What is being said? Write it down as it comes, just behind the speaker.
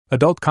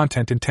Adult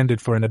content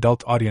intended for an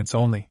adult audience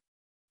only.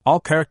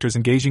 All characters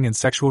engaging in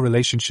sexual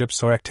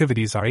relationships or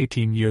activities are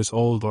 18 years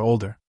old or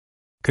older.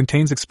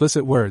 Contains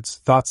explicit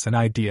words, thoughts, and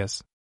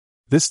ideas.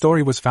 This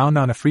story was found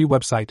on a free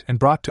website and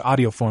brought to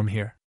audio form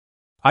here.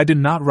 I did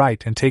not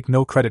write and take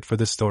no credit for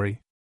this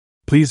story.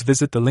 Please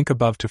visit the link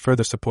above to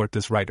further support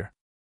this writer.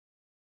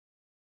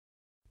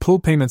 Pool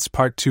Payments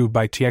Part 2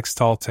 by TX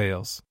Tall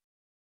Tales.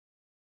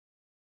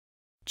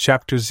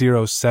 Chapter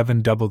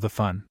 07 Double the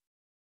Fun.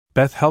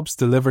 Beth helps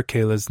deliver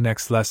Kayla's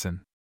next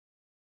lesson.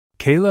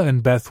 Kayla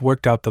and Beth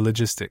worked out the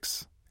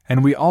logistics,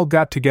 and we all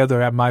got together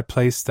at my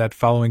place that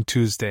following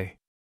Tuesday.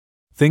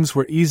 Things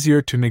were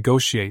easier to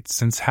negotiate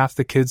since half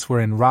the kids were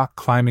in rock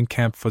climbing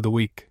camp for the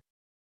week.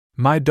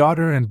 My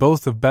daughter and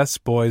both of Beth's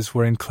boys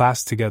were in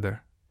class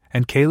together,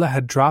 and Kayla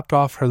had dropped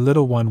off her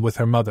little one with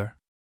her mother.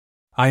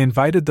 I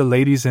invited the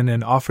ladies in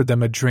and offered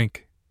them a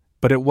drink,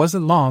 but it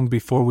wasn't long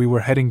before we were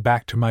heading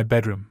back to my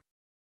bedroom.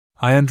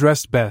 I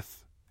undressed Beth,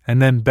 and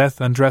then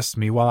Beth undressed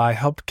me while I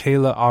helped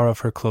Kayla out of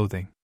her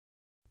clothing.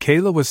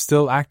 Kayla was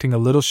still acting a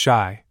little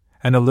shy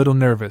and a little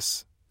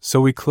nervous, so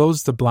we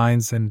closed the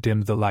blinds and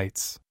dimmed the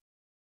lights.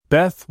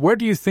 "Beth, where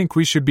do you think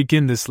we should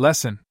begin this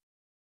lesson?"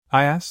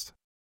 I asked.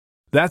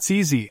 "That's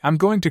easy. I'm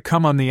going to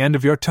come on the end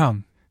of your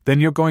tongue, then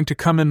you're going to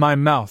come in my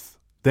mouth,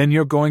 then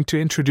you're going to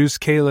introduce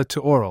Kayla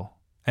to oral,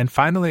 and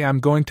finally I'm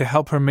going to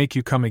help her make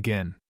you come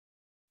again."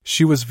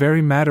 She was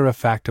very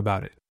matter-of-fact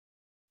about it.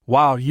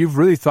 "Wow, you've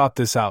really thought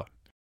this out,"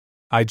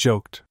 I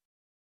joked.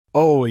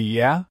 "Oh,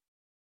 yeah?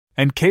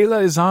 And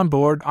Kayla is on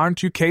board,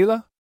 aren't you,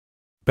 Kayla?"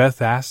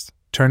 Beth asked,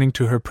 turning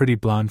to her pretty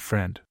blonde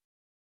friend.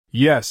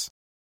 "Yes,"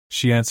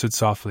 she answered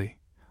softly.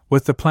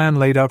 With the plan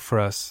laid out for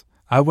us,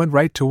 I went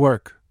right to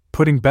work,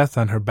 putting Beth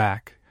on her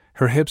back,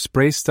 her hips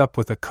braced up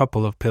with a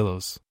couple of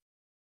pillows.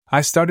 I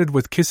started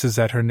with kisses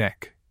at her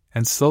neck,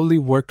 and slowly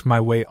worked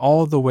my way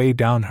all the way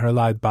down her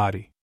lithe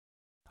body.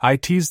 I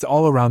teased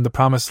all around the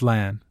promised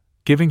land,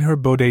 giving her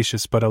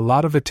bodacious but a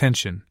lot of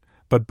attention,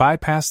 but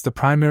bypassed the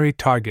primary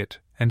target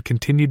and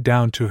continued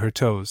down to her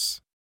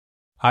toes.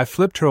 I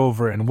flipped her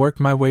over and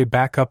worked my way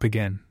back up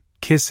again,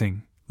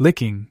 kissing,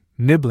 licking,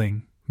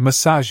 nibbling,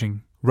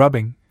 massaging,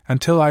 rubbing,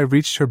 until I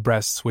reached her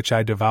breasts, which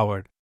I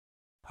devoured.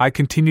 I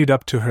continued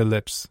up to her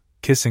lips,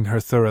 kissing her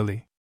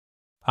thoroughly.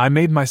 I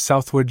made my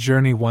southward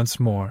journey once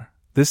more,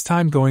 this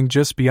time going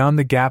just beyond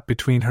the gap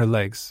between her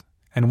legs,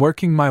 and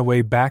working my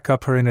way back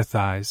up her inner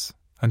thighs,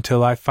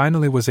 until I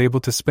finally was able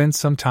to spend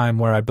some time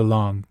where I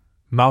belong,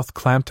 mouth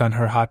clamped on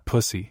her hot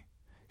pussy.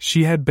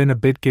 She had been a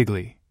bit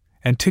giggly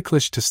and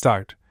ticklish to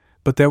start,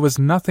 but there was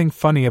nothing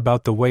funny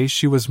about the way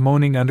she was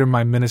moaning under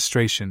my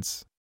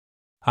ministrations.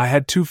 I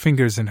had 2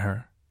 fingers in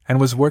her, and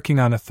was working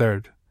on a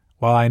third,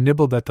 while I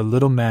nibbled at the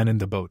little man in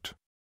the boat.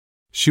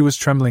 She was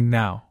trembling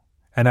now,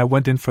 and I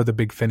went in for the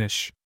big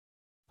finish.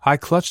 I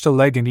clutched a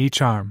leg in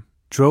each arm,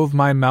 drove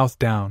my mouth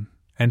down,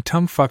 and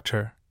tongue-fucked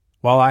her,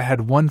 while I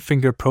had one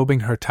finger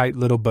probing her tight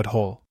little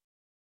butthole.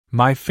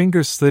 My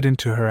fingers slid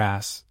into her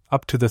ass,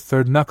 up to the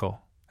 3rd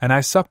knuckle, and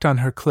I sucked on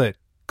her clit,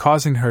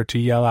 causing her to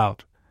yell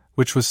out,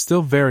 which was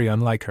still very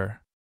unlike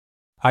her.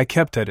 I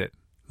kept at it,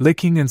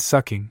 licking and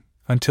sucking,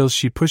 until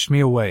she pushed me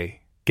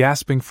away,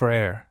 gasping for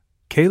air.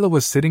 Kayla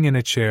was sitting in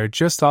a chair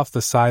just off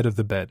the side of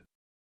the bed.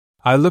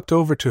 I looked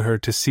over to her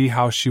to see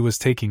how she was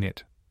taking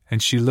it,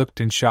 and she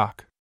looked in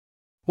shock.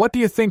 "What do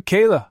you think,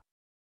 Kayla?"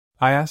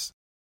 I asked.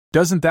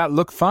 "Doesn't that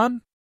look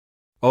fun?"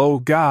 "Oh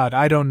God,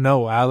 I don't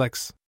know,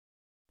 Alex.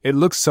 It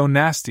looks so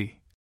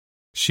nasty,"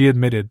 she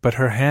admitted, but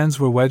her hands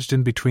were wedged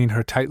in between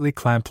her tightly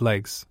clamped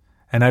legs,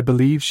 and I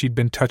believe she'd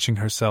been touching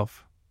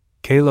herself.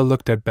 Kayla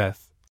looked at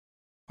Beth.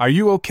 "Are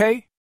you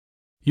okay?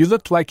 You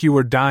looked like you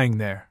were dying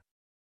there.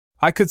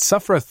 I could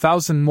suffer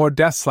 1,000 more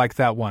deaths like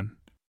that one."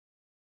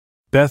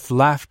 Beth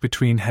laughed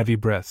between heavy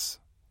breaths.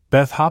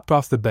 Beth hopped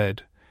off the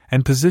bed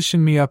and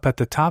positioned me up at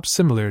the top,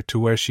 similar to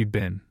where she'd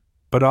been,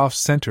 but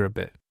off-center a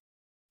bit.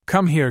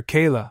 "Come here,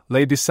 Kayla,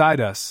 lay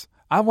beside us.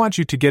 I want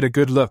you to get a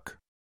good look."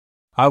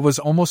 I was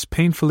almost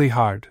painfully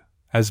hard,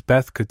 as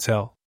Beth could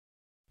tell.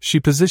 She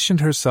positioned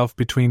herself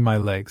between my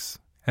legs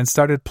and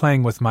started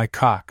playing with my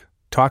cock,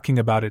 talking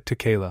about it to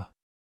Kayla.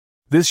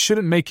 "This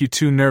shouldn't make you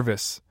too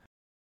nervous,"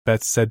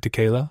 Beth said to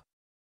Kayla.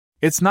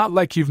 "It's not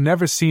like you've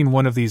never seen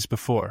one of these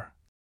before,"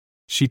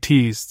 she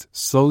teased,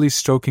 slowly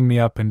stroking me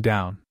up and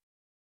down.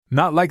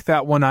 "Not like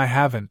that one, I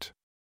haven't.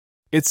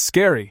 It's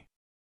scary.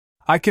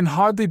 I can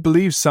hardly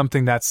believe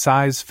something that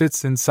size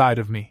fits inside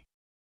of me,"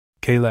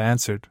 Kayla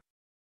answered.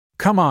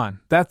 "Come on,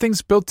 that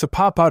thing's built to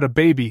pop out a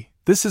baby.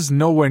 This is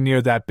nowhere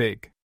near that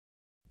big."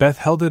 Beth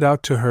held it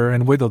out to her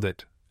and wiggled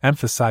it,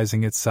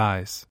 emphasizing its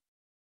size.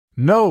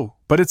 "No,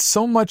 but it's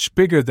so much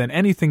bigger than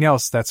anything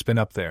else that's been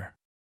up there."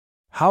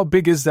 "How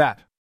big is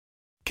that?"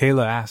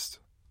 Kayla asked.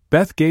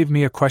 Beth gave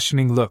me a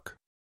questioning look.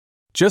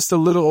 "Just a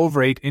little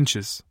over 8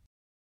 inches.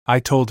 I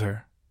told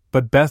her,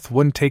 but Beth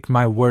wouldn't take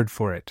my word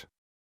for it.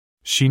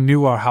 She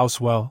knew our house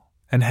well,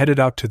 and headed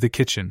out to the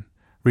kitchen,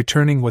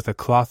 returning with a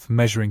cloth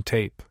measuring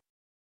tape.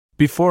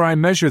 "Before I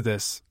measure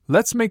this,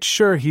 let's make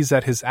sure he's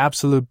at his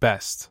absolute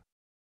best."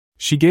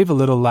 She gave a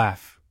little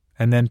laugh,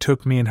 and then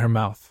took me in her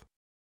mouth.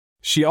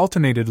 She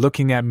alternated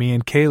looking at me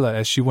and Kayla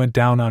as she went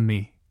down on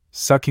me,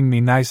 sucking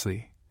me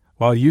nicely,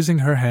 while using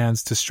her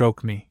hands to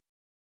stroke me.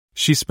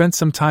 She spent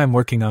some time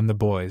working on the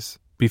boys,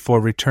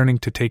 before returning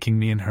to taking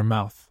me in her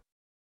mouth.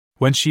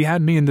 When she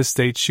had me in the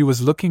state she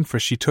was looking for,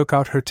 she took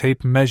out her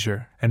tape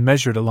measure and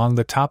measured along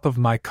the top of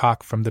my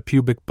cock from the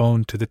pubic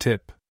bone to the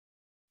tip.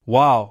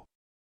 Wow!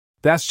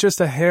 That's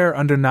just a hair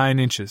under 9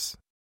 inches.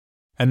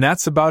 And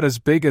that's about as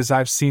big as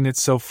I've seen it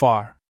so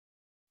far.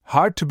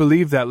 Hard to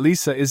believe that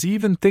Lisa is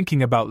even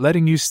thinking about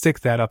letting you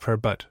stick that up her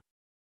butt.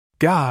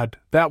 God,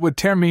 that would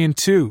tear me in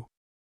two.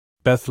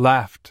 Beth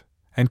laughed,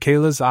 and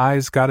Kayla's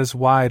eyes got as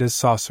wide as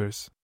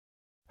saucers.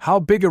 How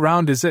big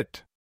around is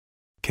it?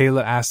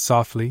 Kayla asked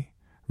softly,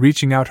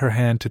 reaching out her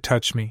hand to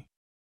touch me.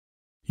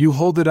 You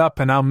hold it up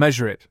and I'll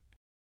measure it,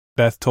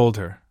 Beth told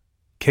her.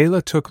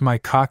 Kayla took my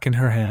cock in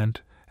her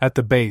hand, at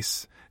the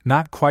base,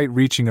 not quite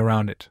reaching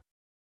around it.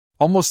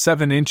 Almost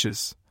 7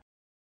 inches,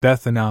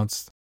 Beth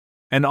announced.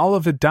 And all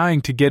of it dying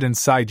to get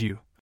inside you.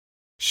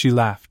 She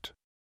laughed.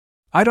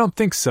 I don't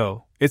think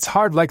so, it's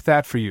hard like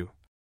that for you,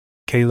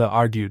 Kayla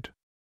argued.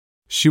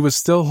 She was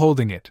still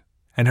holding it,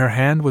 and her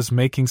hand was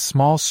making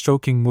small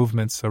stroking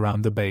movements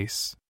around the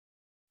base.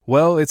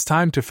 Well, it's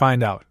time to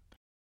find out,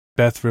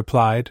 Beth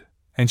replied,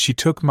 and she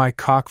took my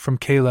cock from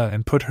Kayla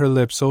and put her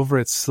lips over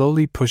it,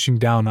 slowly pushing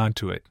down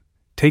onto it,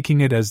 taking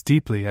it as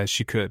deeply as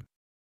she could.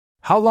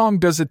 How long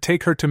does it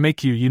take her to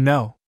make you, you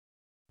know?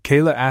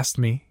 Kayla asked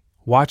me,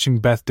 watching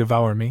Beth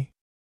devour me.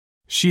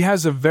 She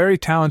has a very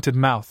talented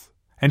mouth,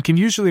 and can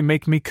usually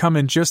make me come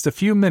in just a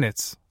few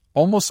minutes,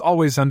 almost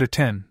always under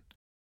 10.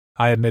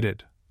 I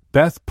admitted.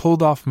 Beth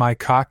pulled off my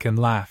cock and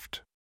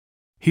laughed.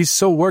 He's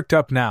so worked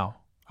up now,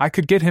 I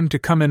could get him to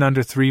come in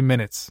under 3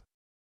 minutes.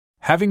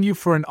 Having you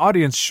for an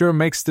audience sure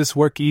makes this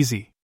work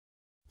easy.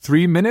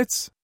 3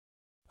 minutes?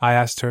 I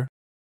asked her.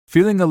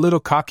 Feeling a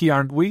little cocky,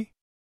 aren't we?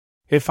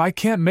 If I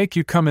can't make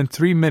you come in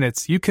 3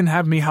 minutes, you can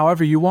have me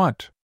however you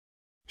want.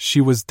 She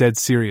was dead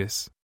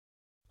serious.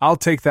 I'll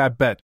take that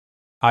bet,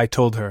 I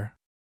told her.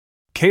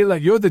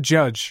 Kayla, you're the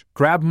judge,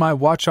 grab my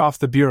watch off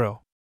the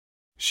bureau.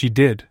 She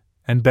did,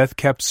 and Beth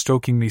kept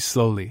stroking me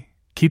slowly,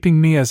 keeping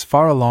me as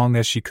far along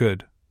as she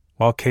could,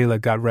 while Kayla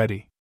got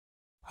ready.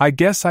 I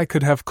guess I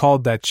could have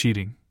called that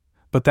cheating,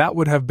 but that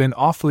would have been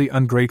awfully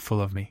ungrateful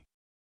of me.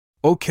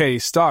 Okay,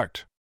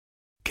 start,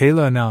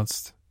 Kayla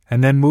announced,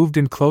 and then moved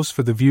in close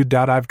for the view.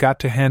 I've got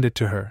to hand it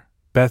to her.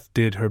 Beth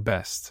did her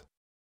best.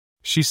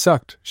 She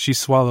sucked, she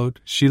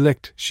swallowed, she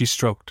licked, she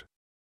stroked.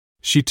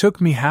 She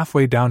took me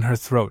halfway down her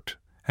throat,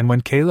 and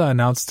when Kayla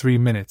announced 3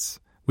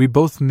 minutes, we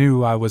both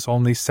knew I was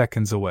only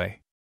seconds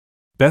away.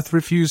 Beth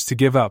refused to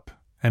give up,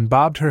 and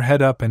bobbed her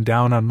head up and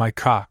down on my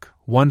cock,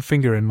 one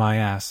finger in my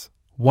ass,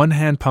 one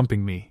hand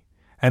pumping me,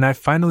 and I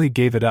finally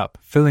gave it up,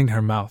 filling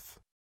her mouth.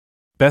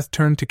 Beth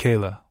turned to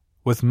Kayla,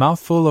 with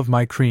mouthful of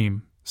my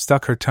cream,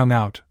 stuck her tongue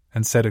out,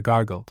 and said a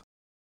gargled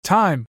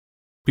time,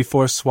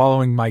 before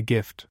swallowing my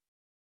gift.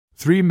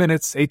 3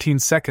 minutes 18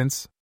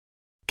 seconds,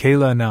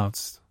 Kayla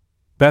announced.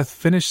 Beth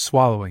finished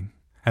swallowing,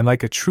 and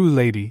like a true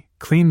lady,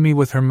 cleaned me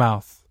with her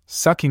mouth,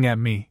 sucking at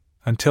me,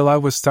 until I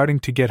was starting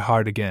to get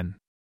hard again.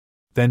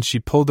 Then she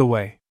pulled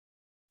away.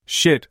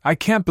 Shit, I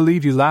can't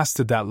believe you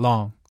lasted that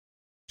long.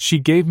 She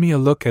gave me a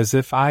look as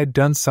if I'd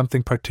done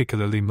something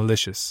particularly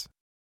malicious.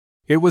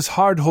 It was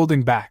hard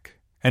holding back,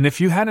 and if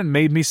you hadn't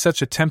made me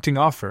such a tempting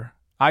offer,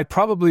 I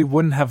probably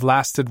wouldn't have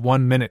lasted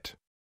 1 minute.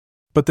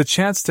 But the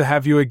chance to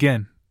have you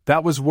again,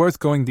 that was worth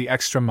going the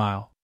extra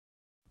mile.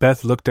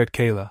 Beth looked at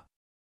Kayla.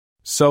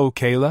 So,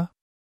 Kayla?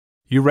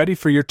 You ready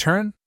for your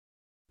turn?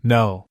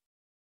 No.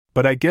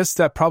 But I guess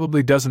that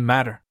probably doesn't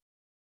matter.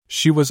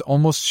 She was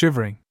almost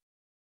shivering.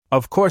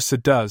 Of course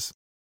it does,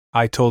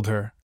 I told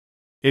her.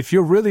 If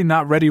you're really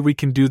not ready, we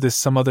can do this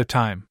some other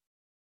time.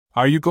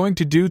 Are you going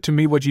to do to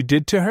me what you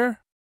did to her?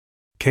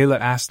 Kayla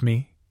asked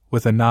me,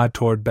 with a nod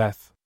toward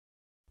Beth.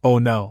 Oh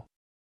no.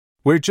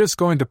 We're just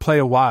going to play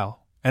a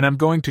while, and I'm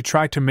going to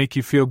try to make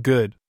you feel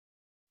good.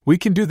 We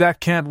can do that,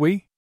 can't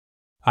we?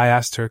 I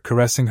asked her,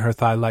 caressing her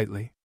thigh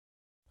lightly.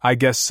 I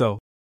guess so,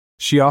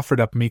 she offered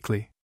up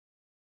meekly.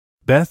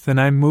 Beth and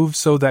I moved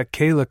so that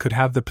Kayla could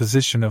have the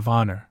position of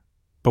honor,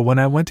 but when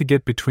I went to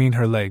get between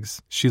her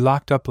legs, she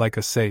locked up like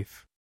a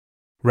safe.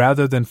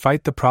 Rather than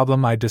fight the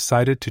problem, I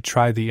decided to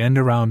try the end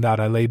around out.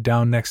 I laid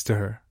down next to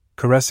her,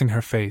 caressing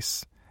her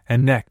face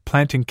and neck,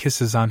 planting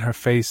kisses on her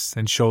face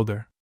and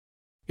shoulder.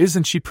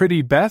 Isn't she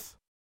pretty, Beth?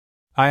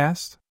 I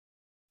asked.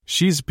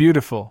 She's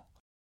beautiful,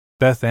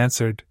 Beth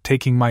answered,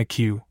 taking my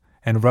cue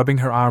and rubbing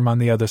her arm on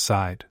the other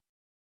side.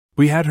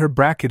 We had her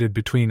bracketed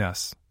between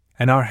us,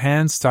 and our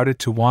hands started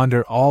to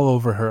wander all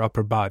over her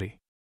upper body.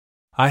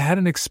 I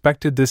hadn't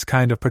expected this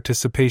kind of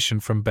participation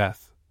from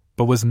Beth,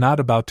 but was not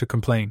about to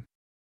complain.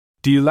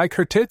 Do you like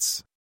her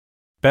tits?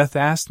 Beth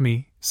asked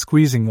me,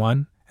 squeezing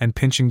one and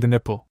pinching the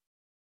nipple.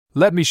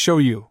 Let me show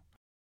you,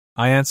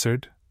 I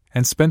answered,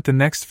 and spent the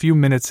next few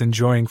minutes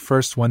enjoying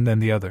first one then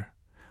the other.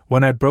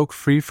 When I broke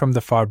free from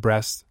the far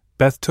breast,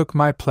 Beth took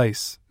my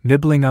place,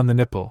 nibbling on the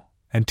nipple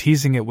and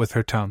teasing it with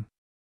her tongue.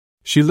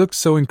 She looked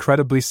so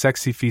incredibly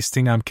sexy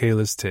feasting on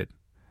Kayla's tit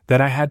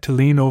that I had to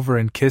lean over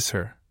and kiss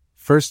her,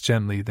 first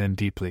gently then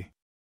deeply.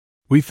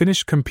 We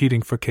finished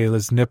competing for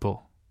Kayla's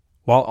nipple.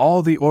 While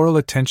all the oral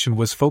attention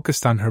was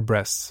focused on her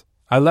breasts,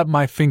 I let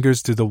my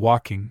fingers do the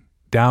walking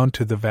down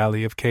to the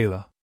valley of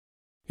Kayla.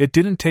 It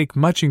didn't take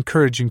much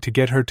encouraging to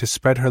get her to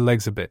spread her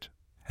legs a bit,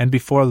 and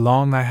before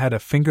long I had a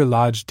finger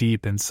lodged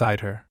deep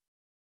inside her.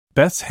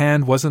 Beth's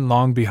hand wasn't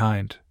long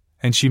behind,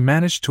 and she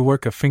managed to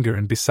work a finger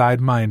in beside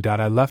mine.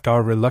 I left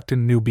our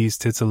reluctant newbie's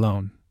tits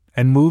alone,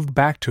 and moved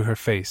back to her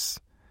face,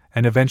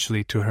 and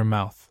eventually to her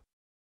mouth.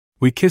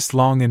 We kissed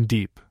long and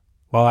deep,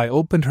 while I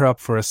opened her up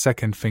for a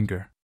second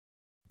finger.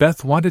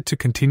 Beth wanted to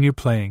continue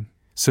playing,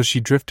 so she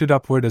drifted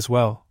upward as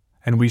well,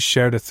 and we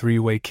shared a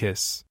three-way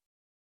kiss.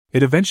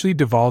 It eventually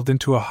devolved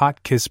into a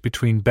hot kiss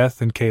between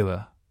Beth and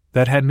Kayla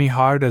that had me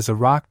hard as a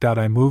rock.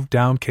 I moved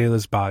down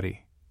Kayla's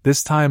body,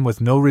 this time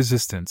with no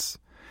resistance,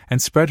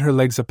 and spread her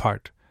legs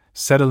apart,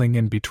 settling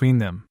in between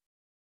them.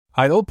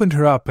 I opened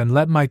her up and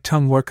let my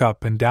tongue work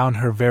up and down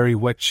her very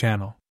wet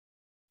channel.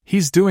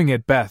 "He's doing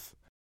it, Beth,"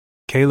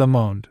 Kayla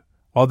moaned,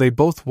 while they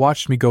both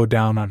watched me go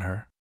down on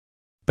her.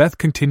 Beth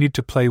continued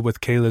to play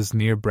with Kayla's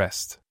near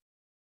breast.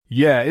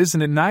 "Yeah,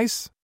 isn't it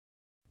nice?"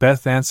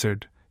 Beth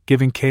answered,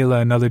 giving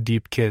Kayla another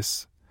deep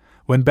kiss.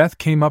 When Beth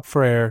came up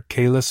for air,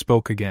 Kayla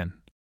spoke again.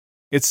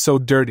 "It's so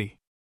dirty."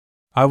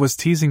 I was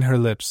teasing her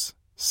lips,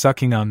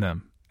 sucking on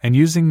them, and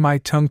using my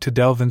tongue to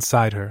delve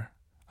inside her.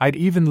 I'd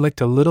even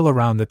licked a little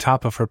around the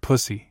top of her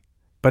pussy,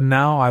 but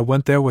now I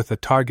went there with a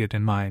target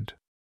in mind.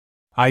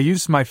 I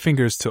used my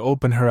fingers to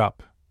open her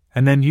up,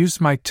 and then used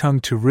my tongue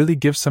to really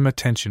give some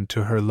attention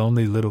to her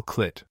lonely little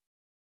clit.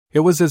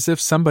 It was as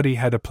if somebody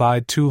had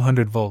applied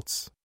 200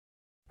 volts.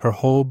 Her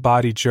whole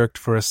body jerked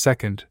for a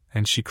second,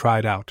 and she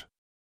cried out.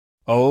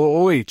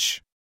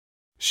 "Oh-h!"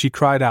 She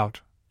cried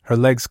out, her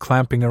legs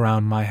clamping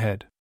around my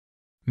head.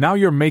 "Now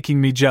you're making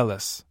me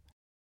jealous,"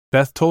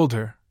 Beth told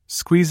her,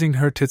 squeezing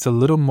her tits a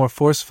little more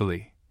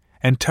forcefully,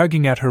 and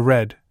tugging at her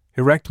red,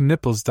 erect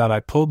nipples. I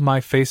pulled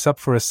my face up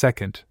for a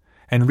second,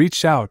 and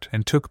reached out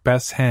and took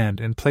Beth's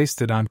hand and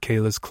placed it on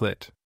Kayla's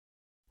clit.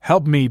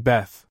 "Help me,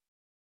 Beth."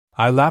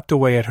 I lapped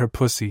away at her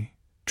pussy,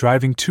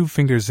 driving 2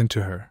 fingers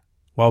into her,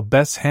 while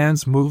Beth's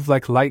hands moved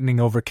like lightning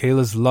over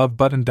Kayla's love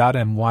button.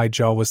 My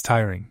jaw was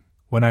tiring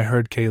when I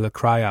heard Kayla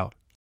cry out,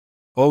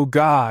 "Oh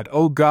God,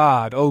 oh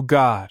God, oh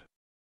God."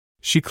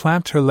 She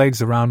clamped her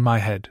legs around my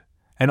head,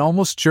 and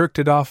almost jerked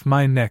it off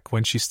my neck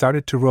when she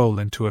started to roll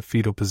into a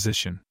fetal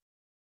position.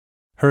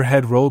 Her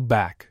head rolled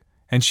back,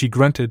 and she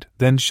grunted,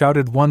 then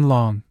shouted one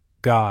long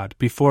 "God"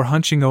 before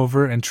hunching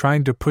over and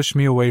trying to push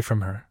me away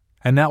from her,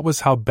 and that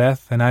was how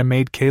Beth and I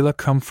made Kayla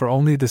come for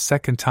only the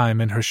second time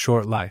in her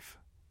short life.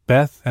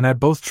 Beth and I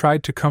both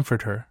tried to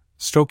comfort her,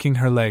 stroking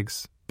her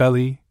legs,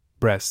 belly,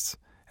 breasts,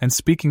 and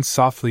speaking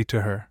softly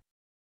to her.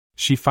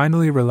 She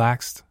finally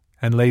relaxed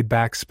and laid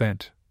back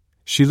spent.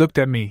 She looked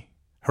at me,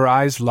 her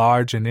eyes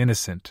large and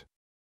innocent.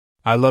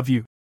 "I love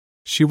you,"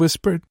 she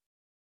whispered.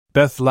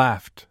 Beth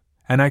laughed,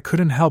 and I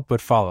couldn't help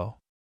but follow.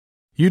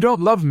 "You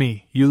don't love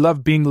me, you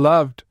love being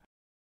loved,"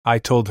 I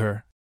told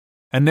her.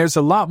 "And there's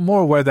a lot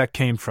more where that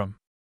came from."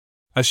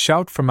 A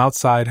shout from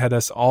outside had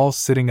us all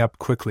sitting up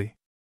quickly.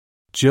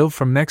 Jill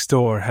from next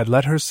door had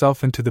let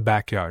herself into the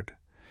backyard,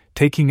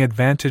 taking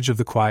advantage of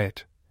the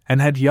quiet, and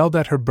had yelled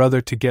at her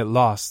brother to get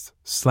lost,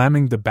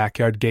 slamming the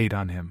backyard gate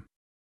on him.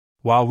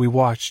 While we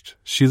watched,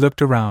 she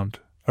looked around,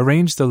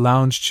 arranged a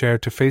lounge chair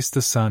to face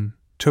the sun,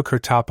 took her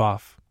top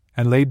off,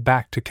 and laid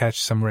back to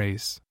catch some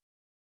rays.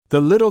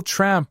 "The little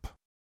tramp!"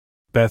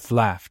 Beth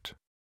laughed.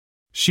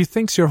 "She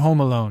thinks you're home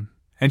alone,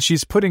 and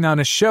she's putting on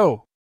a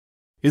show.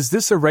 Is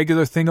this a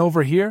regular thing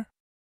over here?"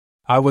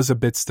 I was a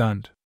bit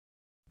stunned.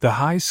 The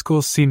high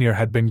school senior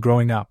had been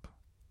growing up,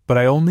 but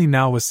I only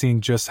now was seeing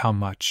just how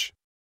much.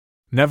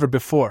 "Never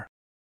before,"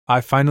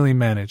 I finally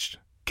managed.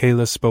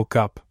 Kayla spoke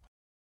up.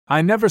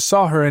 "I never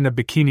saw her in a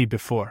bikini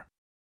before."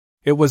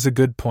 It was a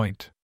good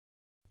point.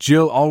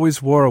 Jill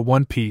always wore a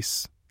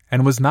one-piece,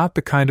 and was not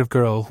the kind of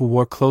girl who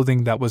wore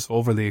clothing that was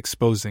overly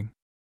exposing.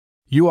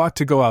 "You ought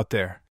to go out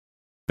there,"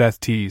 Beth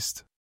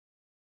teased.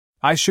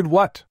 "I should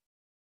what?"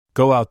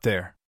 "Go out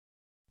there."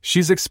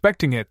 "She's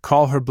expecting it,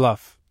 call her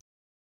bluff,"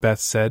 Beth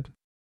said.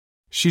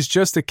 "She's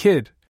just a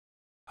kid,"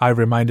 I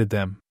reminded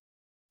them.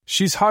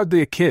 "She's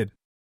hardly a kid.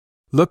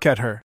 Look at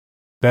her,"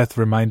 Beth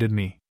reminded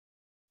me.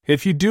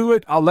 "If you do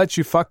it, I'll let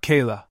you fuck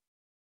Kayla."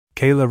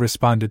 Kayla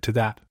responded to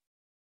that.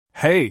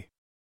 "Hey!"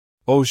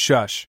 "Oh,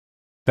 shush,"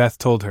 Beth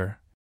told her.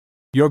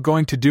 "You're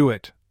going to do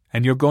it,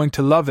 and you're going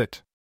to love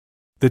it."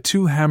 The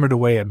two hammered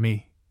away at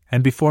me,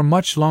 and before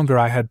much longer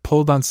I had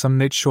pulled on some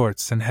knit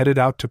shorts and headed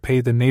out to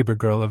pay the neighbor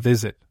girl a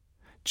visit.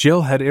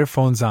 Jill had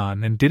earphones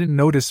on and didn't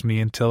notice me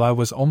until I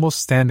was almost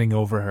standing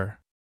over her.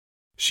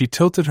 She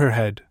tilted her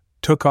head,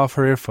 took off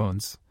her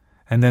earphones,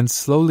 and then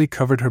slowly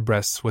covered her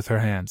breasts with her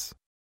hands.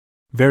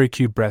 Very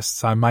cute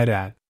breasts, I might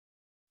add.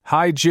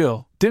 "Hi,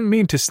 Jill, didn't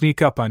mean to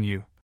sneak up on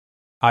you,"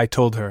 I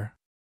told her.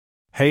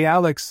 "Hey,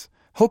 Alex,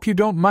 hope you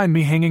don't mind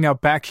me hanging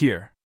out back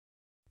here.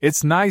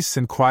 It's nice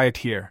and quiet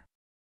here."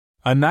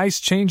 A nice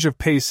change of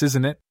pace,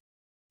 isn't it?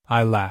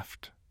 I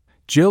laughed.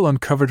 Jill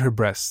uncovered her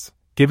breasts,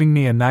 giving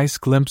me a nice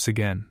glimpse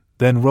again,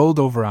 then rolled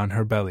over on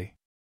her belly.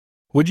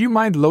 Would you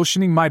mind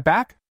lotioning my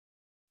back?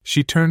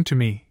 She turned to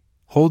me,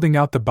 holding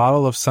out the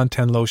bottle of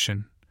suntan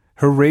lotion,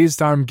 her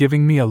raised arm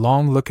giving me a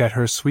long look at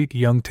her sweet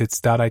young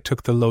tits. I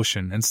took the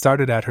lotion and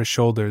started at her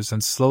shoulders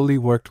and slowly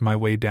worked my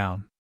way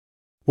down.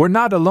 We're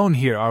not alone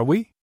here, are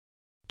we?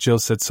 Jill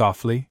said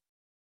softly.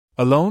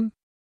 Alone?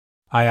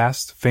 I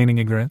asked, feigning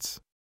ignorance.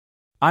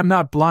 I'm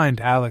not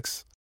blind,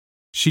 Alex,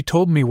 she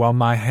told me while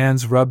my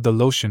hands rubbed the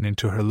lotion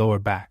into her lower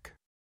back.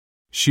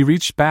 She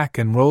reached back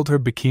and rolled her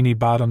bikini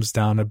bottoms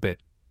down a bit,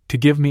 to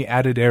give me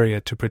added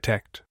area to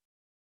protect.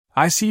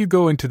 I see you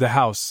go into the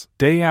house,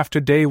 day after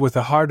day with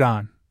a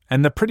hard-on,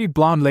 and the pretty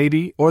blonde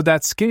lady or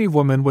that skinny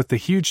woman with the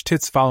huge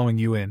tits following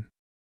you in.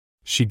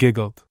 She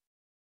giggled.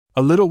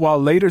 A little while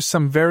later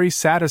some very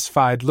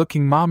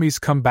satisfied-looking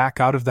mommies come back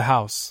out of the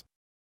house.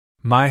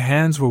 My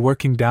hands were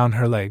working down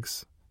her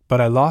legs, but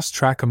I lost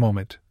track a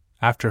moment,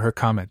 after her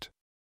comment.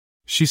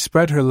 She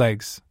spread her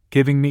legs,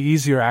 giving me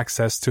easier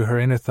access to her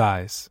inner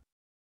thighs.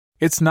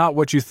 It's not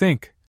what you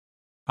think.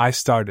 I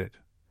started.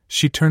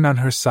 She turned on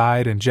her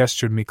side and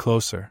gestured me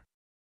closer.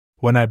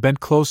 When I bent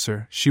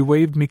closer, she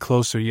waved me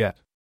closer yet.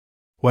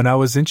 When I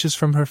was inches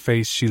from her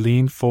face, she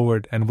leaned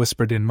forward and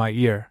whispered in my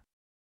ear.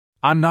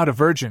 I'm not a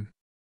virgin.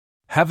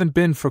 Haven't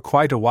been for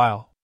quite a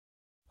while.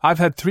 I've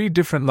had 3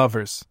 different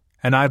lovers,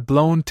 and I've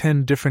blown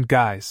 10 different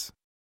guys.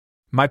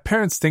 My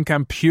parents think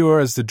I'm pure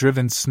as the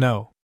driven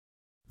snow.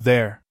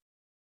 There.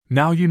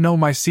 Now you know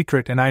my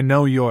secret and I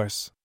know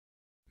yours.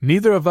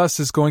 Neither of us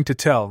is going to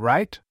tell,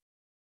 right?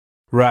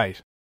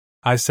 Right,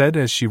 I said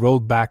as she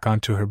rolled back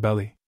onto her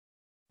belly.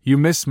 You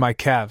missed my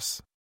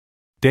calves.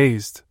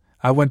 Dazed,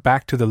 I went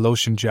back to the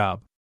lotion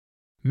job.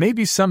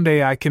 Maybe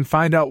someday I can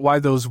find out why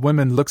those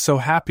women look so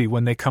happy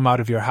when they come out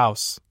of your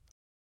house,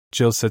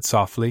 Jill said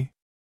softly.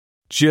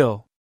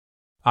 Jill,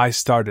 I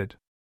started.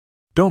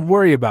 Don't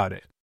worry about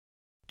it.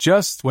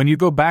 Just when you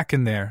go back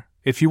in there,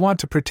 if you want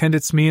to pretend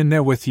it's me in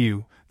there with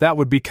you, that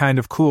would be kind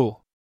of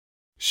cool.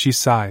 She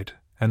sighed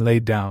and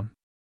laid down.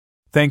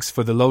 Thanks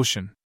for the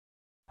lotion.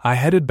 I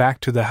headed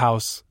back to the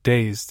house,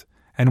 dazed,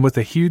 and with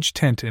a huge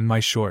tent in my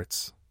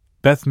shorts.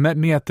 Beth met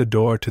me at the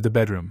door to the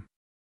bedroom.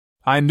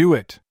 I knew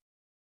it.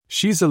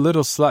 She's a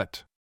little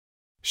slut.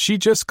 She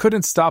just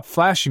couldn't stop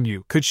flashing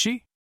you, could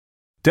she?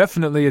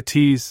 Definitely a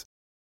tease,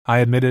 I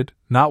admitted,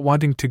 not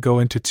wanting to go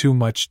into too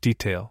much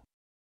detail.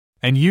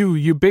 And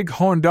you big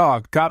horn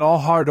dog, got all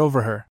hard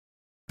over her,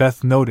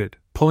 Beth noted,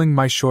 pulling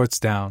my shorts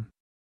down.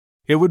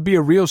 It would be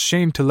a real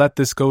shame to let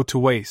this go to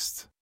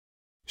waste.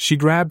 She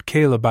grabbed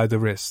Kayla by the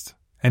wrist,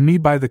 and me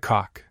by the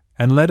cock,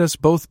 and led us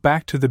both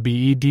back to the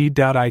bed.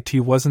 It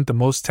wasn't the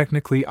most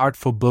technically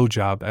artful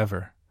blowjob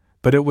ever,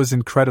 but it was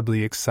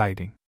incredibly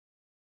exciting.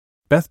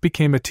 Beth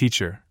became a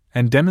teacher,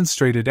 and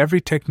demonstrated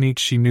every technique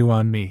she knew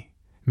on me,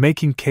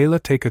 making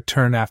Kayla take a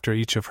turn after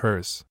each of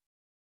hers.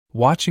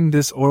 Watching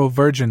this oral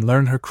virgin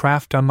learn her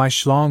craft on my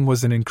schlong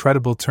was an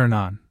incredible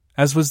turn-on,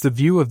 as was the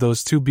view of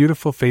those 2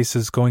 beautiful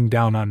faces going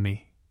down on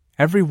me.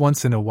 Every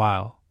once in a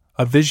while,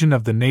 a vision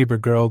of the neighbor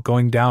girl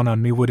going down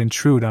on me would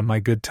intrude on my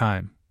good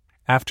time.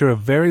 After a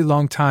very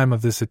long time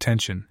of this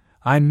attention,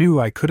 I knew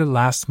I couldn't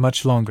last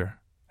much longer,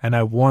 and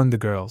I warned the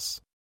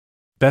girls.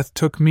 Beth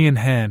took me in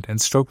hand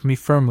and stroked me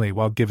firmly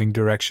while giving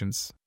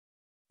directions.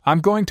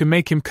 I'm going to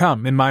make him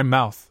come in my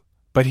mouth,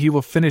 but he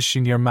will finish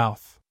in your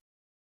mouth.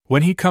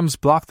 When he comes,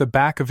 block the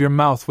back of your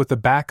mouth with the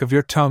back of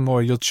your tongue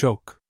or you'll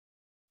choke.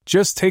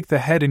 Just take the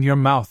head in your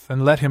mouth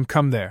and let him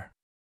come there.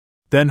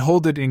 Then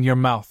hold it in your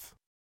mouth.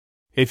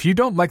 If you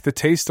don't like the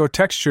taste or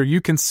texture,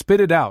 you can spit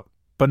it out,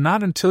 but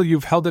not until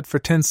you've held it for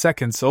 10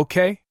 seconds,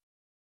 okay?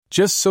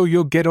 Just so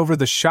you'll get over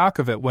the shock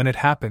of it when it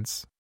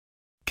happens.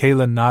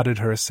 Kayla nodded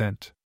her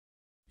assent.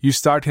 You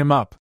start him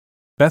up,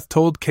 Beth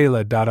told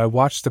Kayla. I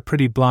watched the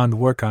pretty blonde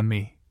work on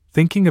me,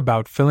 thinking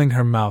about filling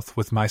her mouth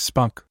with my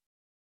spunk.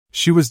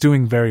 She was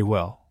doing very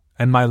well,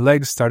 and my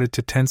legs started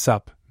to tense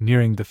up,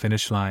 nearing the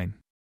finish line.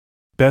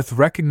 Beth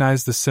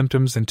recognized the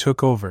symptoms and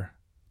took over,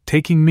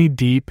 taking me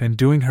deep and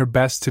doing her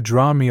best to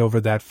draw me over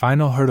that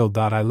final hurdle.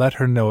 I let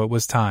her know it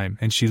was time,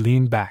 and she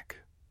leaned back,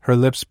 her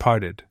lips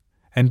parted,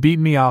 and beat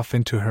me off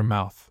into her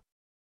mouth.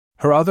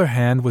 Her other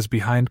hand was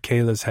behind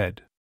Kayla's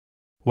head.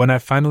 When I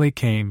finally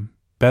came,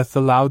 Beth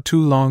allowed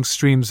 2 long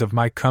streams of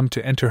my cum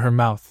to enter her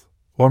mouth,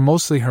 or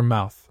mostly her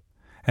mouth,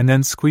 and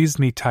then squeezed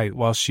me tight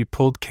while she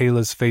pulled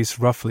Kayla's face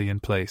roughly in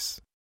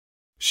place.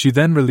 She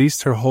then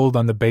released her hold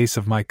on the base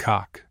of my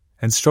cock,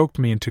 and stroked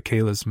me into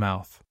Kayla's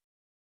mouth.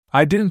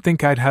 I didn't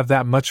think I'd have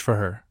that much for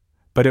her,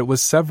 but it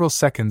was several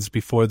seconds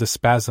before the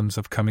spasms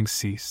of coming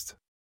ceased.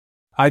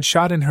 I'd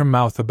shot in her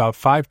mouth about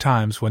 5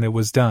 times when it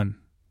was done.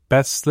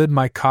 Beth slid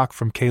my cock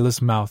from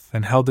Kayla's mouth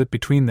and held it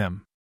between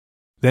them.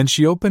 Then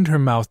she opened her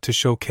mouth to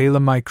show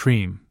Kayla my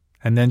cream,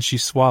 and then she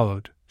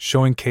swallowed,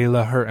 showing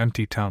Kayla her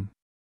empty tongue.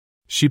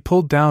 She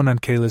pulled down on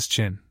Kayla's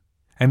chin,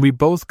 and we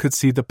both could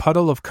see the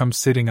puddle of cum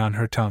sitting on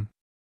her tongue.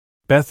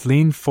 Beth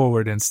leaned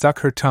forward and stuck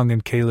her tongue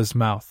in Kayla's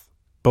mouth,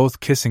 both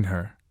kissing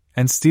her,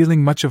 and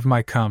stealing much of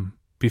my cum,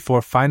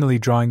 before finally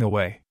drawing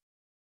away.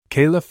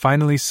 Kayla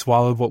finally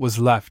swallowed what was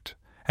left,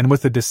 and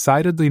with a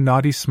decidedly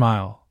naughty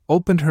smile,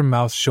 opened her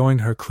mouth showing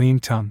her clean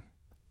tongue.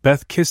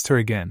 Beth kissed her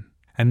again,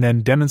 and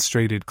then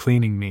demonstrated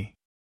cleaning me.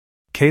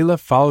 Kayla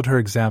followed her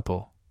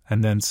example,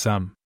 and then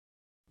some.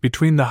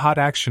 Between the hot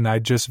action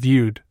I'd just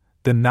viewed,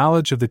 the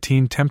knowledge of the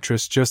teen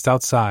temptress just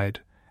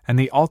outside, and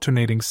the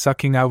alternating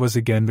sucking I was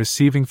again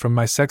receiving from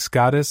my sex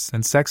goddess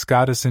and sex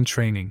goddess in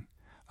training,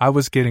 I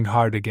was getting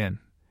hard again.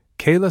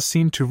 Kayla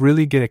seemed to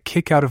really get a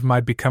kick out of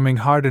my becoming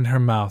hard in her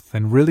mouth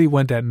and really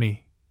went at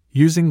me,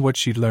 using what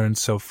she'd learned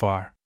so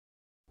far.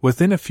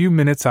 Within a few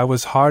minutes I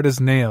was hard as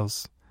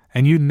nails,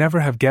 and you'd never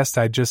have guessed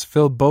I'd just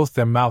filled both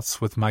their mouths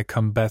with my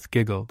cum. Beth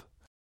giggled.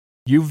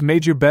 "You've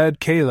made your bed,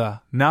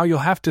 Kayla, now you'll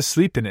have to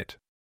sleep in it.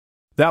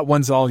 That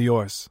one's all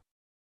yours.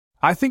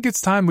 I think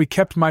it's time we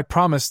kept my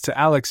promise to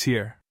Alex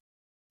here."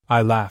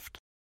 I laughed.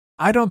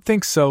 "I don't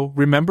think so,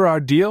 remember our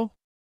deal?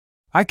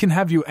 I can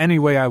have you any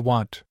way I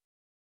want."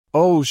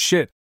 "Oh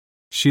shit!"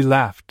 She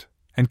laughed,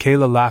 and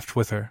Kayla laughed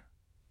with her.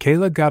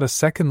 Kayla got a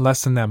second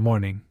lesson that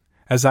morning,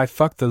 as I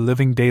fucked the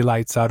living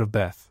daylights out of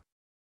Beth.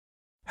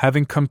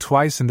 Having come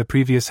twice in the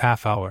previous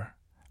half hour,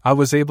 I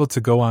was able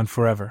to go on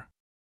forever.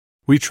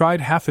 We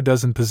tried half a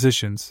dozen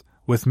positions,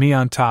 with me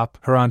on top,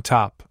 her on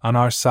top, on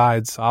our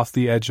sides off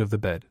the edge of the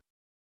bed.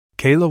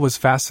 Kayla was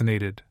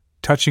fascinated,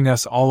 touching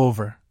us all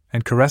over,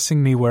 and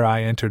caressing me where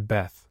I entered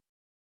Beth.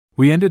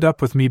 We ended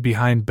up with me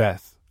behind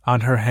Beth,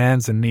 on her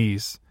hands and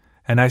knees,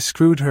 and I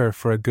screwed her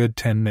for a good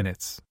 10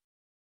 minutes.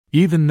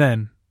 Even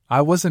then,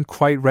 I wasn't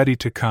quite ready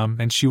to come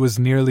and she was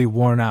nearly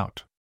worn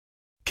out.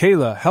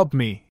 "Kayla, help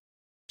me!"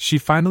 she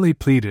finally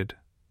pleaded,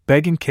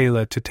 begging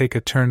Kayla to take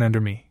a turn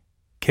under me.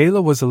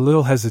 Kayla was a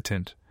little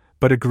hesitant,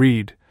 but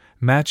agreed,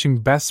 matching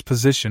Beth's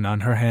position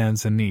on her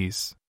hands and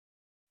knees.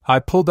 I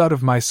pulled out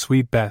of my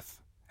sweet Beth,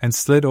 and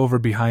slid over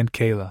behind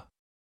Kayla.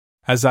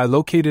 As I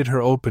located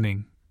her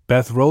opening,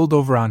 Beth rolled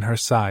over on her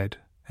side,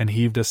 and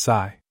heaved a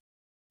sigh.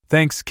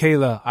 "Thanks,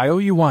 Kayla, I owe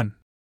you one,"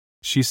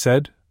 she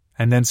said,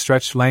 and then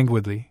stretched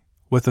languidly,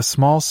 with a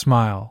small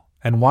smile,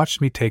 and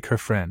watched me take her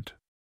friend.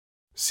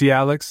 "See,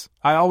 Alex,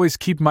 I always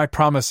keep my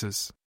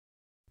promises."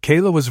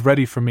 Kayla was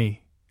ready for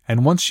me,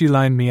 and once she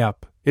lined me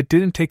up, it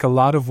didn't take a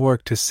lot of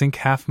work to sink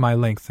half my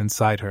length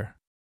inside her.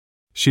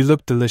 She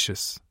looked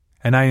delicious,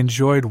 and I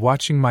enjoyed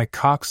watching my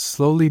cock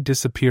slowly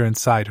disappear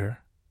inside her,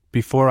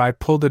 before I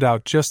pulled it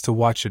out just to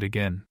watch it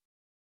again.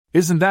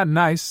 "Isn't that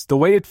nice, the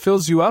way it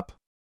fills you up?"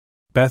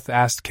 Beth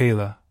asked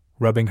Kayla,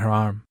 rubbing her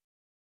arm.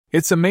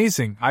 "It's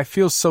amazing, I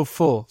feel so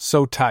full,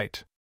 so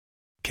tight."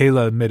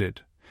 Kayla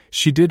admitted.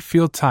 She did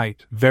feel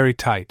tight, very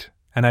tight,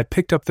 and I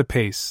picked up the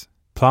pace,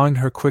 plowing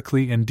her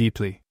quickly and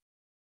deeply.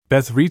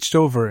 Beth reached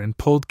over and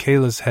pulled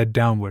Kayla's head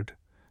downward,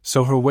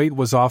 so her weight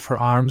was off her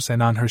arms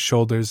and on her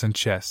shoulders and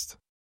chest.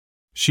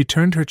 She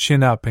turned her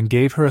chin up and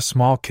gave her a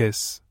small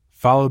kiss,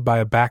 followed by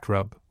a back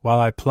rub, while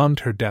I plumbed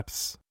her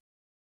depths.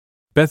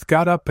 Beth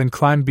got up and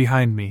climbed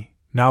behind me,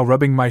 now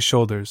rubbing my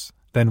shoulders,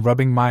 then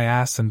rubbing my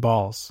ass and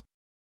balls.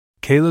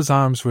 Kayla's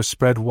arms were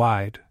spread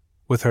wide,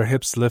 with her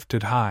hips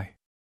lifted high.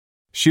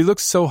 "She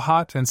looks so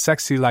hot and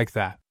sexy like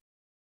that,"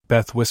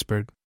 Beth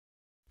whispered.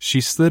 She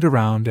slid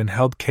around and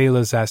held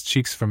Kayla's ass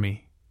cheeks for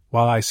me,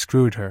 while I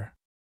screwed her.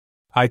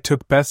 I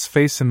took Beth's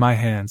face in my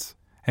hands,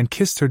 and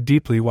kissed her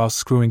deeply while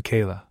screwing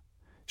Kayla.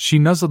 She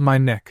nuzzled my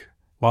neck,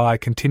 while I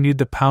continued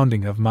the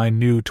pounding of my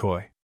new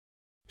toy.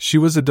 She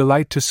was a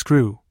delight to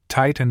screw,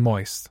 tight and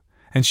moist,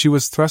 and she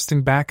was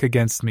thrusting back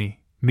against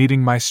me,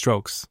 meeting my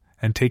strokes,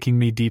 and taking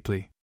me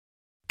deeply.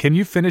 "Can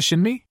you finish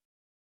in me?"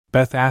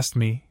 Beth asked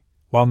me,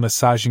 while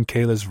massaging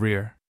Kayla's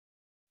rear.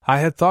 I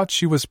had thought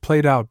she was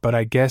played out, but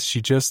I guess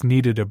she just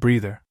needed a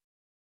breather.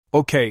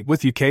 "Okay,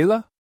 with you,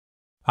 Kayla?"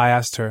 I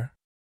asked her.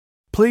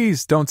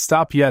 "Please don't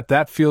stop yet,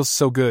 that feels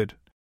so good,"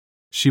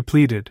 she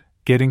pleaded,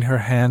 getting her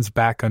hands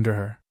back under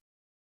her.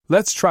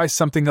 "Let's try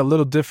something a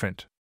little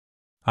different,"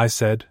 I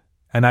said,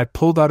 and I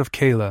pulled out of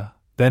Kayla,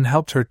 then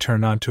helped her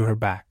turn onto her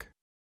back.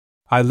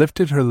 I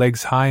lifted her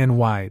legs high and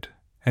wide,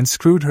 and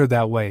screwed her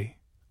that way,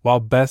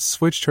 while Beth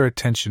switched her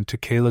attention to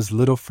Kayla's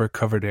little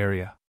fur-covered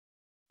area.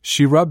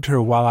 She rubbed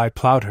her while I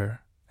plowed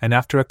her, and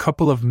after a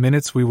couple of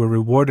minutes we were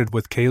rewarded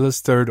with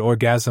Kayla's third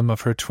orgasm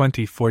of her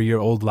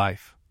 24-year-old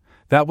life.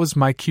 That was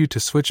my cue to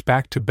switch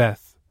back to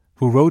Beth,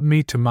 who rode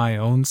me to my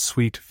own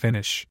sweet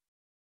finish.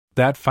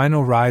 That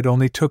final ride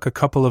only took a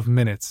couple of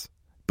minutes,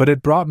 but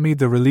it brought me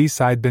the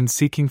release I'd been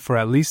seeking for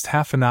at least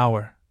half an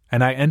hour,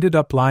 and I ended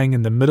up lying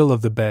in the middle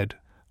of the bed,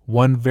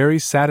 one very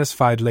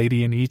satisfied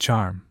lady in each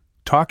arm,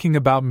 talking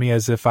about me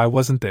as if I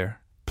wasn't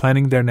there,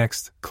 planning their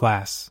next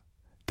class,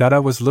 that I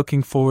was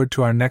looking forward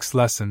to our next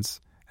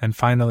lessons and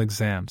final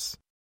exams.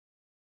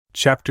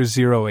 Chapter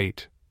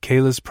 08,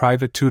 Kayla's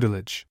Private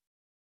Tutelage.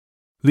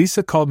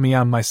 Lisa called me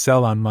on my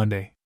cell on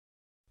Monday.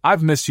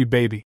 "I've missed you,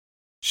 baby,"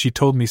 she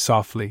told me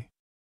softly.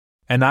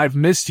 "And I've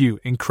missed you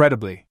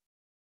incredibly,"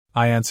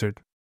 I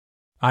answered.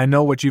 "I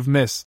know what you've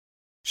missed,"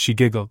 she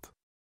giggled.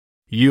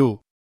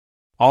 "You.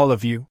 All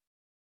of you,"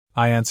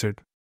 I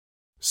answered.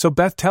 "So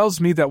Beth tells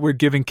me that we're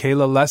giving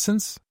Kayla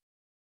lessons?"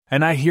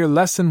 And I hear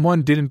lesson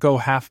 1 didn't go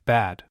half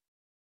bad.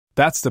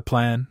 That's the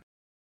plan,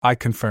 I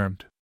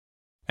confirmed.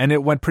 And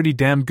it went pretty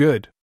damn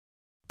good.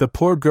 The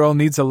poor girl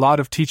needs a lot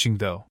of teaching,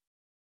 though.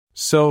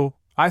 So,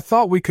 I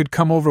thought we could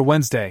come over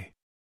Wednesday.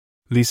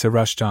 Lisa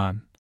rushed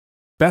on.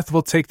 Beth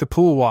will take the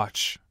pool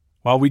watch,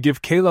 while we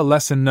give Kayla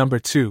lesson number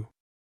 2.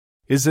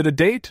 Is it a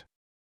date?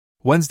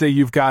 Wednesday,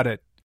 you've got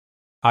it,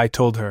 I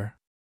told her.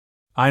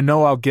 I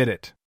know I'll get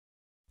it.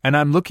 And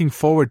I'm looking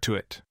forward to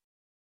it.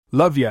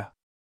 Love ya.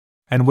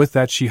 And with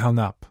that she hung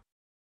up.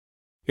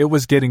 It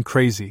was getting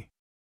crazy.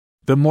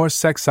 The more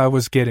sex I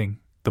was getting,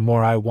 the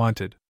more I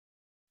wanted.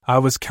 I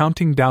was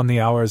counting down the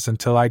hours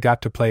until I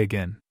got to play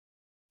again.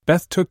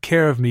 Beth took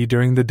care of me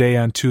during the day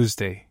on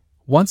Tuesday,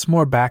 once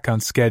more back on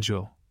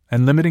schedule,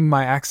 and limiting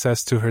my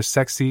access to her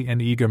sexy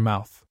and eager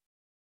mouth.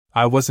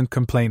 I wasn't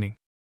complaining.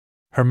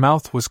 Her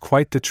mouth was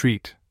quite the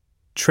treat.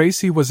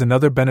 Tracy was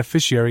another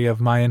beneficiary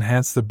of my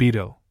enhanced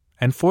libido,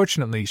 and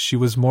fortunately she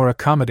was more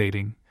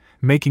accommodating,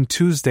 making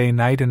Tuesday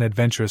night an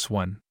adventurous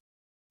one.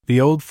 The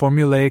old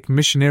formulaic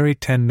missionary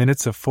 10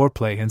 minutes of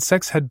foreplay and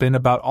sex had been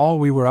about all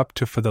we were up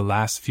to for the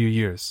last few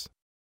years.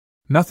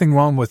 Nothing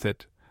wrong with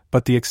it,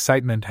 but the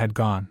excitement had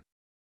gone.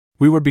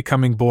 We were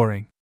becoming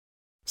boring.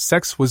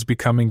 Sex was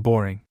becoming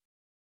boring.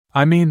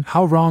 I mean,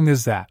 how wrong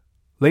is that?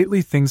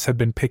 Lately things had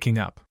been picking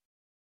up.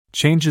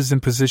 Changes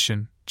in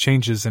position,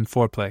 changes in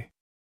foreplay.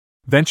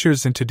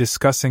 Ventures into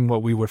discussing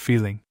what we were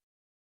feeling.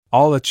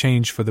 All a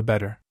change for the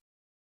better.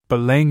 But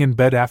laying in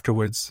bed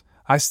afterwards,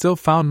 I still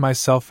found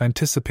myself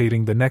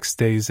anticipating the next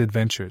day's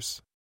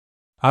adventures.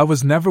 I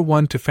was never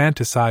one to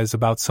fantasize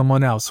about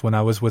someone else when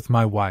I was with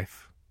my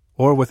wife,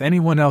 or with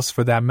anyone else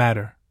for that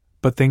matter,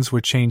 but things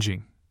were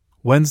changing.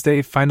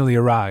 Wednesday finally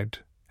arrived,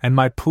 and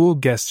my pool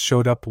guest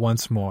showed up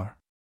once more.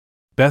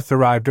 Beth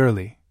arrived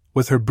early,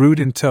 with her brood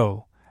in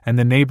tow, and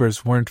the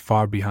neighbors weren't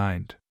far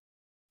behind.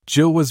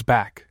 Jill was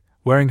back,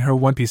 wearing her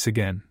one-piece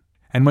again,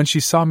 and when she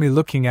saw me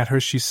looking at her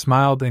she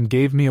smiled and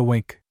gave me a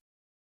wink.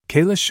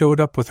 Kayla showed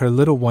up with her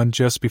little one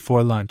just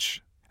before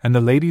lunch, and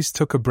the ladies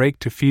took a break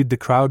to feed the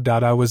crowd.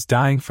 I was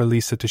dying for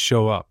Lisa to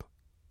show up,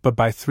 but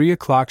by 3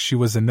 o'clock she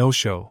was a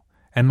no-show,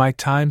 and my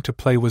time to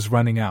play was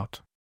running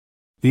out.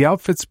 The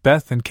outfits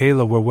Beth and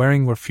Kayla were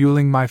wearing were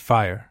fueling my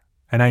fire,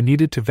 and I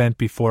needed to vent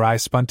before I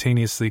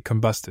spontaneously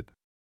combusted.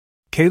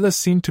 Kayla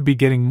seemed to be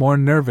getting more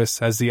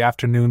nervous as the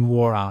afternoon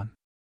wore on.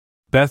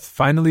 Beth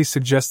finally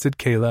suggested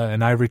Kayla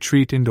and I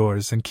retreat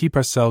indoors and keep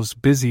ourselves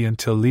busy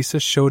until Lisa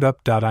showed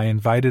up. I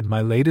invited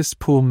my latest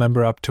pool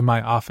member up to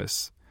my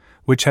office,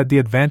 which had the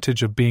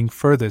advantage of being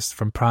furthest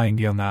from prying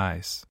young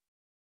eyes.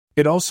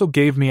 It also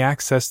gave me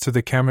access to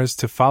the cameras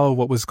to follow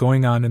what was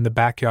going on in the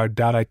backyard.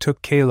 I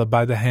took Kayla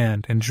by the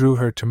hand and drew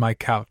her to my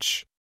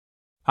couch.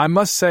 I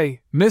must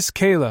say, Miss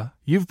Kayla,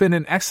 you've been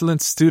an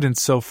excellent student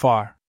so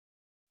far.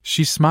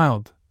 She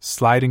smiled,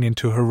 sliding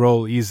into her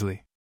role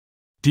easily.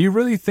 Do you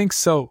really think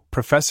so,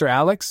 Professor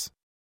Alex?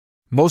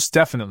 Most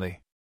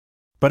definitely.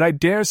 But I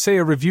dare say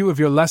a review of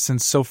your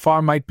lessons so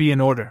far might be in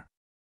order.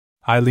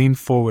 I leaned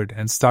forward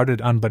and started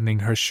unbuttoning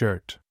her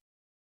shirt.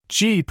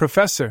 Gee,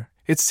 Professor,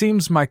 it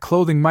seems my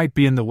clothing might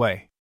be in the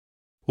way.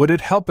 Would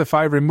it help if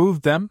I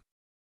removed them?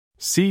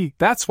 See,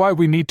 that's why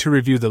we need to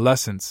review the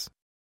lessons.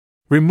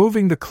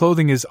 Removing the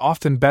clothing is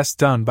often best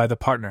done by the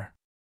partner.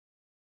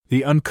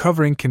 The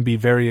uncovering can be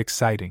very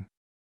exciting.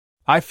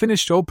 I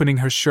finished opening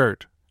her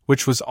shirt,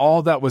 which was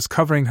all that was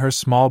covering her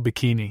small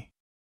bikini.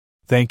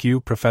 Thank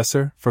you,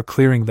 Professor, for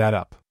clearing that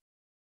up.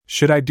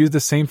 Should I do the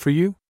same for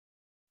you?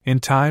 In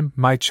time,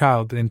 my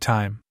child, in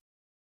time.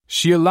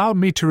 She allowed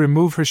me to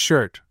remove her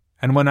shirt,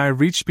 and when I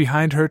reached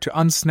behind her to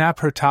unsnap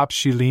her top,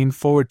 she leaned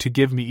forward to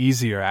give me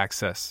easier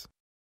access.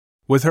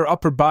 With her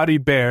upper body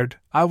bared,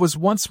 I was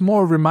once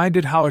more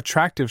reminded how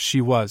attractive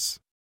she was.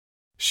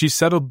 She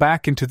settled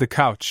back into the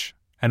couch,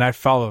 and I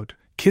followed,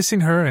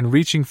 kissing her and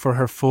reaching for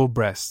her full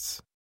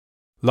breasts.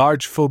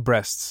 Large full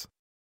breasts.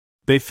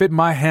 They fit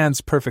my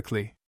hands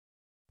perfectly.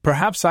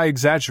 Perhaps I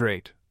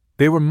exaggerate.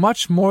 They were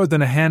much more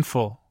than a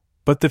handful,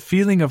 but the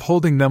feeling of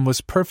holding them was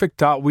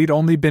perfect. We'd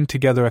only been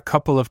together a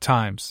couple of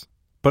times,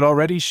 but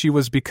already she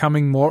was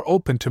becoming more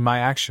open to my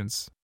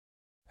actions.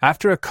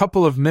 After a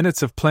couple of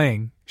minutes of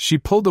playing, she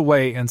pulled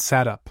away and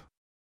sat up.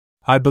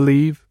 I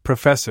believe,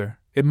 Professor,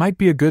 it might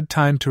be a good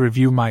time to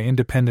review my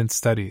independent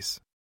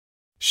studies.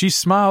 She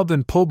smiled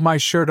and pulled my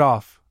shirt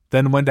off,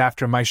 then went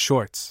after my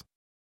shorts.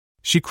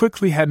 She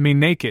quickly had me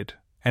naked,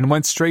 and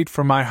went straight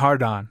for my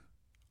hard-on.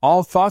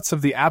 All thoughts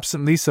of the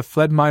absent Lisa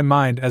fled my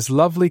mind as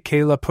lovely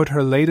Kayla put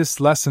her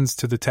latest lessons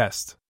to the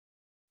test.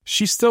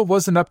 She still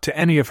wasn't up to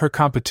any of her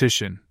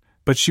competition,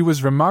 but she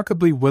was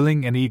remarkably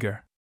willing and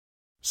eager.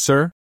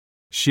 Sir?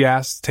 She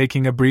asked,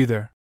 taking a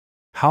breather.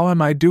 How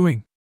am I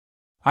doing?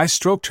 I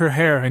stroked her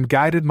hair and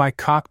guided my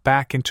cock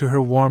back into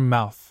her warm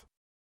mouth.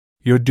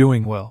 You're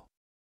doing well.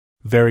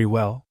 Very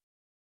well,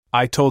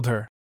 I told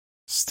her.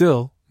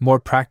 Still, more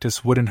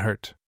practice wouldn't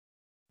hurt.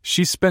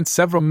 She spent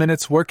several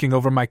minutes working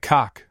over my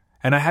cock,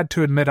 and I had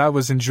to admit I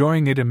was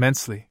enjoying it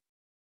immensely.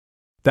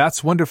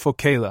 That's wonderful,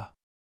 Kayla.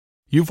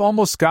 You've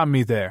almost got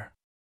me there.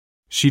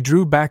 She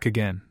drew back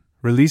again,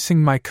 releasing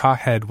my cock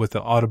head with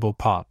an audible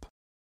pop.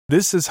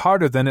 This is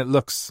harder than it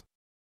looks.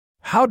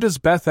 How does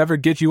Beth ever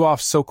get you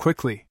off so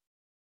quickly?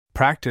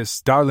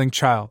 Practice, darling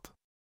child.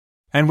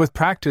 And with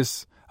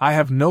practice, I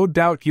have no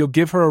doubt you'll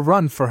give her a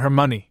run for her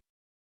money.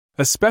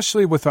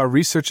 Especially with our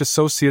research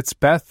associates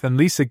Beth and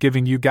Lisa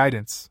giving you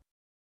guidance.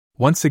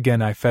 Once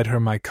again I fed her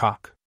my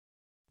cock.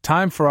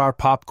 Time for our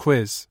pop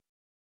quiz.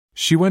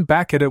 She went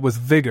back at it with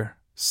vigor,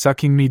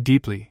 sucking me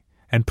deeply,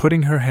 and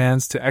putting her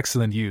hands to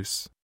excellent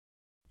use.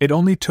 It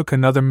only took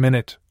another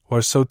minute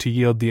or so to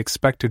yield the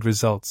expected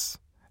results,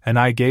 and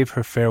I gave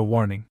her fair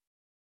warning.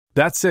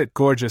 That's it,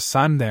 gorgeous,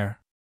 I'm there.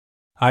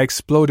 I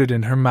exploded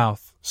in her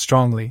mouth,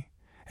 strongly,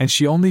 and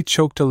she only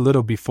choked a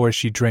little before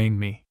she drained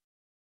me.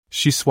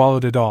 She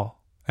swallowed it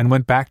all, and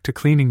went back to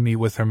cleaning me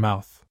with her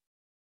mouth.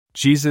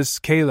 Jesus,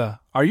 Kayla,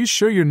 are you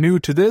sure you're new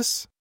to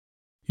this?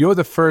 You're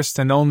the first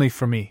and only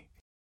for me,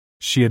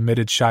 she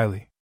admitted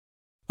shyly.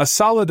 A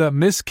solida,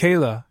 Miss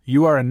Kayla,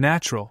 you are a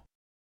natural.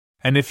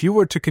 And if you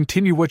were to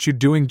continue what you're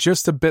doing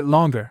just a bit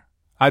longer,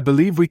 I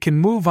believe we can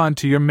move on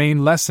to your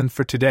main lesson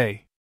for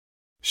today.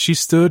 She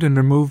stood and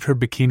removed her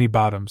bikini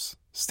bottoms,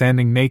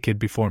 standing naked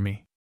before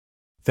me.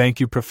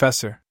 Thank you,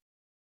 Professor.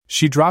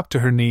 She dropped to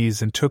her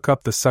knees and took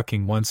up the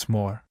sucking once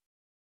more.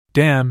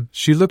 Damn,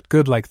 she looked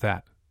good like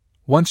that.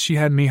 Once she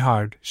had me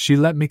hard, she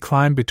let me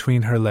climb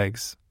between her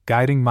legs,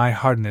 guiding my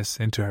hardness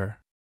into her.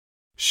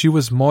 She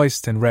was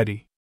moist and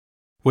ready.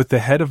 With the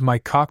head of my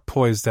cock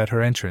poised at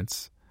her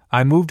entrance,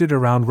 I moved it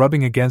around,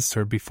 rubbing against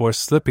her before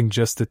slipping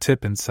just the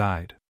tip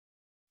inside.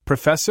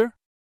 Professor?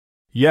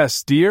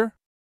 Yes, dear?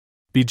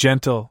 Be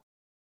gentle,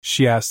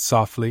 she asked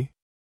softly.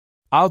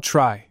 I'll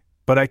try,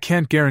 but I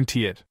can't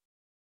guarantee it.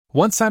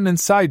 Once I'm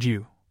inside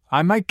you,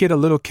 I might get a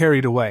little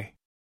carried away.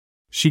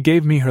 She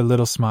gave me her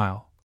little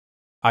smile.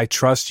 I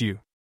trust you.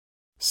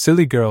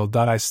 Silly girl.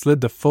 I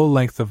slid the full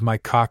length of my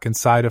cock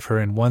inside of her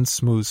in one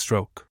smooth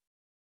stroke.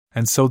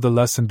 And so the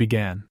lesson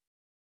began.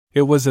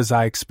 It was as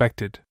I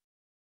expected.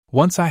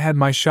 Once I had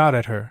my shot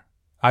at her,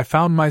 I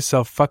found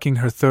myself fucking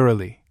her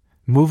thoroughly,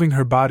 moving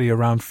her body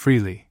around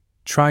freely,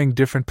 trying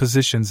different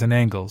positions and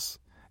angles,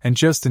 and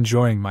just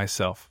enjoying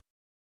myself.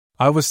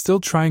 I was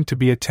still trying to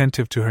be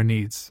attentive to her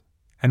needs,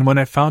 and when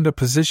I found a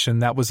position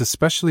that was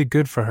especially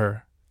good for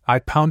her, I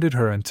pounded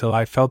her until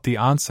I felt the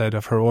onset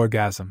of her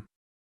orgasm.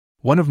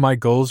 One of my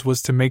goals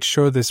was to make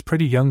sure this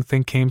pretty young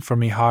thing came for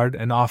me hard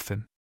and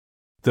often.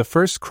 The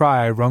first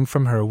cry I wrung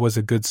from her was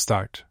a good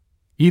start.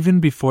 Even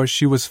before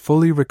she was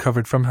fully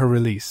recovered from her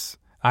release,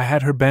 I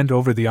had her bend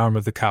over the arm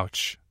of the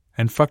couch,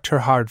 and fucked her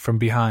hard from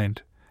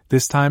behind,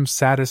 this time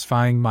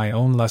satisfying my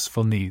own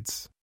lustful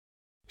needs.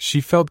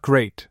 She felt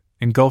great,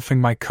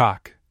 engulfing my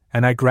cock,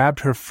 and I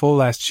grabbed her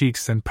full-ass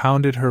cheeks and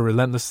pounded her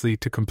relentlessly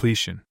to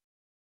completion.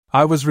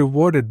 I was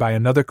rewarded by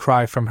another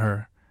cry from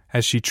her,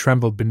 as she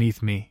trembled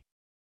beneath me.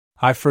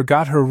 I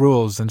forgot her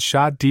rules and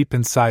shot deep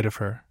inside of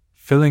her,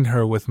 filling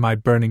her with my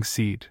burning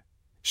seed.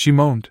 She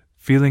moaned,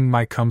 feeling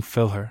my cum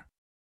fill her.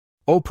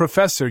 Oh,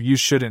 Professor, you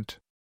shouldn't.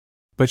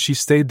 But she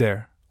stayed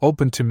there,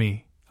 open to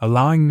me,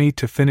 allowing me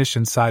to finish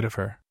inside of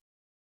her.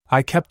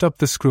 I kept up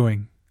the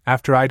screwing,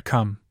 after I'd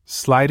come,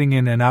 sliding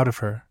in and out of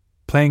her,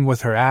 playing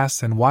with her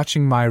ass and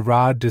watching my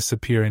rod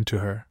disappear into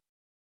her.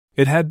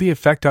 It had the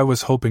effect I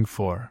was hoping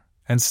for,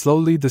 and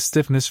slowly the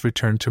stiffness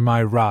returned to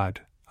my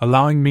rod,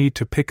 allowing me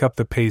to pick up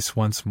the pace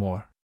once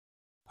more.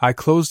 I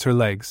closed her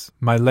legs,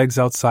 my legs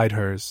outside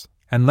hers,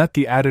 and let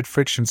the added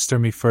friction stir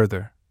me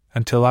further,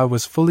 until I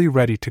was fully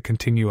ready to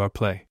continue our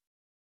play.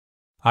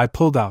 I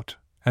pulled out,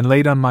 and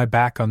laid on my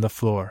back on the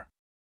floor.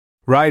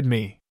 Ride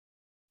me.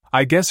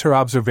 I guess her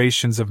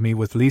observations of me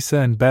with Lisa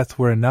and Beth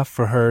were enough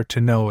for her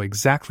to know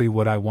exactly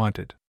what I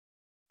wanted.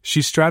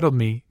 She straddled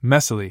me,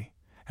 messily,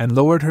 and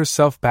lowered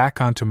herself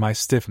back onto my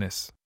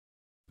stiffness.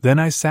 Then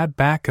I sat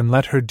back and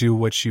let her do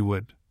what she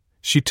would.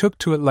 She took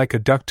to it like a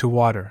duck to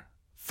water,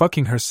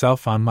 fucking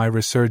herself on my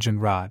resurgent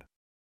rod.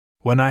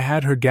 When I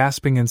had her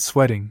gasping and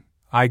sweating,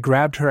 I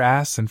grabbed her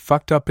ass and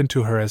fucked up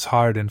into her as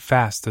hard and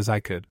fast as I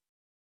could.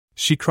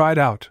 She cried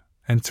out,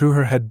 and threw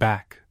her head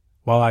back,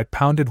 while I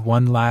pounded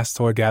one last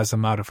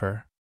orgasm out of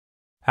her.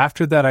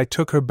 After that I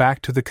took her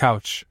back to the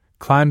couch,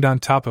 climbed on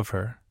top of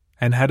her,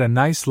 and had a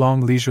nice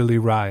long leisurely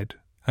ride,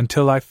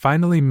 until I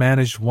finally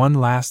managed one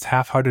last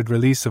half-hearted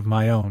release of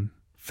my own,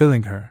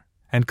 filling her,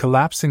 and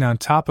collapsing on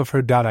top of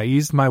her. I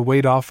eased my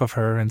weight off of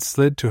her and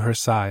slid to her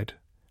side,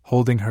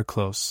 holding her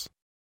close.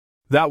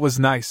 That was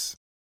nice,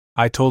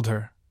 I told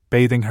her,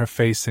 bathing her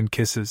face in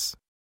kisses.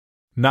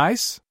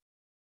 Nice?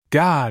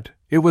 God,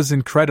 it was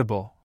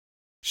incredible,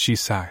 she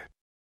sighed.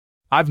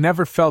 I've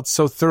never felt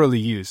so thoroughly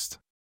used.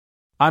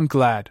 I'm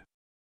glad.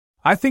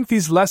 I think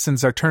these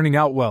lessons are turning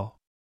out well.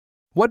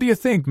 What do you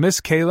think, Miss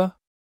Kayla?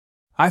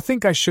 I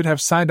think I should have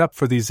signed up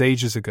for these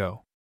ages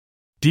ago.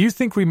 Do you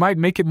think we might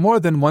make it more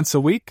than once a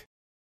week?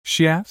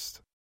 She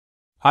asked.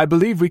 I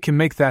believe we can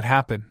make that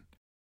happen,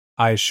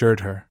 I assured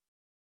her.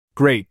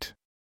 Great.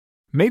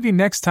 Maybe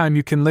next time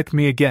you can lick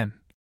me again,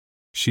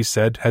 she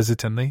said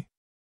hesitantly.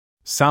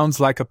 Sounds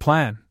like a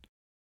plan.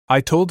 I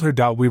told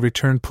her. We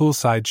returned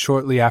poolside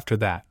shortly after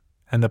that,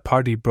 and the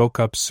party broke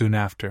up soon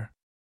after.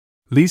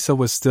 Lisa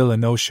was still a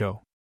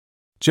no-show.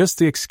 Just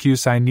the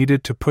excuse I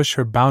needed to push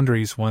her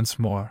boundaries once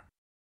more.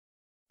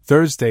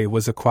 Thursday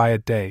was a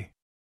quiet day.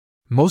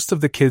 Most of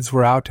the kids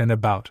were out and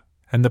about,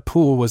 and the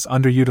pool was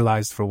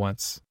underutilized for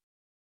once.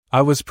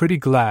 I was pretty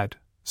glad.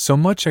 So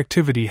much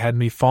activity had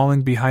me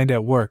falling behind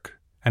at work,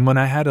 and when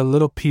I had a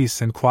little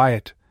peace and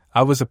quiet,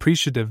 I was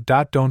appreciative.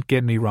 Don't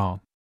get me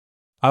wrong.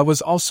 I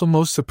was also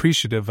most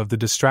appreciative of the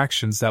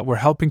distractions that were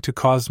helping to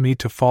cause me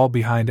to fall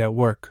behind at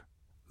work.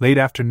 Late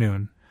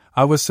afternoon,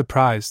 I was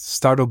surprised,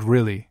 startled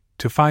really,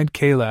 to find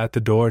Kayla at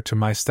the door to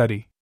my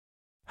study.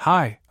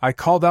 "Hi," I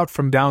called out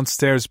from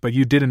downstairs, but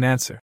you didn't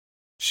answer,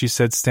 she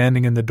said,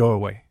 standing in the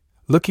doorway.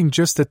 Looking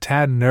just a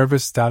tad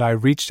nervous, I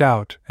reached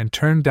out and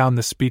turned down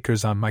the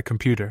speakers on my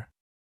computer.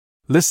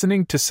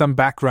 Listening to some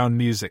background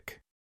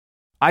music.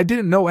 I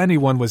didn't know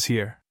anyone was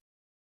here.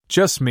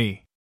 Just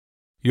me.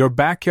 Your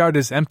backyard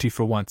is empty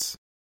for once,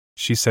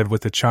 she said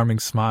with a charming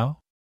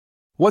smile.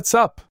 What's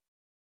up?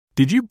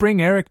 Did you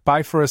bring Eric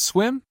by for a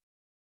swim?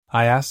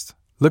 I asked,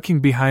 looking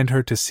behind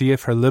her to see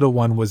if her little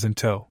one was in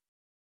tow.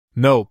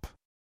 Nope.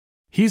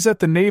 He's at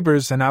the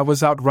neighbor's and I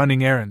was out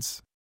running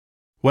errands.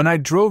 When I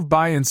drove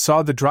by and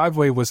saw the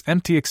driveway was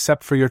empty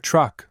except for your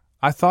truck,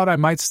 I thought I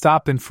might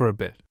stop in for a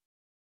bit.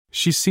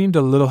 She seemed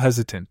a little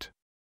hesitant.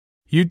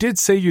 You did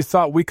say you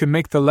thought we could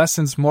make the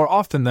lessons more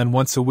often than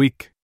once a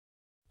week.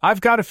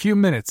 I've got a few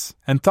minutes,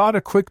 and thought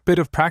a quick bit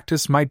of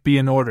practice might be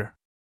in order.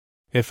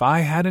 If I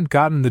hadn't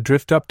gotten the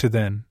drift up to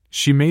then,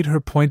 she made her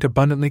point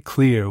abundantly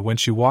clear when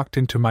she walked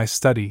into my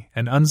study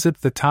and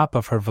unzipped the top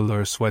of her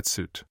velour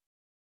sweatsuit.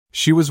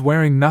 She was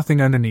wearing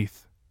nothing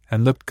underneath,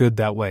 and looked good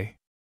that way.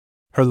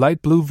 Her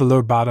light blue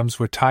velour bottoms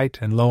were tight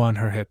and low on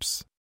her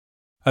hips.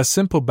 A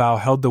simple bow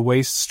held the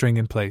waist string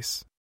in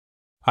place.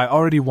 I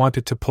already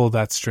wanted to pull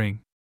that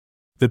string.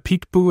 The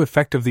peekaboo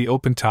effect of the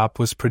open top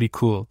was pretty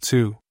cool,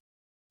 too.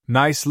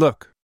 Nice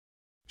look.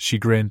 She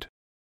grinned.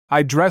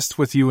 I dressed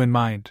with you in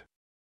mind.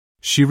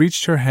 She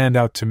reached her hand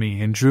out to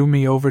me and drew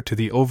me over to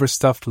the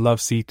overstuffed love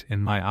seat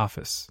in my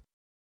office.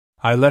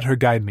 I let her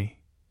guide me.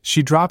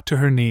 She dropped to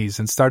her knees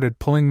and started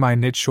pulling my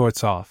knit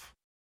shorts off.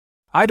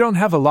 I don't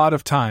have a lot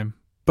of time,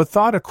 but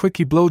thought a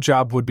quickie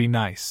blowjob would be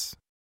nice.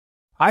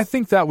 I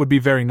think that would be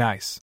very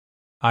nice,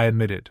 I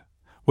admitted.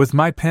 With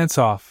my pants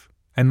off,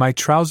 and my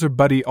trouser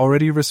buddy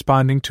already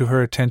responding to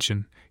her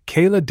attention,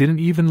 Kayla didn't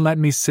even let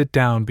me sit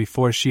down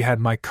before she had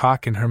my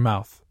cock in her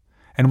mouth,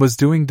 and was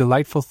doing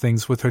delightful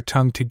things with her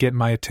tongue to get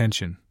my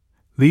attention.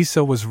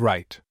 Lisa was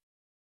right.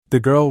 The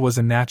girl was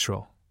a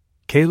natural.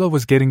 Kayla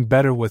was getting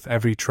better with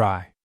every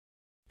try.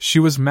 She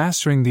was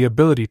mastering the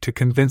ability to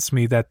convince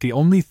me that the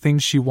only thing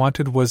she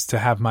wanted was to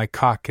have my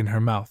cock in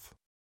her mouth.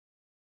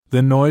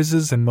 The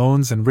noises and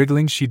moans and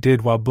wriggling she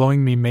did while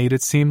blowing me made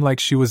it seem like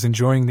she was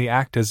enjoying the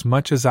act as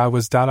much as I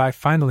was. I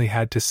finally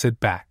had to sit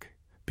back,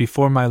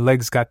 before my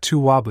legs got too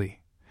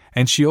wobbly,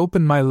 and she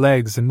opened my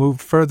legs and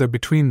moved further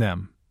between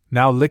them,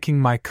 now licking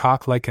my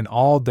cock like an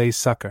all-day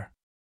sucker.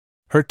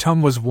 Her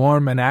tongue was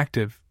warm and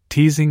active,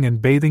 teasing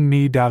and bathing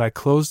me. I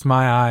closed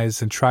my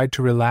eyes and tried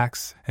to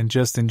relax and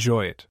just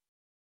enjoy it.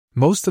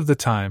 Most of the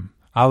time,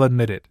 I'll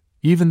admit it,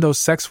 even though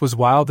sex was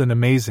wild and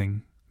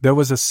amazing, there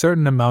was a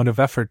certain amount of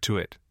effort to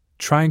it.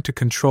 Trying to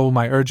control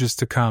my urges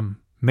to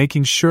come,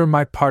 making sure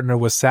my partner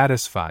was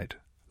satisfied,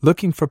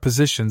 looking for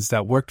positions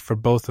that worked for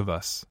both of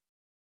us.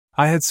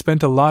 I had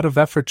spent a lot of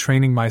effort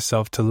training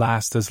myself to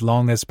last as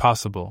long as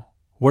possible,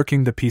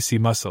 working the PC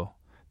muscle,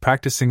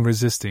 practicing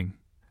resisting.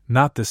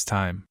 Not this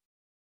time.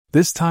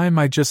 This time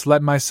I just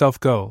let myself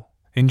go,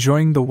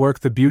 enjoying the work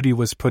the beauty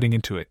was putting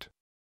into it.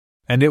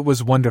 And it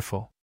was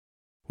wonderful.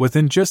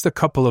 Within just a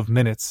couple of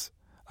minutes,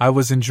 I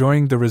was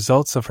enjoying the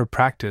results of her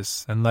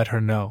practice and let her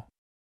know.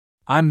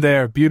 I'm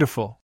there,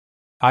 beautiful,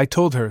 I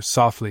told her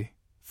softly.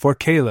 For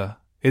Kayla,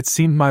 it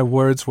seemed my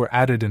words were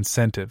added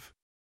incentive.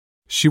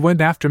 She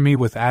went after me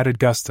with added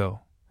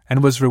gusto,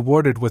 and was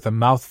rewarded with a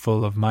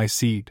mouthful of my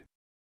seed.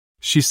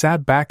 She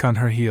sat back on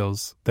her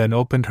heels, then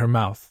opened her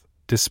mouth,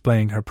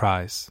 displaying her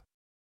prize.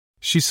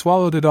 She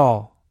swallowed it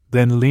all,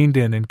 then leaned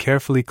in and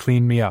carefully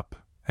cleaned me up,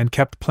 and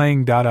kept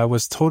playing. I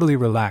was totally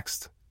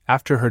relaxed,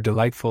 after her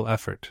delightful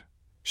effort.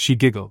 She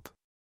giggled.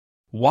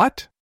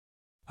 What?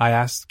 I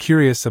asked,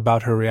 curious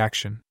about her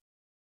reaction.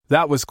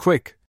 That was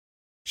quick,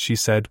 she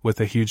said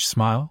with a huge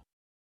smile.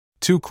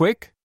 Too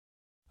quick?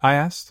 I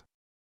asked.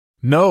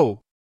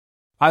 No.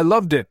 I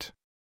loved it.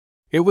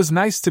 It was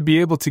nice to be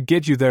able to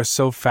get you there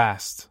so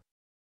fast.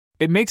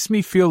 It makes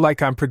me feel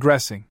like I'm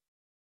progressing.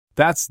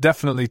 That's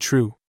definitely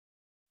true.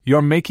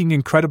 You're making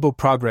incredible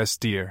progress,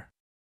 dear.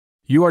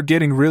 You are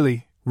getting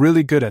really,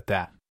 really good at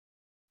that.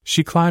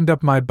 She climbed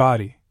up my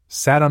body,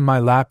 sat on my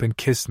lap and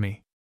kissed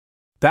me.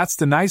 That's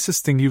the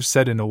nicest thing you've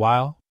said in a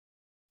while.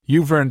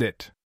 You've earned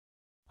it.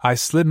 I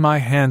slid my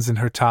hands in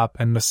her top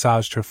and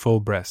massaged her full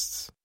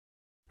breasts.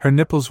 Her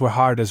nipples were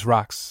hard as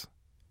rocks.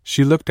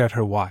 She looked at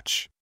her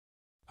watch.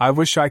 I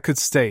wish I could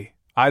stay.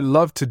 I'd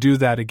love to do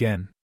that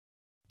again.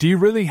 Do you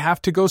really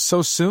have to go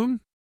so soon?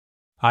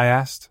 I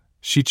asked.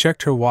 She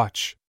checked her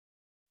watch.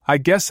 I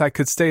guess I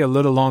could stay a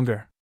little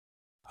longer.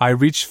 I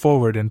reached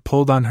forward and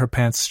pulled on her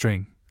pants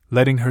string,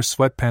 letting her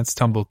sweatpants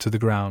tumble to the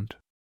ground.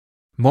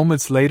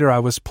 Moments later I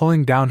was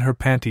pulling down her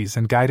panties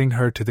and guiding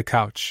her to the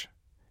couch.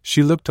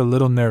 She looked a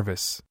little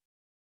nervous.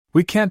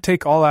 "We can't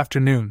take all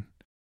afternoon,"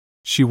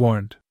 she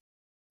warned.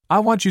 "I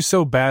want you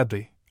so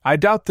badly. I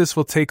doubt this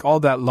will take all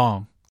that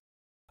long."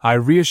 I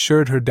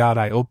reassured her.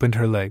 I opened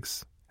her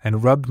legs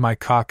and rubbed my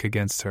cock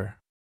against her.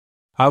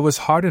 I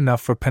was hard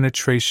enough for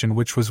penetration,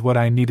 which was what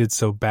I needed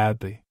so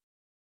badly.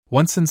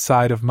 Once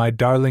inside of my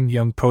darling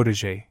young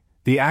protégée,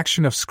 the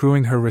action of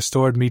screwing her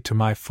restored me to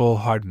my full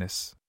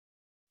hardness.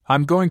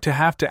 "I'm going to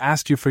have to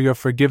ask you for your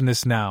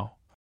forgiveness now,"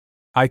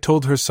 I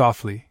told her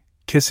softly,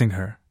 kissing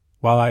her,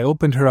 while I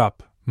opened her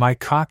up, my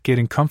cock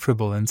getting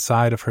comfortable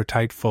inside of her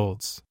tight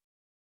folds.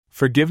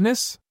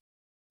 "Forgiveness?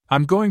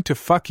 I'm going to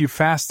fuck you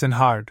fast and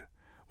hard,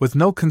 with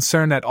no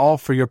concern at all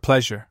for your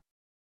pleasure.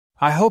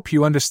 I hope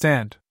you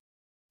understand.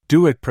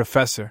 Do it,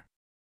 Professor.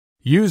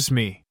 Use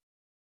me."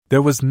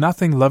 There was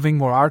nothing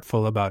loving or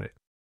artful about it.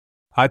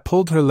 I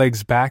pulled her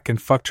legs back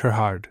and fucked her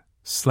hard,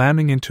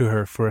 slamming into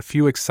her for a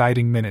few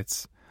exciting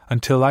minutes,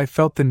 until I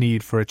felt the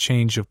need for a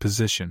change of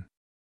position.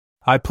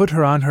 I put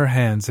her on her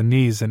hands and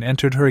knees and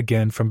entered her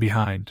again from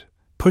behind,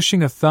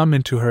 pushing a thumb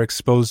into her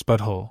exposed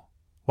butthole,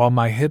 while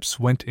my hips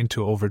went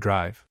into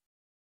overdrive.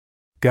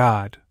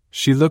 God,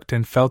 she looked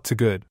and felt too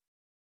good.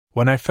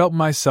 When I felt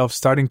myself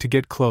starting to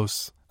get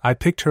close, I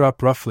picked her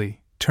up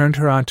roughly, turned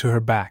her onto her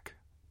back,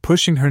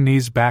 pushing her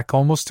knees back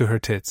almost to her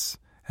tits,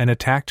 and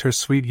attacked her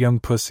sweet young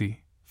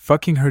pussy,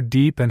 fucking her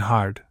deep and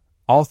hard,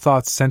 all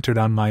thoughts centered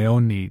on my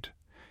own need.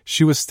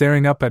 She was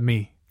staring up at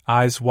me,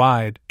 eyes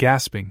wide,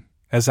 gasping,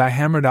 as I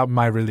hammered out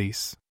my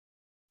release.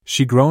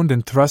 She groaned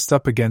and thrust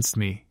up against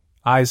me,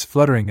 eyes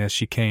fluttering as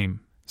she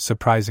came,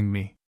 surprising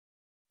me.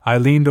 I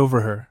leaned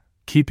over her,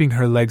 keeping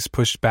her legs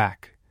pushed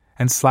back,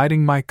 and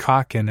sliding my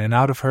cock in and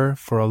out of her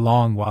for a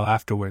long while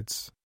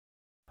afterwards.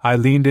 I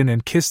leaned in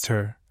and kissed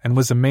her, and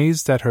was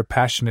amazed at her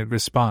passionate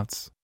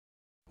response.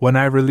 When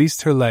I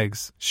released her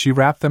legs, she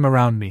wrapped them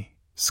around me,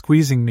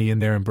 squeezing me in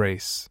their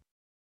embrace.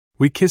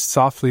 We kissed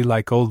softly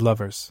like old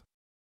lovers.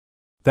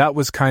 "That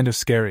was kind of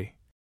scary,"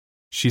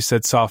 she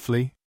said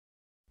softly.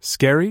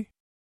 "Scary?"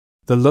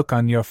 "The look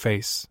on your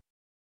face.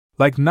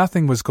 Like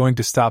nothing was going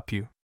to stop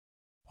you.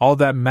 All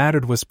that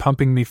mattered was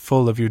pumping me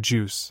full of your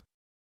juice.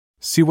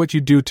 See what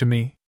you do to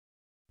me?"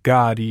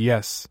 God,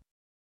 yes.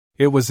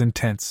 It was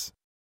intense.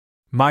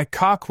 My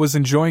cock was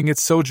enjoying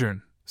its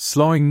sojourn,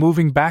 slowing,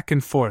 moving back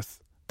and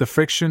forth, the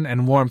friction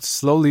and warmth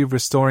slowly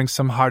restoring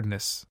some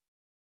hardness.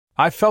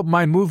 I felt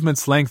my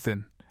movements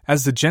lengthen,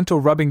 as the gentle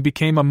rubbing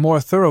became a more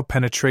thorough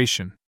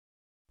penetration.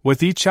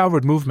 With each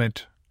outward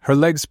movement, her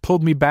legs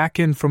pulled me back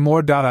in for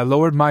more. I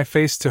lowered my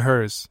face to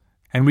hers,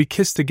 and we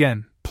kissed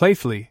again,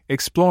 playfully,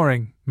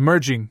 exploring,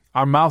 merging,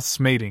 our mouths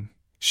mating.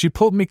 She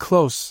pulled me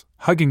close,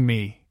 hugging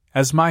me,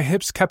 as my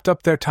hips kept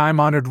up their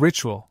time-honored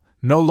ritual,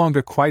 no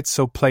longer quite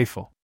so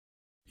playful.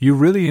 "You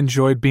really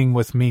enjoyed being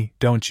with me,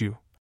 don't you?"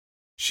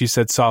 she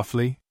said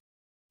softly.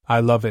 "I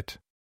love it.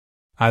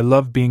 I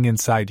love being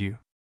inside you.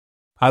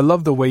 I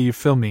love the way you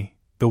fill me,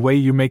 the way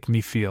you make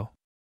me feel."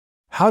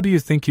 "How do you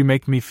think you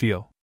make me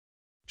feel?"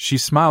 She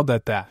smiled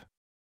at that.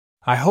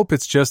 "I hope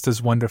it's just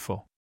as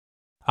wonderful."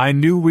 I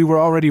knew we were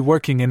already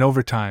working in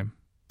overtime,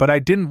 but I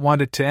didn't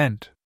want it to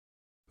end.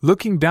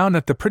 Looking down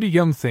at the pretty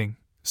young thing,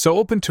 so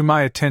open to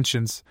my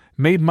attentions,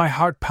 made my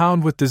heart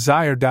pound with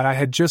desire. I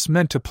had just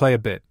meant to play a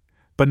bit,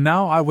 but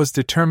now I was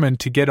determined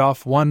to get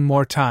off one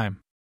more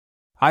time.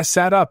 I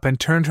sat up and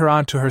turned her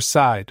onto her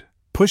side,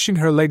 pushing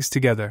her legs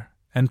together,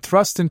 and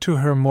thrust into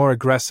her more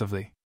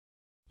aggressively.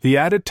 The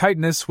added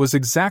tightness was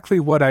exactly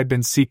what I'd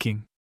been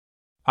seeking.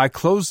 I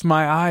closed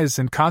my eyes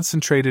and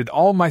concentrated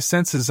all my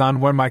senses on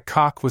where my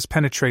cock was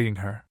penetrating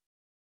her.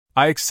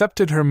 I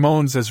accepted her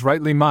moans as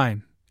rightly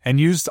mine, and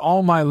used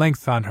all my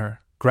length on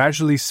her,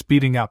 gradually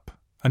speeding up,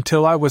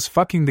 until I was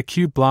fucking the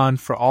cute blonde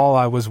for all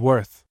I was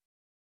worth.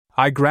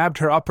 I grabbed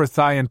her upper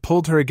thigh and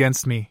pulled her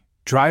against me,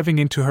 driving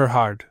into her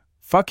hard,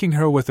 fucking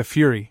her with a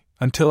fury,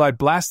 until I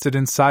blasted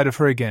inside of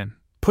her again,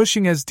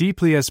 pushing as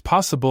deeply as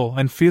possible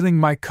and feeling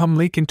my cum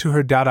leak into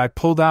her. I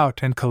pulled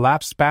out and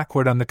collapsed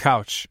backward on the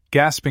couch,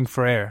 gasping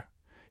for air.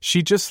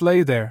 She just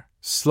lay there,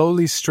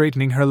 slowly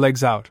straightening her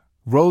legs out,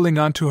 rolling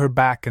onto her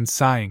back and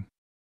sighing.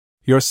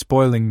 "You're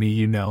spoiling me,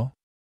 you know.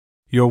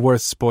 You're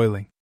worth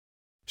spoiling."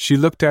 She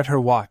looked at her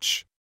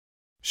watch.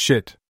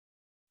 "Shit.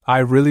 I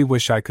really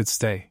wish I could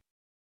stay.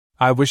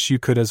 I wish you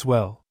could as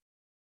well.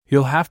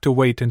 You'll have to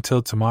wait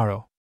until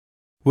tomorrow.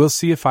 We'll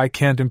see if I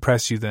can't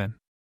impress you then."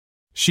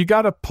 She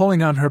got up,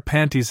 pulling on her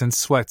panties and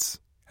sweats,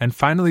 and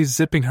finally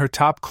zipping her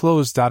top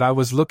closed. I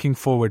was looking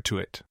forward to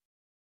it.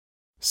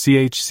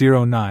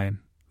 CH09,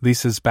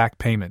 Lisa's back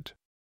payment.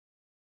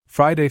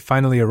 Friday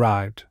finally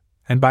arrived,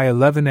 and by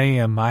 11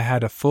 a.m. I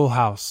had a full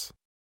house.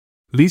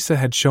 Lisa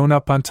had shown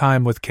up on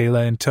time with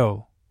Kayla in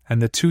tow,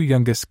 and the two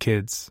youngest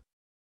kids.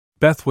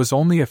 Beth was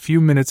only a few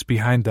minutes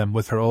behind them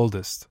with her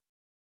oldest.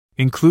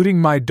 Including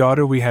my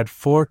daughter, we had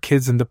 4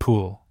 kids in the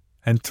pool,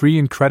 and 3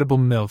 incredible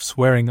MILFs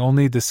wearing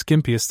only the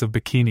skimpiest of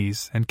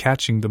bikinis and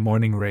catching the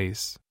morning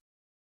rays.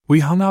 We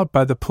hung out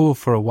by the pool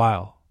for a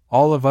while,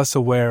 all of us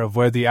aware of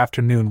where the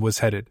afternoon was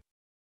headed.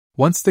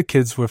 Once the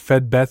kids were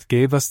fed, Beth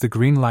gave us the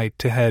green light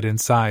to head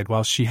inside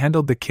while she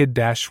handled the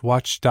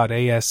kid-watch.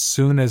 As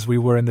soon as we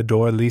were in the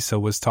door, Lisa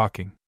was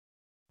talking.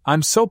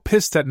 "I'm so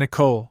pissed at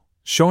Nicole,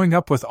 showing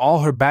up with all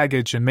her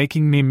baggage and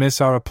making me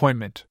miss our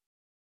appointment.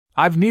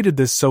 I've needed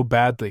this so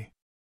badly.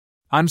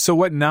 I'm so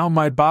wet now,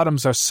 my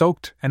bottoms are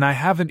soaked and I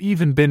haven't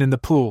even been in the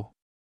pool.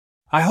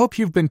 I hope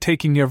you've been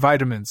taking your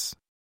vitamins."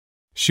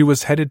 She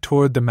was headed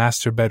toward the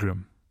master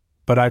bedroom,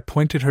 but I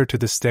pointed her to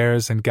the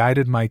stairs and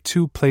guided my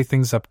two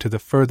playthings up to the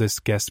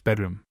furthest guest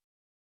bedroom.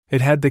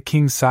 It had the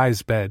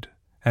king-size bed,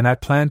 and I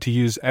planned to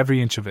use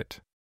every inch of it.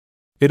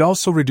 It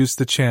also reduced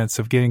the chance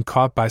of getting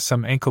caught by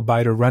some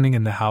ankle-biter running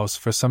in the house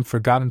for some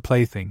forgotten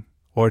plaything,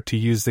 or to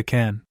use the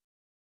can.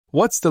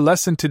 "What's the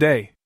lesson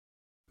today?"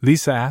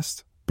 Lisa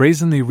asked,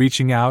 brazenly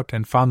reaching out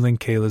and fondling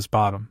Kayla's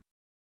bottom.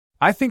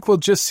 "I think we'll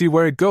just see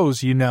where it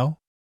goes, you know,"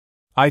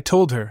 I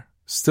told her,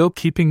 still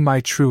keeping my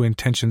true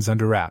intentions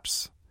under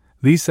wraps.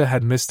 Lisa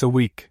had missed a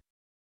week.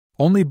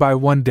 Only by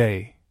 1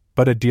 day,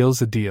 but a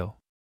deal's a deal.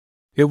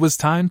 It was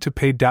time to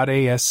pay.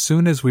 As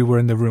soon as we were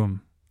in the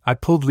room, I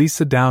pulled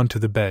Lisa down to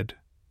the bed,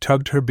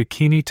 tugged her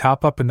bikini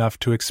top up enough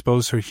to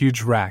expose her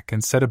huge rack,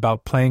 and set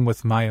about playing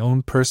with my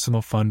own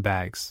personal fun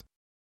bags.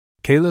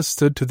 Kayla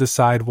stood to the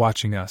side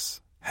watching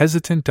us.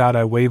 Hesitant.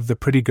 I waved the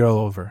pretty girl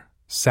over,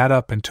 sat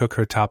up and took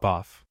her top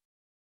off.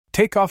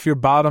 "Take off your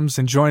bottoms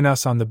and join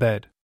us on the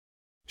bed."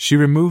 She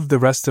removed the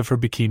rest of her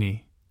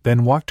bikini,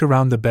 then walked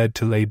around the bed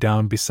to lay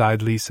down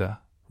beside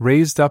Lisa,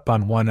 raised up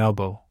on one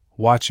elbow,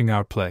 watching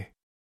our play.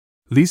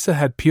 Lisa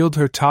had peeled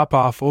her top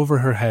off over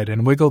her head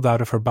and wiggled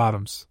out of her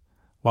bottoms,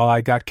 while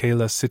I got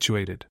Kayla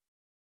situated.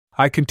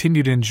 I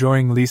continued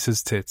enjoying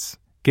Lisa's tits,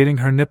 getting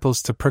her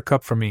nipples to perk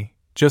up for me,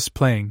 just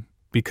playing,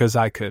 because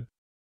I could.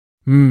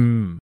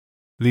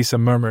 Lisa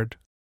murmured.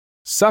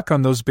 "Suck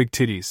on those big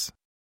titties.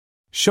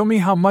 Show me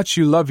how much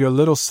you love your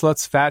little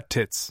slut's fat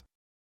tits."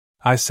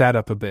 I sat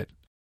up a bit.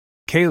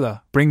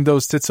 "Kayla, bring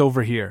those tits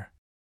over here,"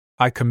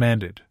 I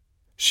commanded.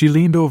 She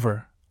leaned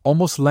over,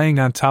 almost laying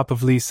on top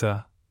of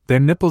Lisa, their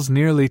nipples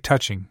nearly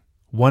touching,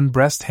 one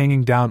breast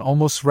hanging down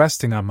almost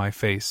resting on my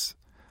face,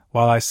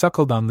 while I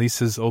suckled on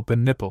Lisa's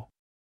open nipple.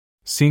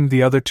 Seeing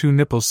the other two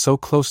nipples so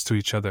close to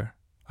each other,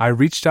 I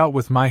reached out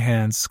with my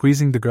hands,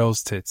 squeezing the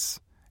girl's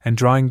tits, and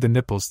drawing the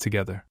nipples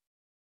together.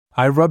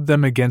 I rubbed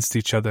them against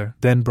each other,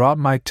 then brought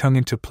my tongue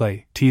into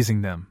play,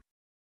 teasing them.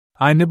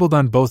 I nibbled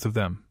on both of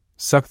them,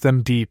 sucked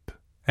them deep,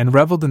 and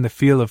reveled in the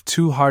feel of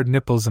two hard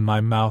nipples in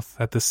my mouth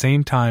at the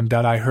same time.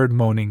 I heard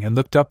moaning and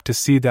looked up to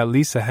see that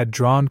Lisa had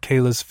drawn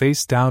Kayla's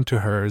face down to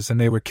hers and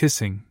they were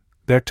kissing,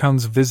 their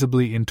tongues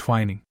visibly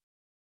entwining.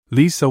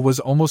 Lisa was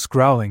almost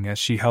growling as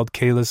she held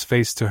Kayla's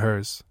face to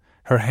hers,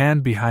 her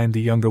hand behind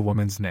the younger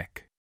woman's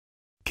neck.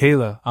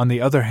 Kayla, on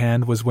the other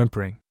hand, was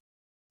whimpering.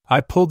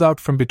 I pulled out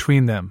from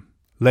between them,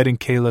 letting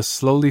Kayla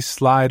slowly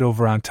slide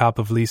over on top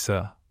of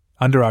Lisa,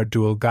 under our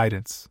dual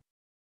guidance.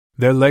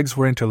 Their legs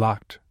were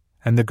interlocked,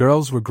 and the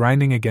girls were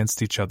grinding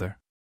against each other.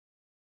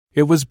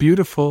 It was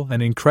beautiful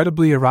and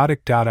incredibly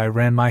erotic. I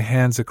ran my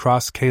hands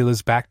across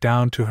Kayla's back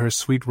down to her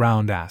sweet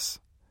round ass,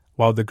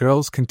 while the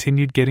girls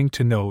continued getting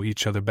to know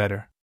each other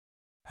better.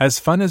 As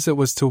fun as it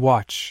was to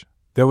watch,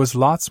 there was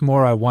lots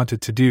more I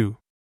wanted to do.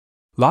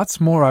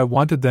 Lots more I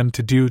wanted them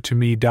to do to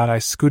me. I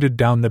scooted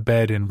down the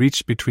bed and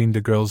reached between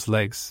the girls'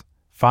 legs,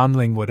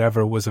 fondling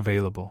whatever was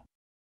available.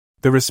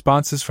 The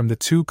responses from the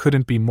two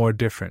couldn't be more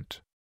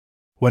different.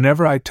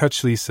 Whenever I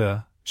touched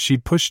Lisa,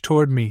 she'd push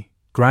toward me,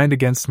 grind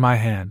against my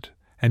hand,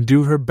 and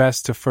do her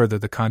best to further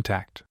the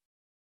contact.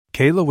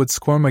 Kayla would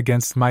squirm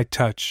against my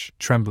touch,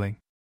 trembling,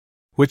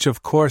 which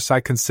of course I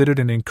considered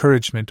an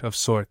encouragement of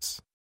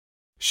sorts.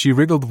 She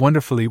wriggled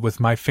wonderfully with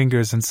my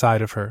fingers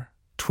inside of her,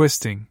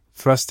 twisting,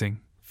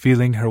 thrusting,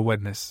 feeling her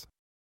wetness.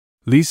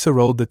 Lisa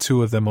rolled the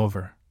two of them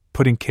over,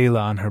 putting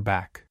Kayla on her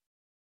back.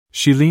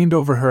 She leaned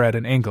over her at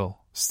an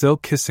angle, still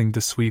kissing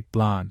the sweet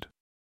blonde.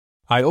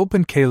 I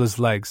opened Kayla's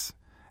legs,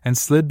 and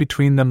slid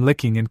between them,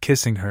 licking and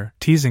kissing her,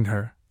 teasing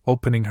her,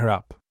 opening her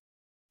up.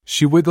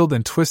 She wiggled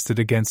and twisted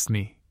against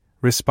me,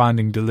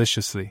 responding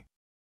deliciously.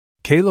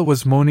 Kayla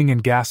was moaning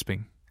and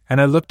gasping,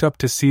 and I looked up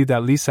to see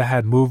that Lisa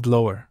had moved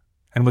lower,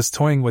 and was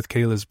toying with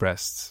Kayla's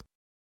breasts.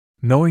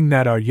 Knowing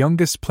that our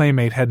youngest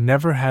playmate had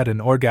never had an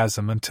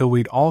orgasm until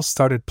we'd all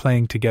started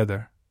playing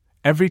together,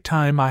 every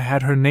time I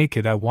had her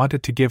naked I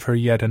wanted to give her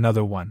yet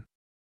another one.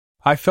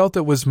 I felt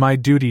it was my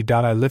duty.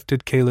 I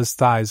lifted Kayla's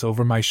thighs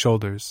over my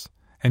shoulders,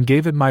 and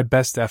gave it my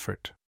best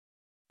effort.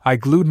 I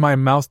glued my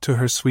mouth to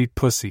her sweet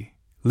pussy,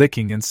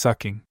 licking and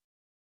sucking.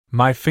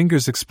 My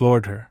fingers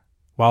explored her,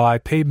 while I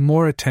paid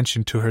more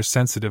attention to her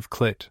sensitive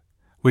clit,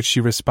 which she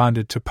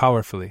responded to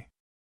powerfully.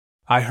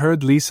 I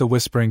heard Lisa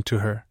whispering to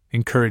her,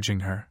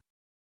 encouraging her.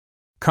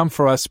 "Come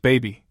for us,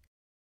 baby."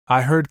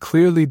 I heard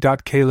clearly.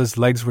 Kayla's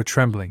legs were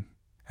trembling,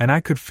 and I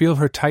could feel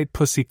her tight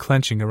pussy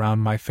clenching around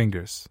my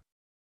fingers.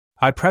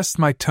 I pressed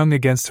my tongue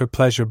against her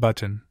pleasure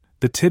button,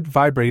 the tit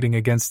vibrating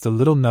against the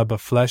little nub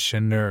of flesh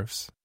and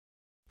nerves.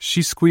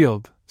 She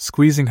squealed,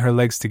 squeezing her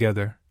legs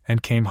together,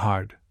 and came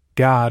hard.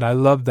 God, I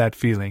loved that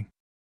feeling.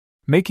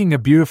 Making a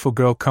beautiful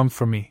girl come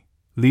for me,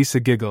 Lisa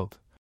giggled.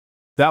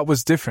 That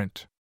was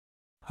different.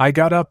 I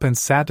got up and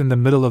sat in the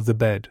middle of the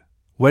bed,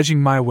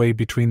 wedging my way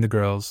between the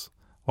girls,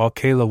 while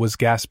Kayla was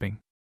gasping.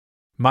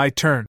 My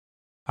turn,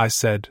 I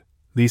said.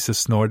 Lisa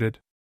snorted.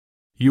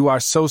 You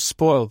are so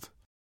spoiled,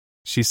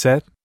 she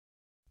said.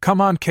 Come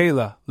on,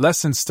 Kayla,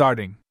 lesson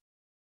starting.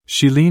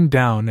 She leaned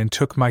down and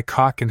took my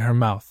cock in her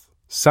mouth,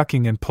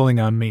 sucking and pulling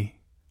on me,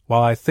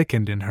 while I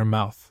thickened in her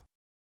mouth.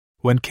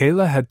 When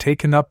Kayla had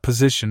taken up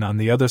position on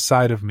the other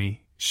side of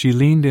me, she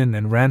leaned in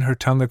and ran her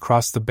tongue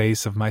across the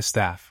base of my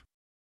staff.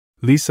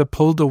 Lisa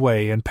pulled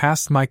away and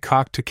passed my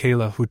cock to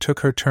Kayla, who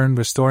took her turn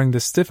restoring the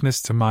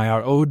stiffness to my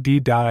rod.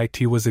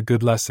 It was a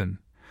good lesson,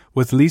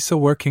 with Lisa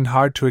working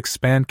hard to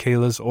expand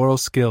Kayla's oral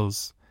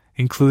skills,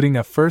 including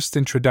a first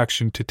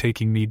introduction to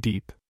taking me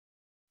deep.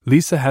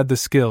 Lisa had the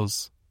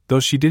skills, though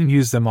she didn't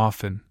use them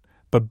often,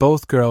 but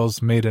both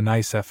girls made a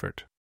nice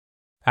effort.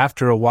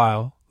 After a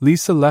while,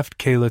 Lisa left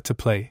Kayla to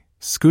play,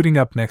 scooting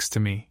up next to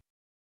me.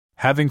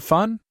 Having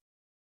fun?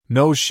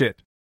 No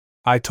shit,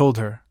 I told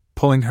her,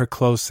 pulling her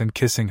close and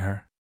kissing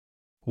her.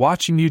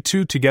 Watching you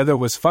two together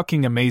was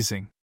fucking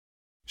amazing.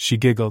 She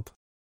giggled.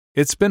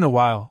 It's been a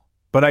while,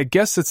 but I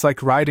guess it's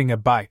like riding a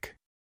bike.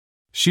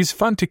 She's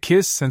fun to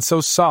kiss and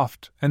so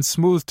soft and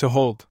smooth to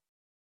hold.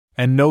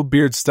 And no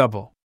beard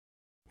stubble.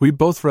 We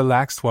both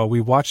relaxed while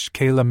we watched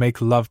Kayla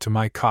make love to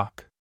my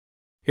cock.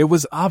 It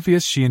was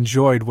obvious she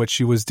enjoyed what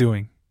she was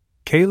doing.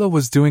 Kayla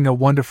was doing a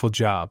wonderful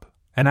job,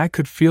 and I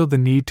could feel the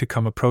need to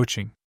come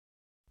approaching.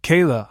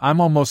 Kayla,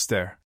 I'm almost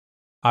there,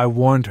 I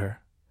warned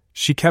her.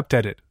 She kept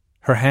at it,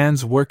 her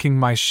hands working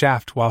my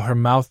shaft while her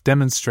mouth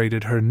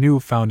demonstrated her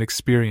newfound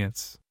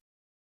experience.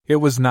 It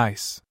was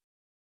nice.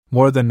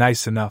 More than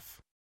nice enough.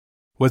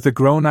 With a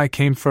groan I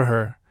came for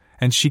her,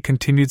 and she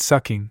continued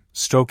sucking,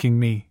 stroking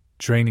me,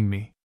 draining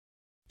me.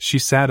 She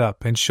sat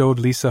up and showed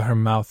Lisa her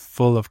mouth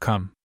full of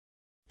cum.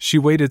 She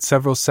waited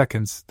several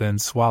seconds, then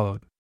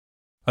swallowed.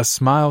 A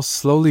smile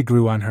slowly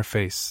grew on her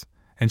face,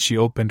 and she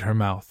opened her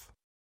mouth.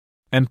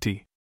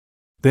 Empty.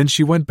 Then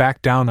she went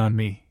back down on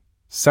me,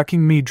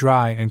 sucking me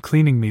dry and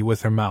cleaning me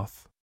with her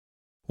mouth.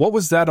 What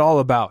was that all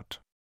about?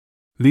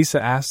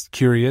 Lisa asked,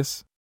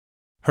 curious.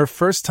 Her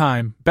first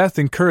time, Beth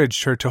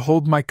encouraged her to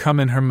hold my cum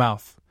in her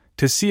mouth,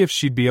 to see if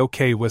she'd be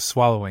okay with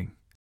swallowing.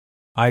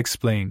 I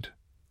explained.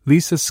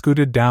 Lisa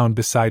scooted down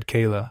beside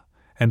Kayla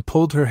and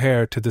pulled her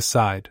hair to the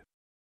side.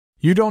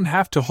 You don't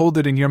have to hold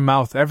it in your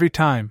mouth every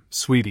time,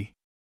 sweetie.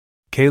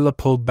 Kayla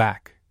pulled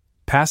back,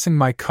 passing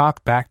my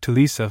cock back to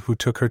Lisa, who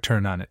took her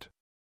turn on it.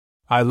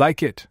 I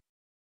like it.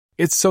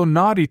 It's so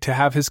naughty to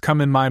have his cum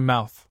in my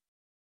mouth.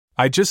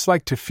 I just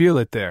like to feel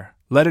it there,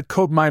 let it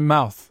coat my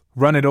mouth,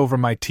 run it over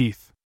my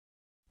teeth.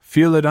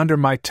 Feel it under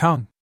my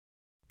tongue.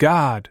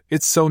 God,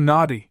 it's so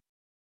naughty.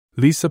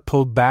 Lisa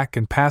pulled back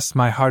and passed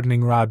my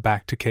hardening rod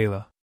back to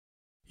Kayla.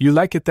 You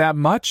like it that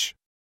much?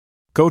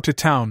 Go to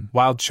town,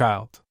 wild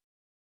child.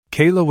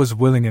 Kayla was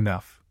willing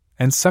enough,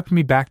 and sucked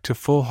me back to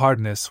full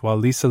hardness while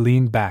Lisa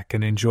leaned back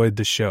and enjoyed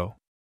the show.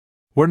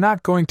 We're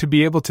not going to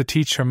be able to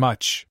teach her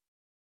much.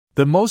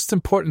 The most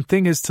important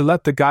thing is to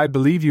let the guy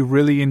believe you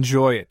really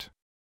enjoy it.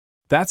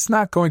 That's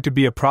not going to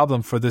be a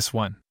problem for this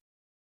one.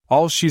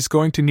 All she's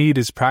going to need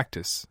is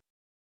practice.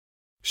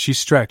 She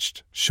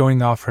stretched,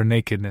 showing off her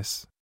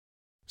nakedness.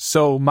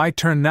 So, my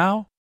turn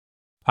now?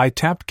 I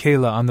tapped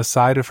Kayla on the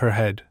side of her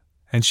head,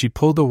 and she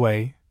pulled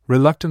away.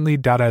 Reluctantly,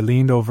 I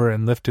leaned over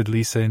and lifted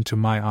Lisa into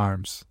my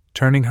arms,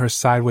 turning her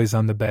sideways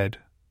on the bed,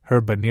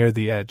 her butt near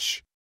the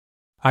edge.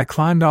 I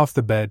climbed off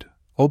the bed,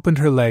 opened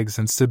her legs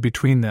and stood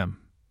between them,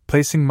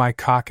 placing my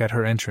cock at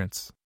her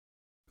entrance.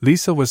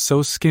 Lisa was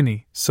so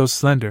skinny, so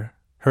slender,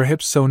 her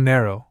hips so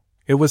narrow,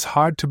 it was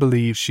hard to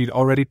believe she'd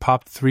already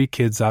popped 3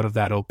 kids out of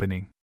that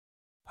opening.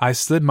 I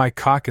slid my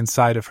cock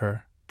inside of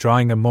her,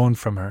 drawing a moan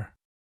from her.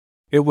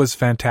 It was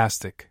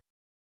fantastic.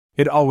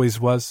 It always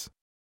was.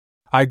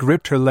 I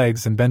gripped her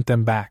legs and bent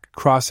them back,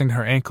 crossing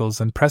her ankles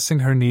and pressing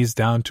her knees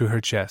down to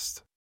her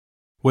chest.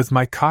 With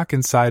my cock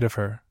inside of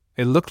her,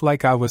 it looked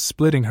like I was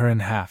splitting her in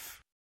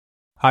half.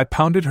 I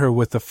pounded her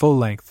with the full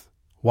length,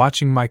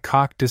 watching my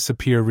cock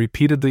disappear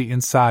repeatedly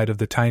inside of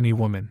the tiny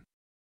woman.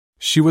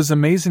 She was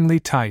amazingly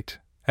tight,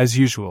 as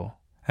usual,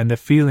 and the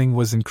feeling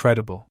was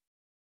incredible.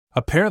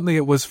 Apparently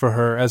it was for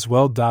her as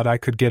well. I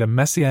could get a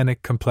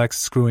messianic complex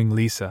screwing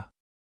Lisa.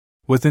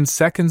 Within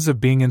seconds of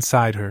being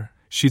inside her,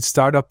 she'd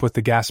start up with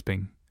the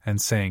gasping,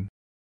 and saying,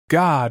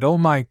 God, oh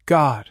my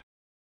God!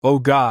 Oh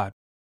God!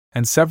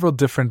 And several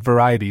different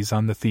varieties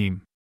on the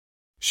theme.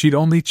 She'd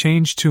only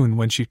change tune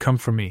when she'd come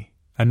for me,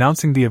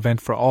 announcing the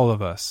event for all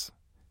of us.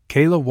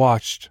 Kayla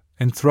watched,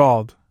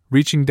 enthralled,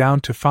 reaching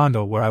down to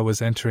fondle where I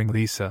was entering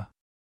Lisa.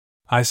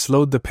 I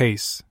slowed the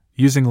pace,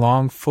 using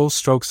long, full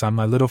strokes on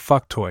my little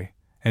fuck toy,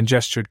 and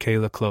gestured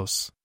Kayla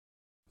close.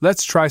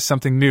 Let's try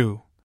something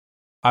new,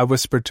 I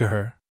whispered to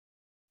her.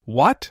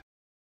 What?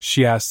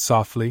 She asked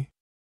softly.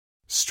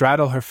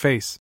 Straddle her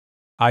face,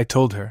 I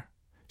told her.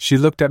 She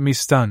looked at me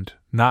stunned,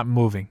 not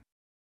moving.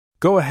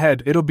 Go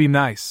ahead, it'll be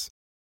nice,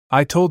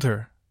 I told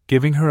her,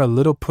 giving her a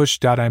little push.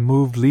 I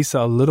moved Lisa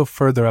a little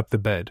further up the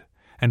bed,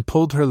 and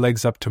pulled her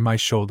legs up to my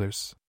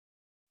shoulders.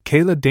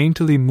 Kayla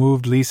daintily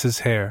moved Lisa's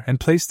hair and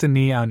placed a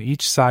knee on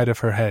each side of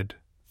her head,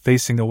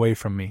 facing away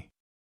from me.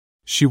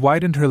 She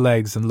widened her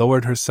legs and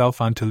lowered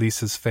herself onto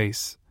Lisa's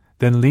face,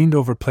 then leaned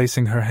over,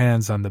 placing her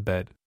hands on the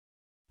bed.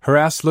 Her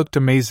ass looked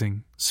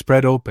amazing,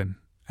 spread open,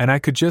 and I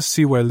could just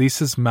see where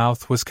Lisa's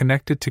mouth was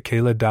connected to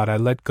Kayla. I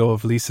let go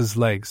of Lisa's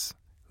legs,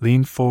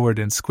 leaned forward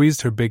and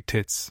squeezed her big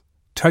tits,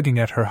 tugging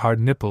at her hard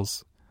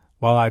nipples,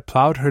 while I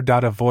plowed her.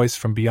 A voice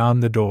from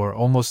beyond the door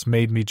almost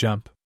made me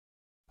jump.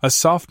 A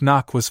soft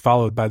knock was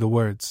followed by the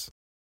words,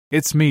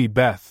 "It's me,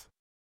 Beth."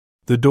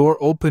 The door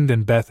opened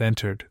and Beth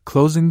entered,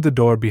 closing the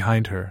door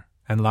behind her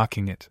and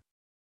locking it.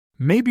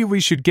 Maybe we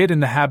should get in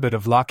the habit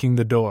of locking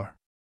the door.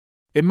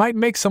 It might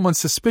make someone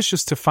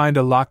suspicious to find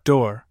a locked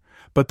door,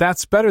 but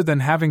that's better than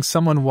having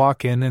someone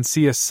walk in and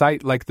see a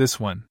sight like this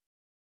one.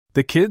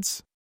 "The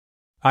kids?"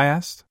 I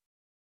asked.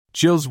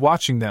 "Jill's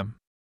watching them.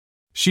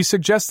 She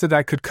suggested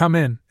I could come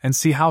in and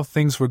see how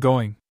things were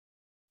going.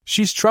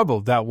 She's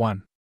troubled, that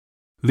one."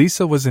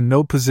 Lisa was in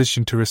no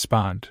position to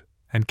respond,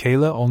 and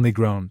Kayla only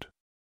groaned.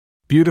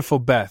 "Beautiful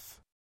Beth.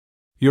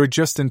 You're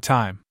just in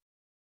time,"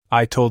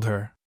 I told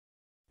her.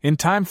 "In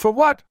time for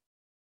what?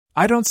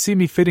 I don't see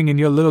me fitting in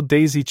your little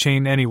daisy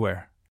chain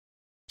anywhere,"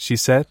 she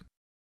said.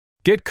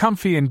 "Get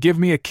comfy and give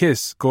me a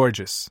kiss,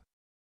 gorgeous."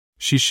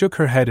 She shook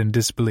her head in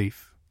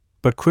disbelief,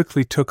 but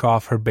quickly took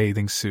off her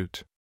bathing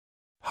suit.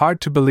 Hard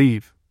to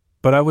believe,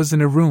 but I was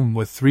in a room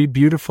with 3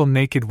 beautiful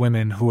naked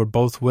women who were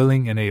both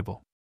willing and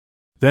able.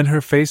 Then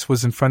her face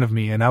was in front of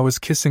me and I was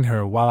kissing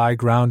her while I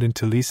ground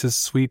into Lisa's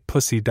sweet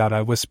pussy.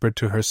 I whispered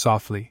to her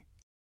softly,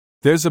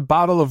 "There's a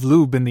bottle of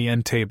lube in the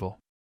end table.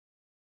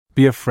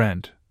 Be a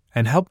friend,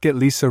 and help get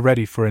Lisa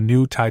ready for a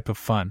new type of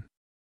fun."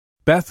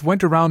 Beth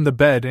went around the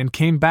bed and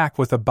came back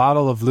with a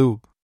bottle of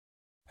lube.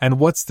 "And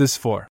what's this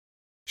for?"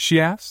 she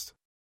asked.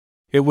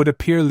 It would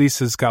appear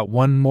Lisa's got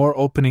one more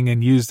opening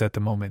unused at the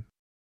moment.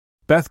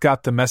 Beth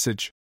got the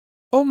message.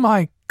 "Oh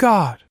my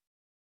God!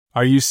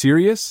 Are you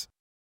serious?"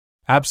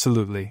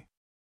 "Absolutely."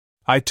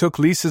 I took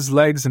Lisa's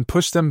legs and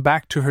pushed them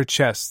back to her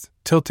chest,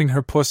 tilting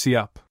her pussy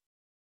up,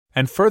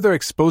 and further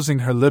exposing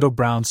her little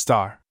brown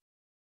star.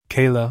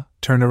 "Kayla,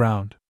 turn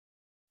around."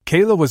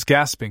 Kayla was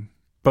gasping,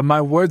 but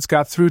my words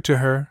got through to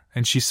her,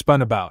 and she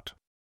spun about.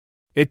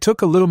 It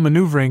took a little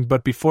maneuvering,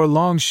 but before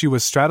long she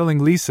was straddling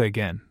Lisa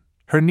again,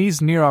 her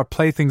knees near our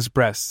plaything's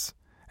breasts,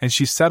 and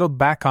she settled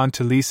back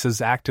onto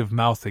Lisa's active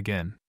mouth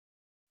again.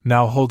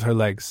 "Now hold her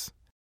legs,"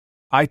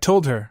 I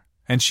told her,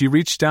 and she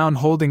reached down,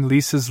 holding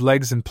Lisa's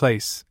legs in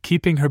place,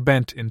 keeping her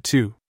bent in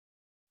two.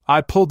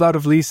 I pulled out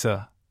of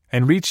Lisa,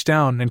 and reached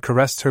down and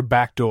caressed her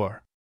back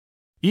door.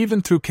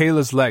 Even through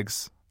Kayla's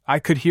legs, I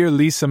could hear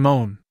Lisa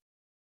moan.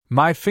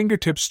 My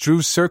fingertips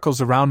drew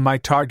circles around my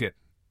target,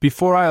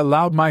 before I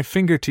allowed my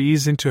finger to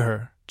ease into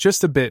her,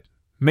 just a bit,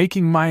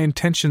 making my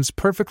intentions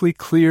perfectly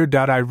clear.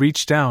 I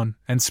reached down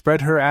and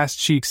spread her ass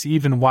cheeks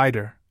even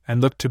wider, and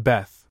looked to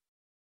Beth.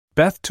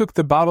 Beth took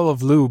the bottle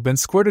of lube and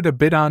squirted a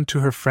bit onto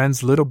her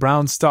friend's little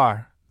brown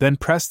star, then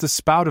pressed the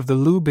spout of the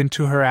lube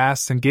into her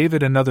ass and gave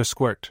it another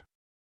squirt.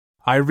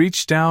 I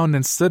reached down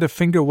and slid a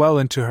finger well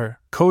into her,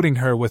 coating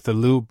her with the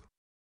lube.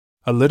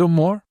 "A little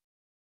more?"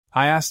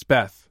 I asked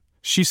Beth.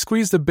 She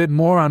squeezed a bit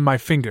more on my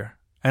finger,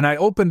 and I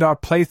opened our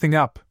plaything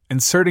up,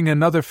 inserting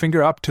another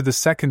finger up to the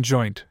second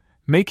joint,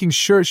 making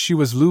sure she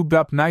was lubed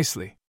up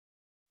nicely.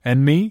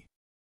 "And me?"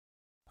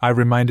 I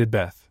reminded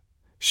Beth.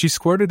 She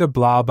squirted a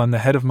blob on the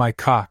head of my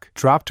cock,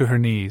 dropped to her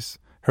knees,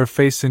 her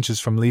face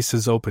inches from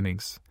Lisa's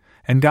openings,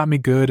 and got me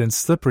good and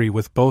slippery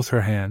with both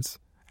her hands,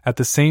 at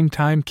the same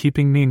time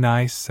keeping me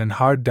nice and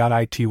hard.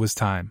 It was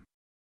time.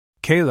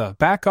 "Kayla,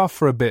 back off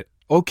for a bit,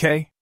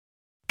 okay?"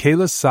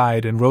 Kayla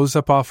sighed and rose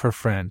up off her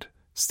friend,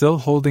 still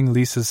holding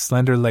Lisa's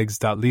slender legs.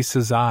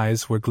 Lisa's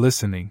eyes were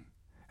glistening,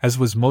 as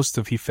was most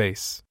of her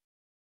face.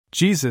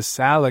 "Jesus,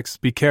 Alex,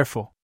 be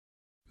careful.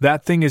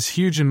 That thing is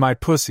huge in my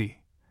pussy.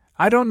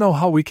 I don't know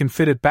how we can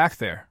fit it back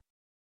there."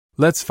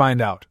 "Let's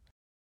find out,"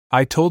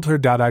 I told her.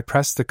 I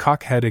pressed the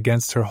cock head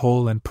against her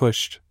hole and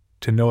pushed,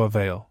 to no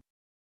avail.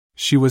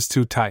 She was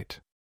too tight.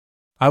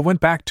 I went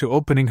back to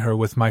opening her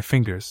with my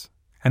fingers,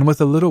 and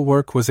with a little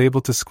work was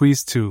able to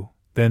squeeze 2,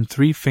 then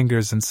 3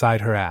 fingers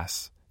inside her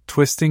ass,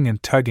 twisting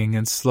and tugging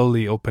and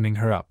slowly opening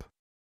her up.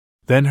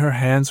 Then her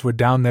hands were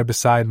down there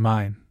beside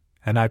mine,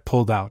 and I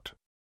pulled out.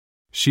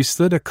 She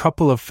slid a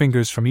couple of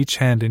fingers from each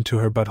hand into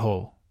her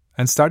butthole,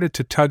 and started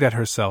to tug at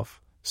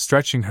herself,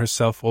 stretching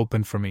herself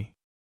open for me.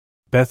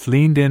 Beth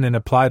leaned in and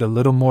applied a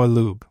little more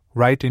lube,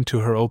 right into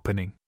her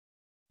opening.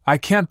 "I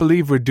can't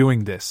believe we're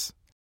doing this,"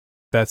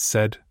 Beth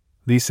said.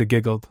 Lisa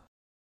giggled.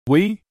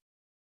 "We?"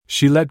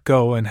 She let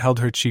go and held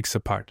her cheeks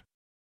apart.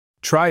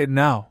 "Try it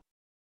now."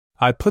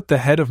 I put the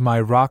head of my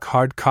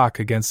rock-hard cock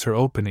against her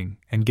opening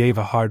and gave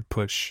a hard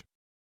push.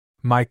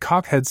 My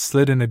cockhead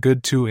slid in a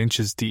good 2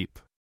 inches deep.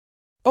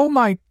 "Oh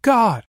my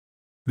God!"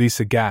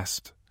 Lisa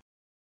gasped.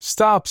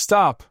 Stop!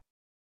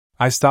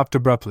 I stopped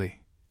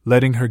abruptly,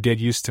 letting her get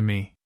used to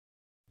me.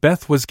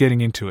 Beth was getting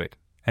into it,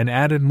 and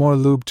added more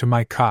lube to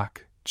my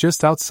cock,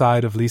 just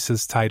outside of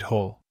Lisa's tight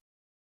hole.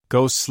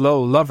 Go slow,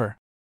 lover.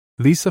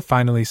 Lisa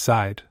finally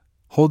sighed,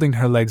 holding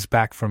her legs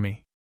back for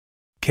me.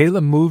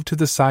 Kayla moved to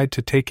the side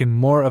to take in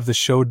more of the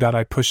show.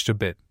 I pushed a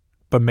bit,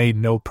 but made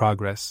no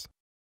progress.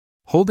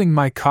 Holding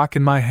my cock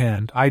in my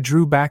hand, I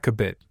drew back a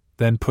bit,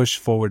 then pushed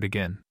forward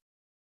again.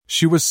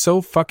 She was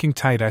so fucking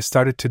tight I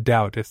started to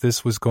doubt if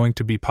this was going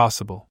to be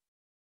possible.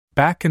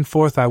 Back and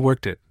forth I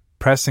worked it,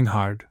 pressing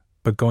hard,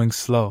 but going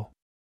slow.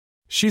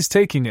 She's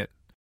taking it,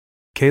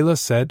 Kayla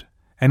said,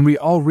 and we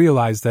all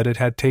realized that it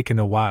had taken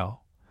a while,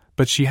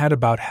 but she had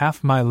about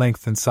half my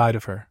length inside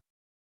of her.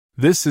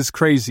 This is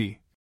crazy,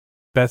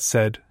 Beth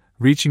said,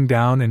 reaching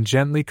down and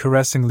gently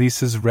caressing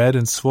Lisa's red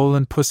and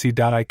swollen pussy.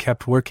 I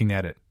kept working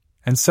at it,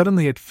 and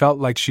suddenly it felt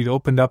like she'd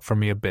opened up for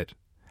me a bit,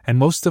 and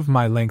most of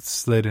my length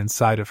slid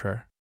inside of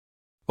her.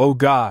 Oh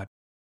God,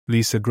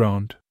 Lisa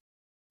groaned.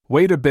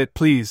 Wait a bit,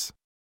 please.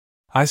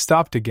 I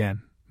stopped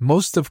again,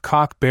 most of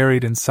cock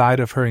buried inside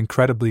of her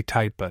incredibly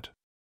tight butt.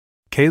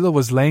 Kayla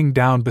was laying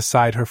down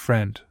beside her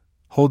friend,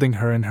 holding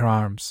her in her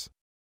arms.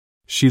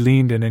 She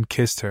leaned in and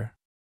kissed her.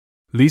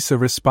 Lisa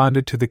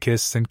responded to the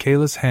kiss and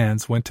Kayla's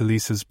hands went to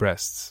Lisa's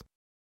breasts.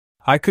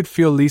 I could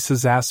feel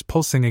Lisa's ass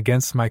pulsing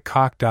against my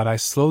cock. I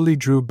slowly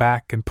drew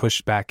back and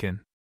pushed back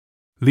in.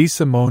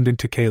 Lisa moaned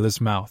into Kayla's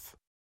mouth.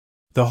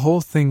 The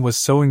whole thing was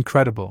so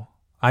incredible,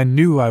 I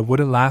knew I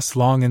wouldn't last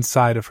long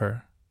inside of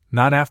her,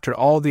 not after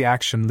all the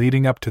action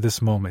leading up to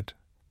this moment,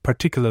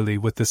 particularly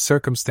with the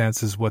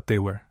circumstances what they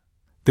were.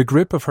 The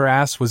grip of her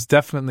ass was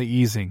definitely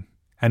easing,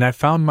 and I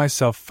found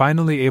myself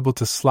finally able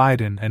to slide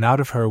in and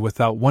out of her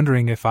without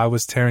wondering if I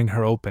was tearing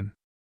her open.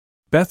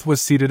 Beth was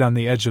seated on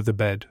the edge of the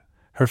bed,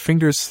 her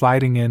fingers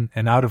sliding in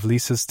and out of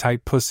Lisa's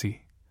tight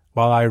pussy,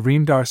 while I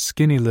reamed our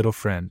skinny little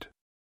friend.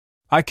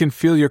 I can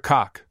feel your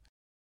cock,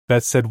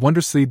 Beth said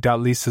wondrously.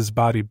 Lisa's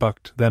body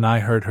bucked, then I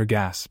heard her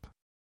gasp.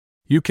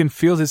 You can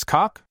feel his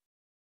cock?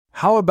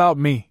 How about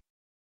me?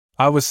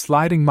 I was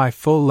sliding my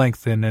full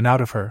length in and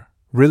out of her,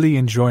 really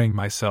enjoying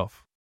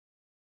myself.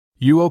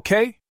 You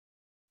okay?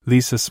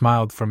 Lisa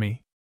smiled for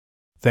me.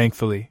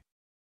 Thankfully.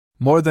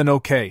 More than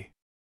okay.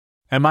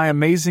 Am I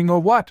amazing or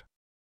what?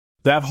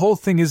 That whole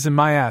thing is in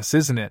my ass,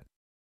 isn't it?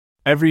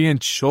 Every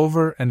inch,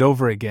 over and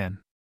over again.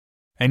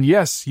 And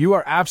yes, you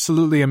are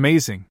absolutely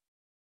amazing.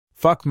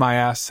 Fuck my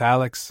ass,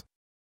 Alex.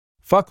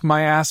 Fuck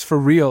my ass for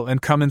real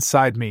and come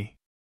inside me.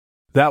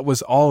 That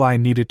was all I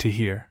needed to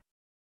hear.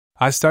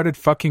 I started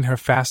fucking her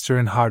faster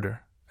and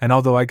harder, and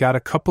although I got a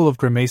couple of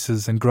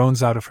grimaces and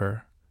groans out of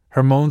her,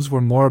 her moans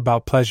were more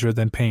about pleasure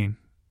than pain.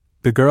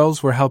 The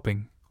girls were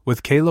helping,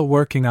 with Kayla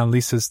working on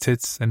Lisa's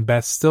tits and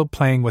Beth still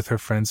playing with her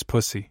friend's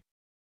pussy.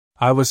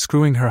 I was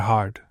screwing her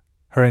hard,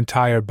 her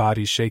entire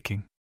body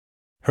shaking.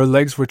 Her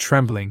legs were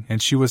trembling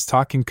and she was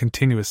talking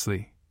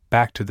continuously,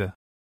 back to the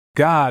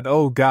God,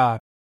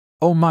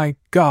 oh my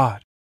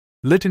God,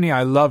 litany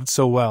I loved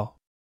so well.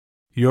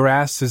 Your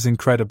ass is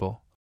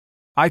incredible.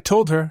 I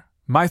told her,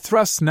 my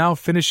thrusts now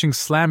finishing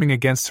slamming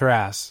against her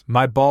ass,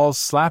 my balls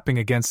slapping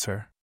against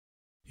her.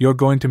 You're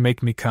going to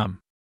make me come.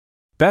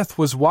 Beth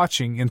was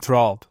watching,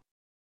 enthralled.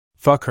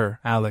 Fuck her,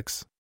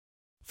 Alex.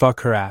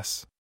 Fuck her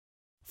ass.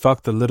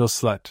 Fuck the little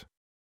slut.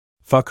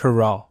 Fuck her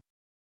raw.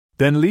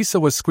 Then Lisa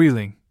was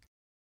squealing.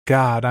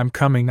 God, I'm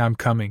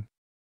coming.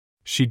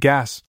 She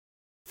gasped.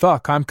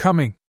 Fuck, I'm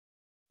coming.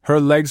 Her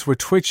legs were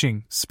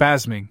twitching,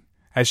 spasming,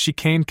 as she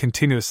came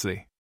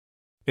continuously.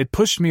 It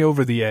pushed me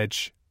over the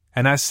edge,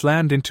 and I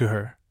slammed into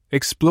her,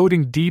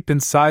 exploding deep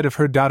inside of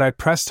her. I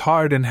pressed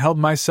hard and held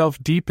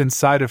myself deep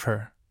inside of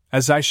her,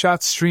 as I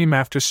shot stream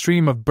after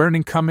stream of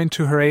burning cum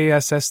into her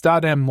ass.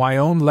 My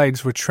own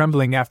legs were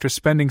trembling after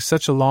spending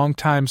such a long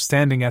time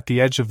standing at the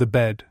edge of the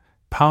bed,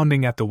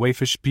 pounding at the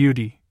waifish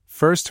beauty,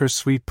 first her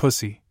sweet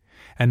pussy,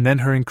 and then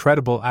her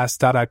incredible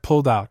ass. I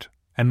pulled out,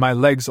 and my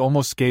legs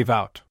almost gave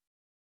out.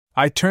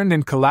 I turned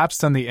and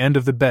collapsed on the end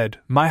of the bed,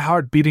 my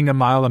heart beating a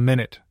mile a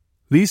minute.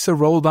 Lisa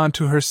rolled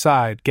onto her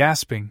side,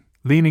 gasping,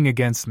 leaning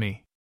against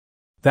me.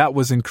 That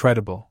was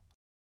incredible,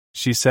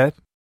 she said.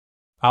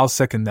 I'll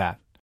second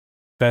that,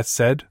 Beth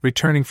said,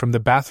 returning from the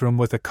bathroom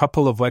with a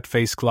couple of wet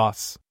face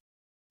cloths.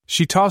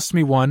 She tossed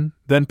me one,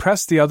 then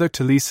pressed the other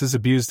to Lisa's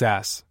abused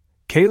ass.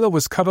 Kayla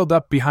was cuddled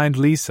up behind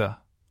Lisa,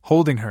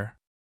 holding her.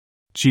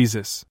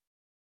 Jesus.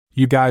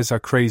 You guys are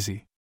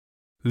crazy.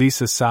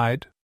 Lisa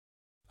sighed.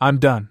 I'm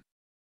done.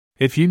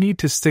 If you need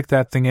to stick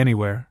that thing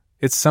anywhere,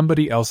 it's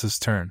somebody else's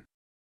turn.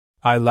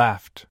 I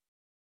laughed.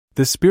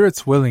 The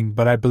spirit's willing,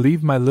 but I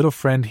believe my little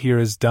friend here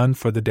is done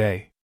for the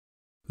day.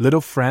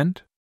 Little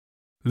friend?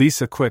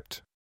 Lisa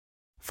quipped.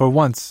 For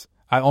once,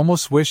 I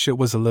almost wish it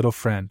was a little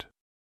friend.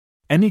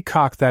 Any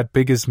cock that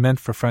big is meant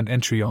for front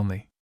entry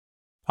only.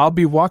 I'll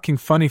be walking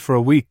funny for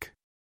a week.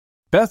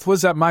 Beth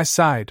was at my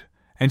side,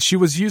 and she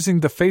was using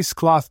the face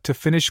cloth to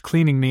finish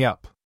cleaning me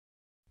up.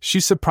 She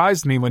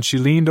surprised me when she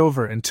leaned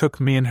over and took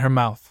me in her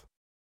mouth.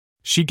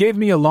 She gave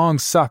me a long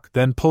suck,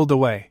 then pulled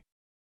away.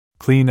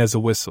 Clean as a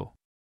whistle.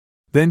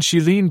 Then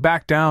she leaned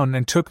back down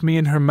and took me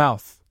in her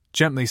mouth,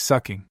 gently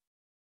sucking.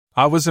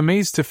 I was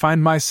amazed to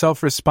find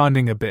myself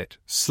responding a bit,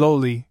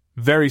 slowly,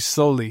 very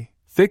slowly,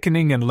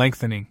 thickening and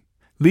lengthening.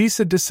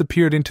 Lisa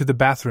disappeared into the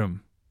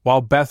bathroom,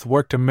 while Beth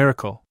worked a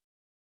miracle.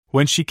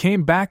 When she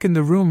came back in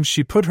the room,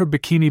 she put her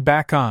bikini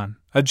back on,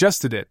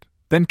 adjusted it,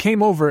 then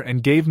came over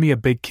and gave me a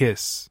big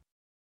kiss.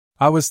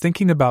 I was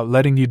thinking about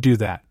letting you do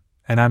that,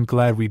 and I'm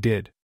glad we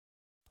did.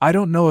 I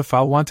don't know if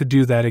I'll want to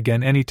do that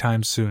again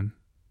anytime soon,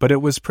 but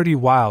it was pretty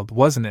wild,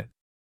 wasn't it?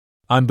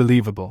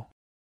 Unbelievable,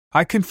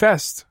 I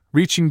confessed,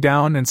 reaching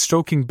down and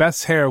stroking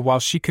Beth's hair while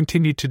she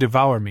continued to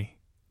devour me.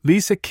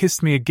 Lisa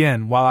kissed me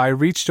again while I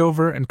reached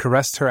over and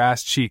caressed her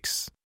ass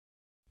cheeks.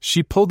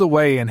 She pulled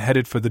away and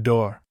headed for the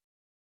door.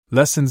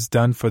 Lessons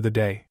done for the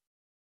day.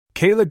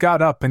 Kayla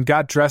got up and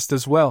got dressed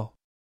as well.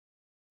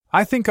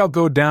 I think I'll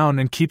go down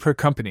and keep her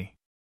company.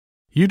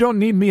 You don't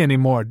need me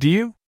anymore, do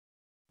you?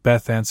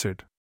 Beth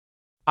answered.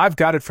 I've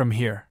got it from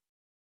here.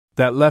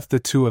 That left the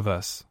two of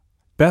us.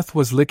 Beth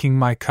was licking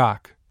my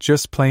cock,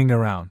 just playing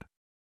around.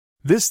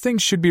 This thing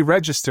should be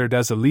registered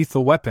as a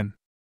lethal weapon.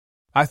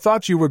 I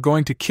thought you were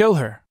going to kill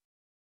her.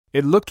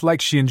 It looked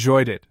like she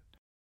enjoyed it,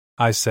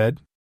 I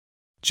said.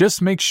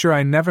 Just make sure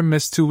I never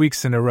miss 2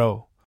 weeks in a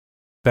row.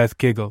 Beth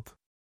giggled.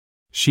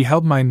 She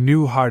held my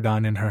new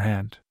hard-on in her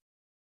hand.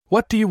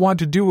 What do you want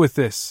to do with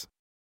this?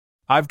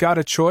 I've got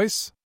a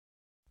choice?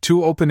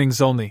 2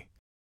 openings only,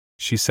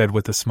 she said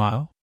with a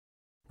smile.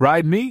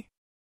 Ride me?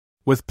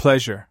 With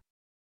pleasure.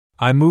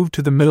 I moved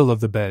to the middle of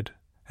the bed,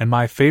 and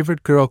my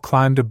favorite girl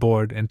climbed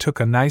aboard and took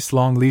a nice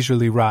long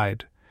leisurely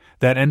ride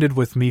that ended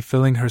with me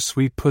filling her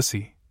sweet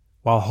pussy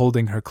while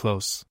holding her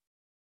close.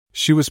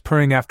 She was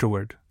purring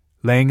afterward,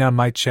 laying on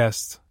my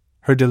chest,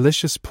 her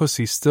delicious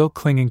pussy still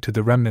clinging to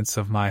the remnants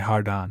of my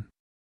hard-on.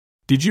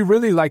 Did you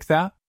really like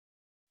that?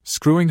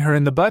 Screwing her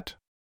in the butt?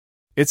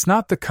 It's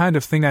not the kind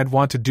of thing I'd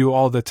want to do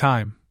all the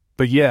time,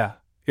 but yeah,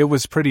 it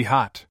was pretty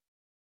hot.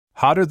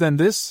 Hotter than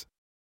this?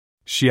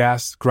 She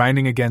asked,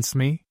 grinding against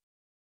me.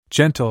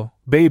 Gentle,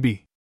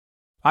 baby.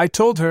 I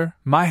told her,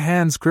 my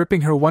hands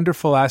gripping her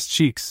wonderful ass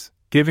cheeks,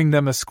 giving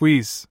them a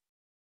squeeze.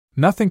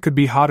 Nothing could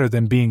be hotter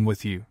than being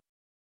with you.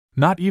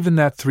 Not even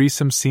that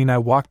threesome scene I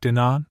walked in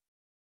on?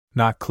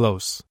 Not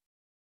close.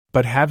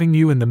 But having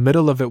you in the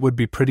middle of it would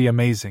be pretty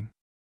amazing.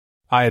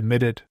 I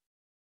admitted.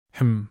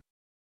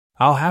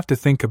 I'll have to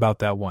think about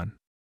that one.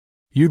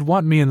 You'd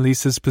want me in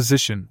Lisa's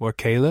position, or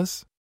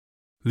Kayla's?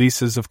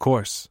 Lisa's, of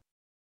course.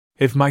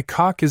 If my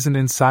cock isn't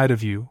inside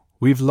of you,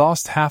 we've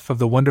lost half of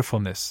the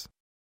wonderfulness.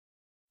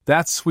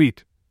 That's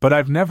sweet, but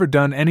I've never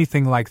done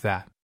anything like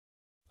that.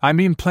 I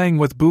mean, playing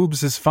with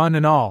boobs is fun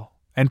and all,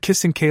 and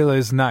kissing Kayla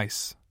is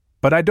nice,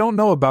 but I don't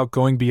know about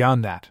going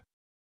beyond that.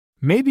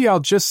 Maybe I'll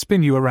just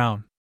spin you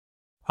around.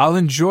 I'll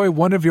enjoy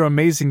one of your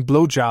amazing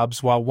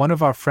blowjobs while one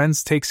of our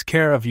friends takes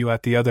care of you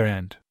at the other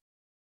end.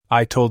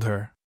 I told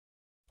her.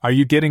 Are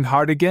you getting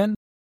hard again?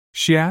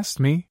 She asked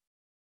me.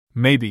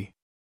 Maybe.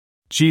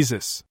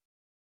 Jesus.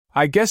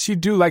 I guess you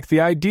do like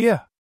the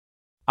idea.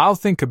 I'll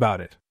think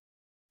about it.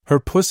 Her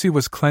pussy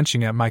was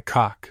clenching at my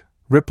cock,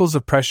 ripples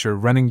of pressure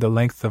running the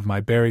length of my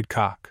buried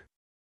cock.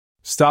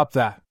 Stop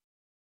that,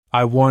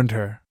 I warned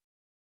her.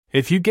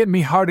 If you get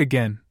me hard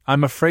again,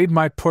 I'm afraid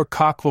my poor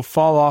cock will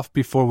fall off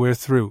before we're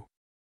through.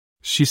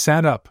 She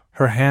sat up,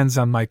 her hands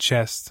on my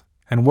chest,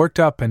 and worked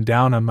up and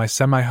down on my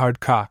semi-hard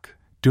cock,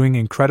 doing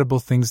incredible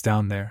things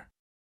down there.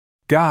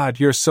 God,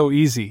 you're so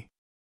easy.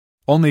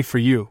 Only for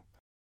you,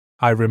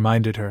 I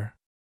reminded her.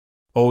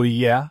 Oh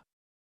yeah?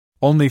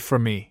 Only for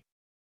me.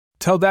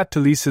 Tell that to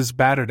Lisa's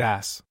battered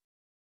ass.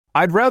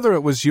 I'd rather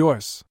it was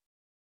yours.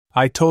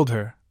 I told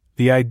her,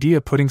 the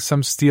idea putting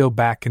some steel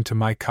back into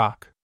my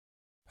cock.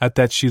 At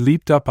that she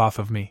leaped up off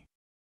of me.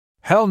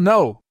 Hell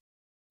no!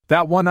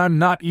 That one I'm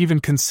not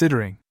even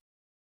considering.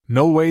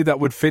 No way that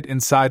would fit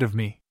inside of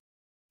me.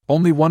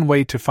 Only one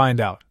way to find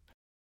out.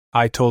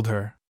 I told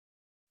her.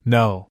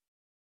 No.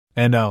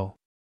 N.O.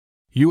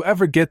 You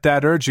ever get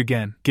that urge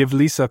again, give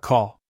Lisa a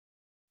call.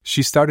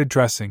 She started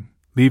dressing,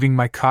 leaving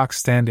my cock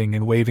standing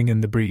and waving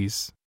in the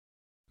breeze.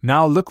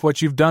 Now look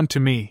what you've done to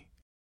me,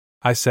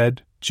 I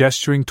said,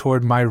 gesturing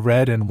toward my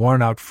red and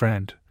worn-out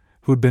friend,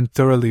 who'd been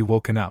thoroughly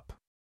woken up.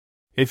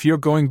 If you're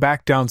going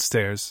back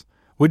downstairs,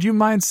 would you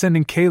mind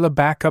sending Kayla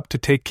back up to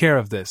take care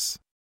of this?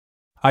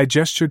 I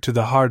gestured to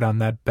the hard-on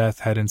that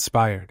Beth had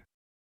inspired.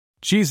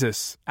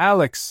 Jesus,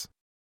 Alex!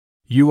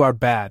 You are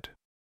bad.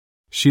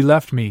 She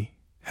left me,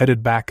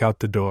 headed back out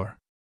the door.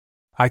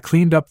 I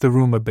cleaned up the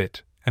room a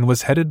bit, and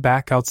was headed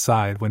back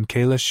outside when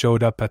Kayla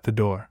showed up at the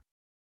door.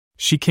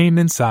 She came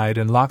inside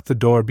and locked the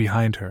door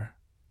behind her,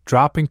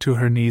 dropping to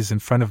her knees in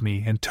front of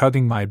me and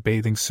tugging my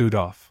bathing suit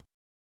off.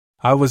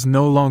 I was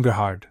no longer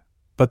hard,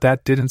 but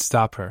that didn't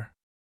stop her.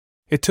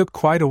 It took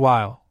quite a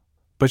while,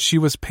 but she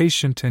was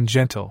patient and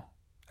gentle,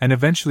 and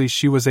eventually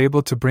she was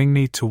able to bring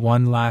me to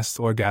one last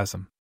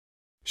orgasm.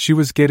 She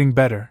was getting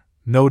better,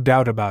 no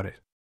doubt about it.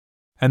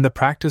 And the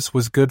practice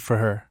was good for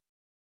her.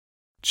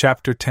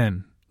 Chapter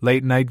 10: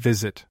 Late Night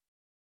Visit.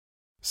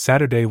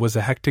 Saturday was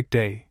a hectic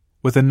day,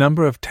 with a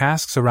number of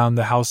tasks around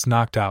the house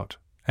knocked out,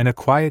 and a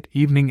quiet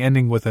evening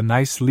ending with a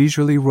nice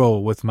leisurely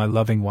roll with my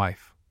loving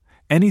wife.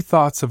 Any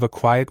thoughts of a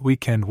quiet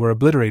weekend were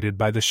obliterated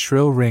by the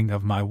shrill ring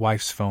of my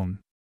wife's phone.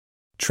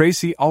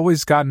 Tracy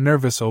always got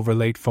nervous over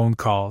late phone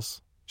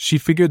calls. She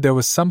figured there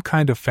was some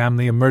kind of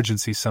family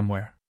emergency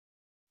somewhere.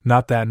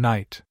 Not that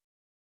night.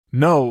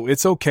 No,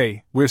 it's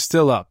okay, we're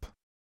still up.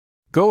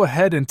 Go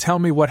ahead and tell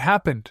me what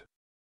happened.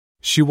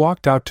 She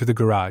walked out to the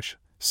garage,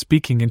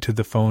 speaking into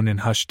the phone in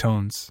hushed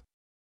tones.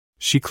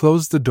 She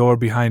closed the door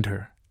behind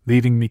her,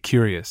 leaving me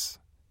curious.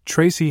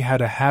 Tracy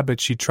had a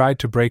habit she tried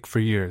to break for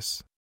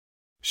years.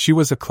 She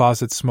was a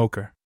closet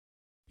smoker.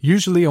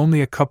 Usually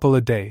only a couple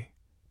a day,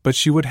 but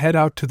she would head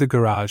out to the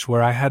garage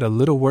where I had a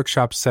little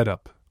workshop set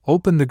up,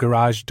 open the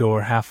garage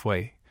door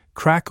halfway,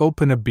 crack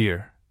open a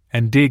beer,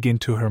 and dig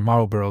into her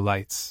Marlboro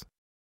Lights.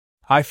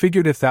 I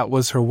figured if that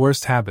was her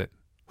worst habit,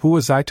 who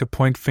was I to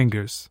point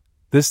fingers?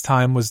 This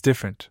time was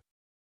different.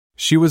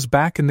 She was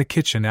back in the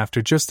kitchen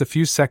after just a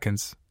few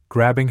seconds,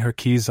 grabbing her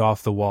keys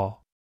off the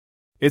wall.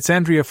 It's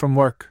Andrea from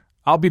work.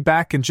 I'll be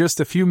back in just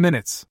a few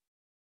minutes.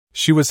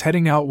 She was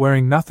heading out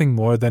wearing nothing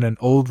more than an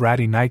old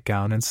ratty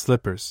nightgown and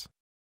slippers.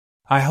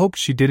 I hoped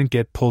she didn't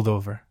get pulled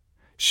over.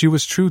 She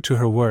was true to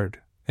her word.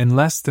 In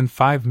less than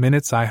 5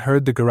 minutes I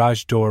heard the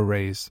garage door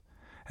raise,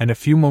 and a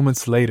few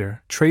moments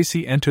later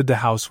Tracy entered the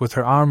house with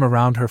her arm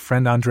around her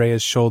friend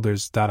Andrea's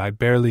shoulders. I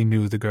barely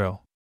knew the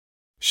girl.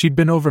 She'd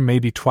been over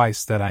maybe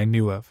twice that I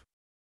knew of.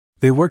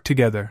 They worked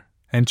together,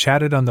 and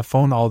chatted on the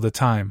phone all the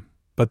time,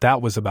 but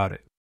that was about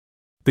it.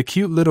 The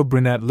cute little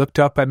brunette looked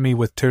up at me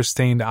with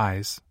tear-stained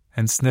eyes,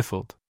 and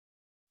sniffled.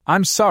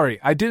 I'm sorry,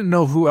 I didn't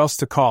know who else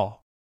to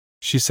call,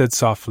 she said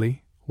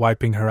softly,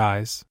 wiping her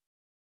eyes.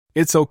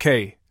 It's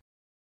okay,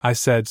 I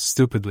said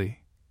stupidly.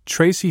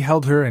 Tracy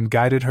held her and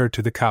guided her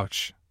to the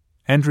couch.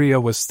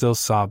 Andrea was still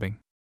sobbing.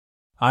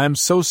 I am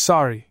so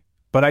sorry,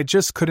 but I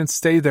just couldn't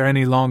stay there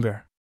any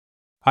longer.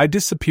 I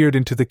disappeared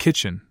into the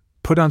kitchen,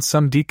 put on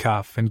some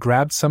decaf and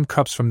grabbed some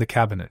cups from the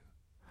cabinet.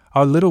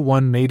 Our little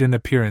one made an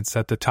appearance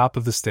at the top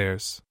of the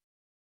stairs.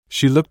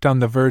 She looked on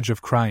the verge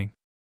of crying.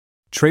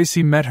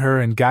 Tracy met her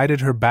and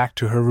guided her back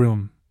to her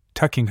room,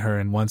 tucking her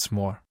in once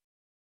more.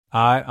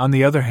 I, on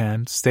the other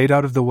hand, stayed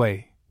out of the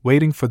way,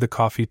 waiting for the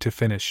coffee to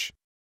finish.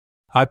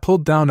 I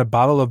pulled down a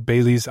bottle of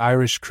Bailey's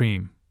Irish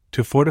Cream,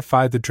 to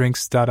fortify the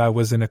drinks. I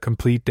was in a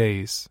complete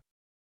daze.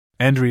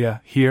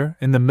 Andrea, here,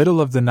 in the middle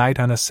of the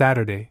night on a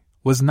Saturday,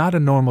 was not a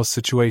normal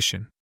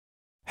situation.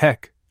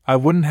 Heck, I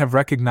wouldn't have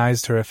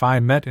recognized her if I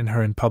met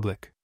her in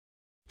public.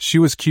 She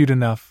was cute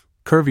enough,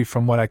 curvy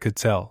from what I could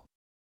tell,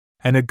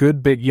 and a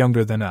good bit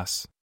younger than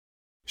us.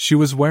 She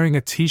was wearing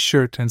a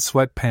t-shirt and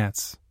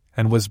sweatpants,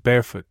 and was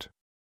barefoot.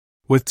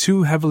 With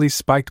 2 heavily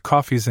spiked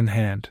coffees in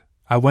hand,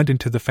 I went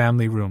into the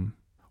family room,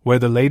 where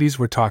the ladies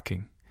were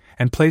talking,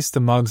 and placed the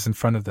mugs in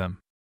front of them.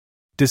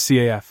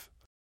 DCAF,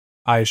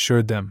 I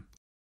assured them.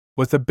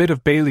 With a bit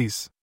of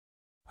Bailey's.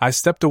 I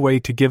stepped away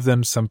to give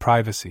them some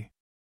privacy.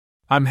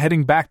 I'm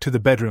heading back to the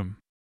bedroom.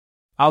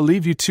 I'll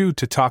leave you two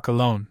to talk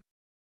alone.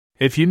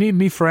 If you need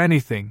me for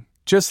anything,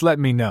 just let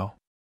me know.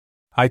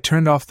 I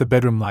turned off the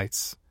bedroom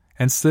lights,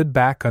 and slid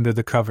back under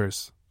the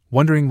covers,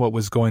 wondering what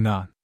was going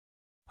on.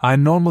 I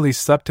normally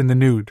slept in the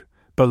nude,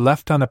 but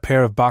left on a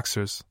pair of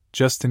boxers,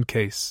 just in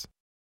case.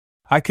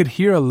 I could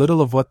hear a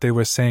little of what they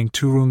were saying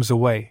 2 rooms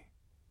away,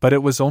 but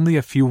it was only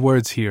a few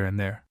words here and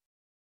there.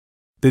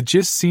 The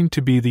gist seemed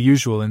to be the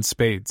usual in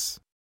spades.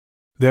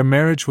 Their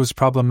marriage was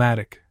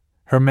problematic.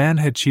 Her man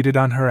had cheated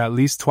on her at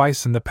least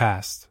twice in the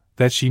past,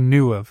 that she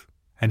knew of,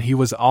 and he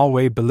was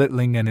always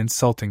belittling and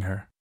insulting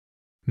her.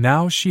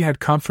 Now she had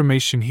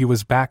confirmation he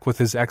was back with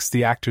his ex.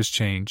 The actors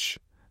change,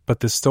 but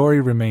the story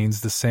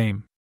remains the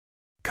same.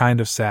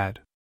 Kind of sad.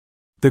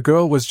 The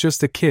girl was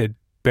just a kid,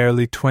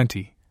 barely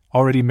 20,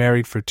 already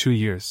married for 2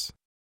 years.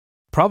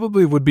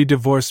 Probably would be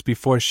divorced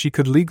before she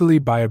could legally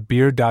buy a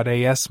beer.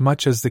 As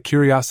much as the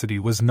curiosity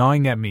was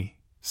gnawing at me,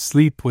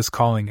 sleep was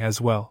calling as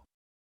well.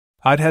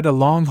 I'd had a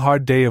long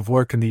hard day of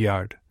work in the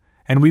yard,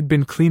 and we'd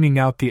been cleaning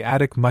out the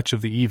attic much of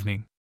the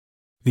evening.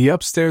 The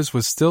upstairs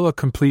was still a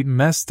complete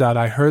mess.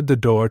 I heard the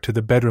door to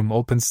the bedroom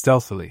open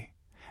stealthily,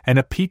 and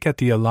a peek at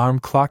the alarm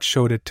clock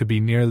showed it to be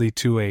nearly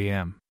 2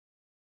 a.m.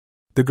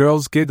 The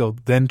girls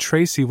giggled, then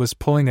Tracy was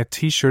pulling a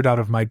t-shirt out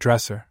of my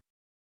dresser.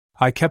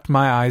 I kept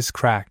my eyes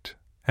cracked,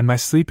 and my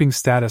sleeping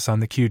status on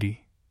the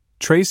cutie.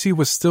 Tracy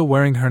was still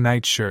wearing her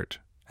nightshirt,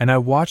 and I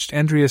watched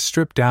Andrea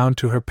strip down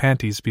to her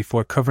panties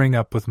before covering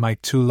up with my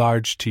too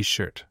large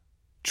t-shirt.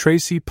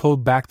 Tracy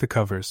pulled back the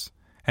covers,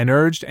 and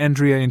urged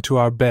Andrea into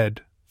our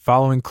bed,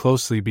 following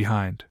closely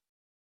behind.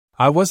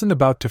 I wasn't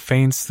about to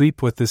feign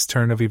sleep with this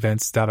turn of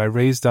events. I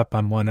raised up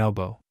on one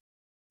elbow.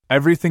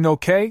 Everything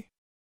okay?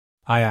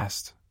 I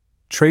asked.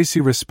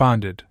 Tracy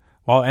responded,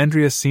 while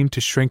Andrea seemed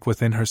to shrink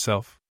within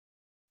herself.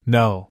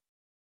 No.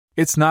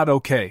 It's not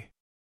okay.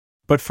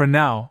 But for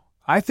now,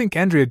 I think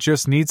Andrea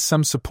just needs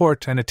some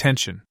support and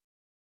attention.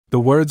 The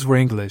words were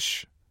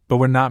English, but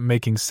were not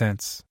making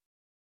sense.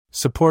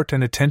 Support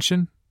and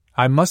attention?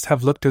 I must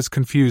have looked as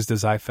confused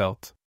as I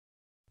felt.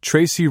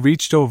 Tracy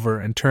reached over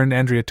and turned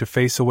Andrea to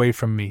face away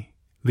from me,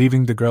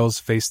 leaving the girls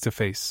face to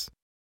face.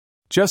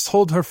 Just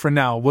hold her for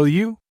now, will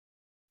you?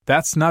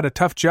 That's not a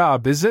tough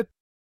job, is it?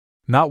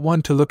 Not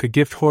one to look a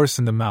gift horse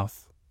in the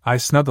mouth, I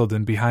snuggled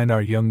in behind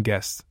our young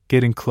guest,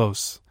 getting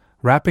close,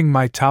 wrapping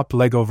my top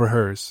leg over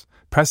hers,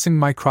 pressing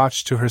my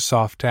crotch to her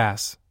soft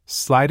ass,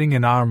 sliding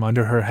an arm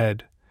under her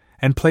head,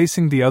 and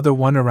placing the other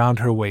one around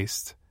her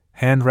waist,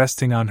 hand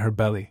resting on her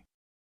belly.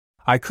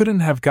 I couldn't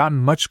have gotten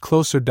much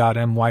closer.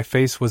 My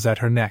face was at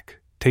her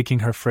neck, taking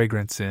her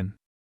fragrance in.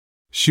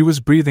 She was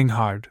breathing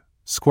hard,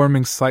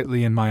 squirming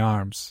slightly in my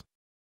arms.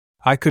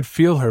 I could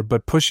feel her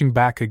but pushing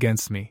back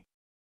against me.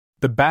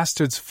 "The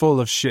bastard's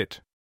full of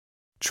shit,"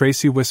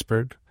 Tracy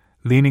whispered,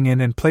 leaning in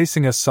and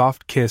placing a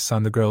soft kiss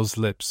on the girl's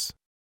lips.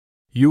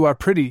 "You are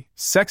pretty,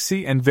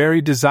 sexy, and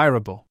very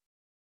desirable.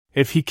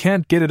 If he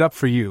can't get it up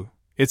for you,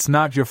 it's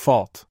not your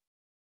fault."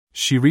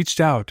 She reached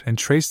out and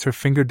traced her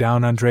finger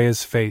down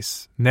Andrea's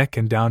face, neck,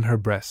 and down her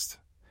breast.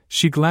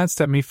 She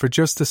glanced at me for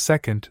just a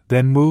second,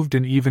 then moved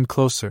in even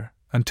closer,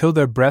 until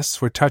their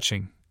breasts were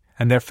touching,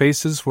 and their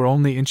faces were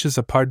only inches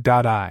apart.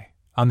 I,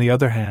 on the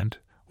other hand,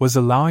 was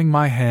allowing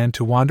my hand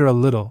to wander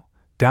a little,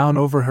 down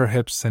over her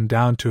hips and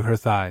down to her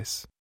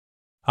thighs.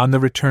 On the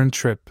return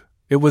trip,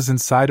 it was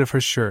inside of her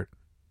shirt,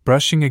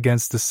 brushing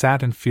against the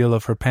satin feel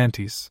of her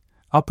panties,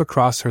 up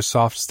across her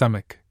soft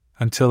stomach,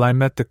 until I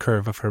met the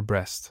curve of her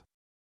breast.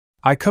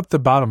 I cupped the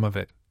bottom of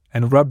it,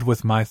 and rubbed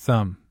with my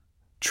thumb.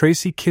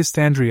 Tracy kissed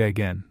Andrea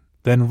again,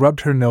 then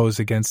rubbed her nose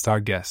against our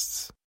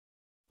guest's.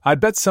 "I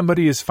bet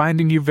somebody is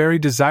finding you very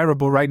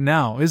desirable right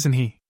now, isn't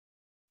he?"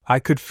 I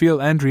could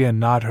feel Andrea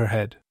nod her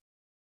head.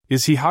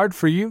 "Is he hard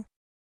for you?"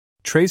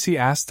 Tracy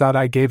asked.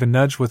 I gave a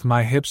nudge with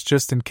my hips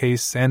just in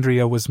case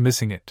Andrea was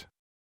missing it.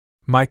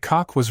 My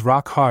cock was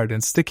rock hard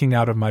and sticking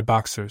out of my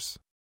boxers.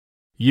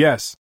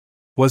 "Yes,"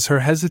 was her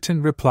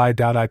hesitant reply.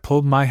 I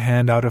pulled my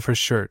hand out of her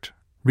shirt,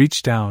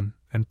 reached down,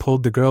 and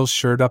pulled the girl's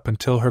shirt up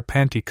until her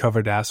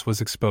panty-covered ass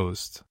was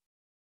exposed.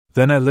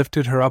 Then I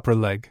lifted her upper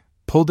leg,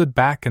 pulled it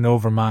back and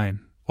over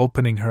mine,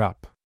 opening her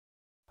up.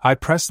 I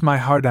pressed my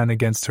hard on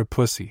against her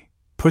pussy,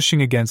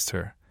 pushing against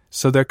her,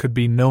 so there could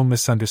be no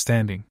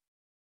misunderstanding.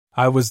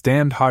 I was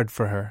damned hard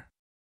for her.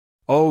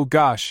 "Oh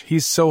gosh,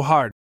 he's so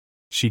hard,"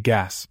 she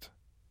gasped.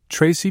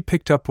 Tracy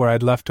picked up where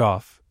I'd left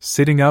off,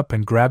 sitting up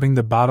and grabbing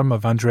the bottom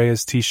of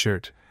Andrea's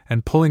t-shirt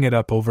and pulling it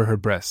up over her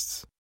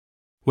breasts.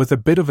 With a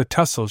bit of a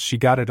tussle, she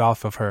got it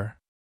off of her.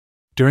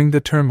 During the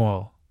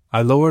turmoil,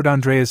 I lowered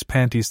Andrea's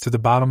panties to the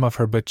bottom of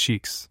her butt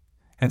cheeks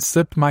and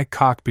slipped my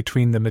cock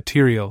between the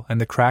material and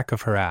the crack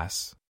of her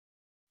ass.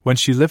 When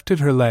she lifted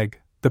her leg,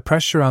 the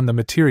pressure on the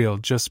material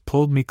just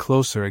pulled me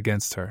closer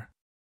against her.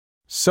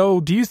 "So,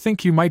 do you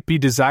think you might be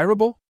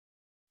desirable?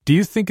 Do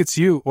you think it's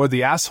you or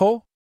the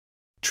asshole?"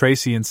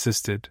 Tracy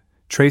insisted,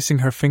 tracing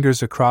her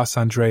fingers across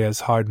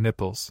Andrea's hard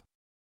nipples.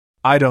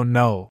 "I don't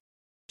know,"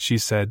 she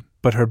said,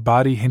 but her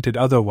body hinted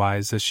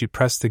otherwise as she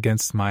pressed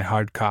against my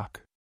hard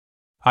cock.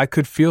 I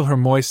could feel her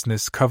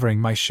moistness covering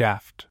my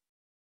shaft.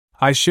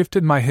 I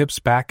shifted my hips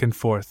back and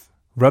forth,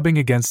 rubbing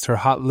against her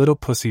hot little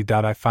pussy.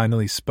 I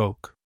finally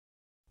spoke.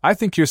 "I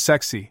think you're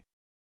sexy.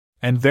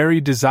 And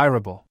very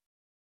desirable."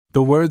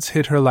 The words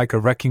hit her like a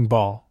wrecking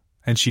ball,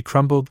 and she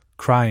crumbled,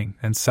 crying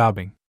and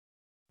sobbing.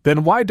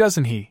 "Then why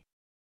doesn't he?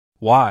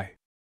 Why?"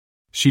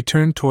 She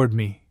turned toward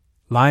me,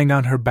 lying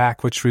on her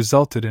back, which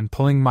resulted in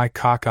pulling my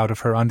cock out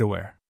of her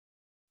underwear.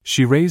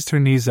 She raised her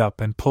knees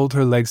up and pulled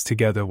her legs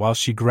together while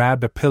she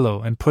grabbed a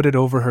pillow and put it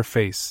over her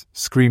face,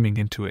 screaming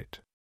into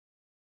it.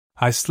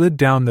 I slid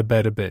down the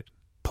bed a bit,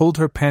 pulled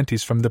her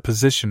panties from the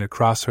position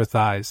across her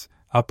thighs,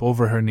 up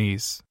over her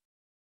knees.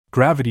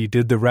 Gravity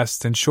did the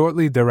rest, and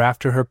shortly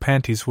thereafter her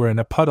panties were in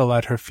a puddle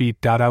at her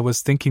feet. I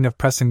was thinking of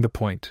pressing the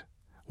point,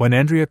 when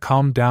Andrea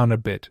calmed down a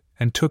bit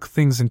and took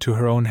things into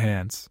her own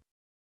hands.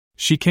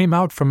 She came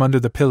out from under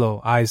the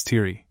pillow, eyes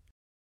teary.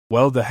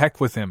 "Well, the heck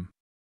with him."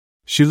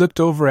 She looked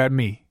over at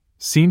me,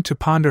 seemed to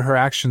ponder her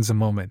actions a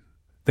moment,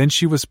 then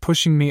she was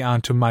pushing me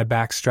onto my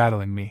back,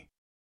 straddling me.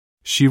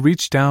 She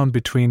reached down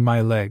between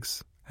my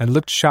legs, and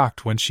looked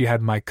shocked when she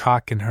had my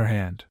cock in her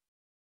hand.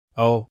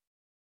 Oh.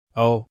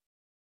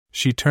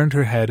 She turned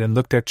her head and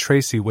looked at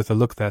Tracy with a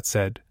look that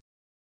said,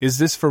 "Is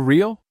this for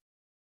real?"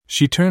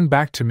 She turned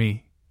back to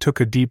me, took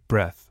a deep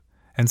breath,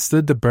 and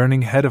slid the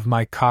burning head of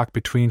my cock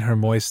between her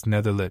moist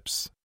nether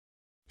lips.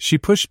 She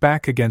pushed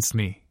back against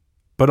me,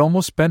 but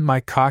almost bent my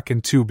cock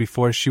in two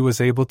before she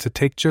was able to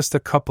take just a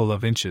couple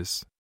of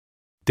inches.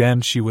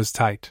 Damn, she was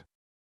tight.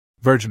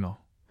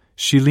 Virginal.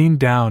 She leaned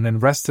down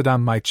and rested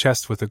on my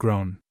chest with a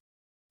groan.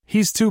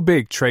 "He's too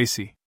big,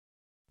 Tracy."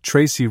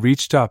 Tracy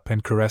reached up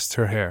and caressed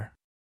her hair.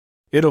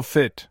 "It'll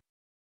fit.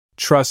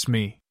 Trust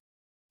me.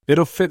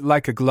 It'll fit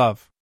like a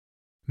glove.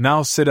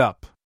 Now sit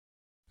up."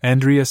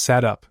 Andrea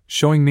sat up,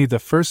 showing me the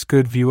first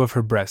good view of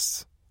her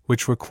breasts,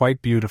 which were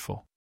quite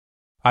beautiful.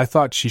 I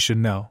thought she should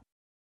know.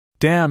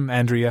 "Damn,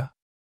 Andrea.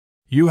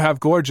 You have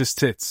gorgeous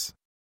tits."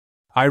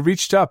 I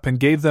reached up and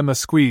gave them a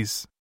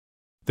squeeze.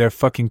 "They're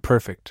fucking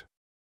perfect.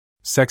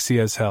 Sexy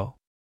as hell.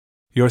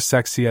 You're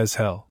sexy as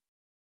hell."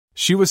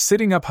 She was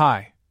sitting up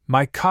high,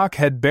 my cock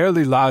had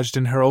barely lodged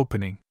in her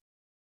opening.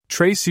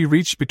 Tracy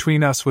reached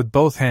between us with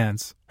both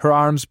hands, her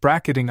arms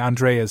bracketing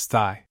Andrea's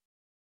thigh.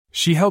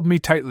 She held me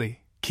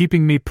tightly,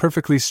 keeping me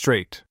perfectly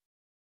straight.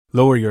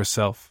 "Lower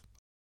yourself,"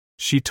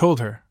 she told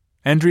her.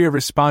 Andrea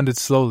responded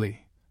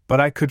slowly,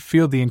 but I could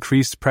feel the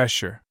increased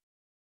pressure.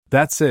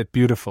 That's it,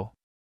 beautiful.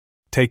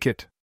 Take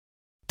it.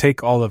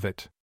 Take all of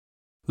it.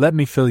 Let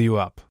me fill you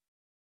up.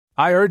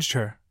 I urged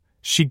her.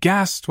 She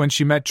gasped when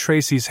she met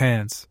Tracy's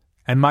hands,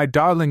 and my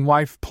darling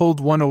wife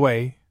pulled one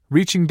away,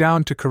 reaching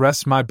down to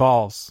caress my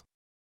balls.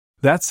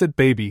 That's it,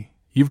 baby,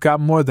 you've got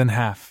more than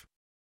half.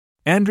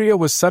 Andrea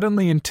was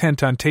suddenly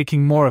intent on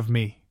taking more of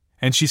me,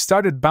 and she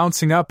started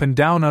bouncing up and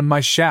down on my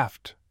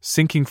shaft,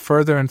 sinking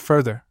further and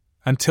further,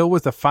 until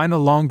with a final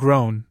long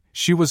groan,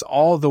 she was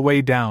all the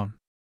way down.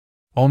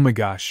 Oh my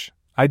gosh,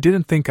 I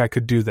didn't think I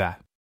could do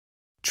that.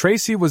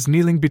 Tracy was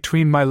kneeling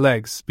between my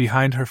legs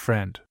behind her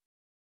friend.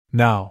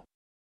 Now,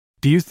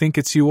 do you think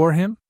it's you or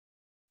him?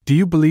 Do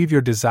you believe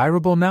you're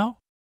desirable now?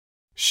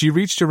 She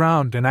reached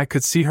around and I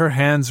could see her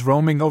hands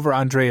roaming over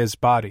Andrea's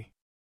body.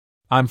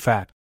 I'm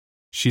fat,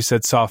 she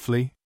said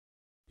softly.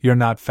 You're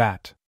not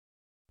fat,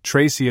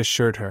 Tracy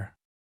assured her.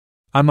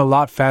 I'm a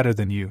lot fatter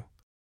than you.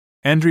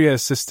 Andrea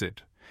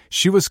assisted.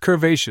 She was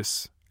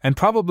curvaceous, and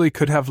probably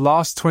could have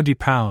lost 20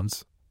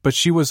 pounds, but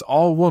she was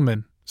all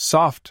woman,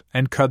 soft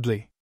and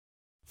cuddly.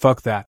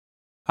 Fuck that,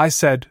 I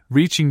said,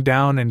 reaching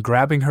down and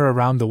grabbing her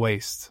around the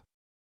waist.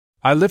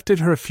 I lifted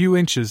her a few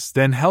inches,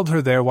 then held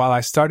her there while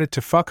I started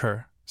to fuck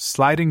her,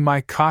 sliding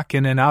my cock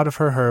in and out of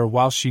her hair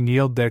while she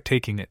kneeled there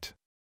taking it.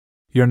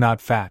 You're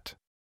not fat.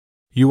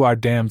 You are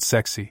damned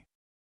sexy.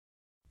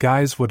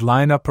 Guys would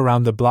line up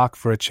around the block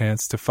for a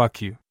chance to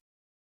fuck you.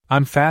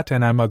 I'm fat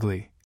and I'm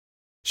ugly,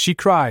 she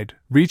cried,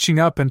 reaching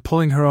up and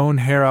pulling her own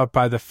hair out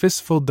by the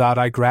fistful.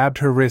 I grabbed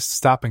her wrist,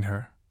 stopping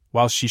her,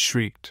 while she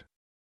shrieked.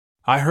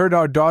 I heard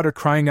our daughter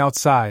crying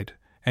outside,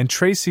 and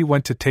Tracy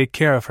went to take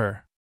care of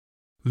her.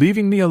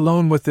 Leaving me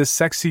alone with this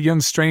sexy young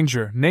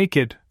stranger,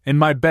 naked, in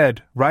my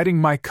bed, riding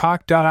my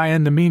cock.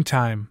 In the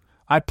meantime,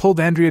 I pulled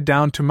Andrea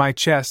down to my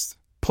chest,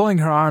 pulling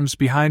her arms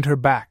behind her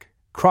back,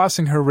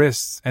 crossing her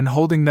wrists and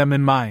holding them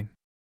in mine.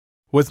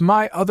 With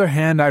my other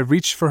hand I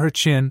reached for her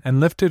chin and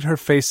lifted her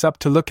face up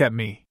to look at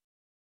me.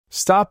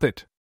 Stop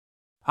it!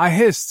 I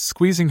hissed,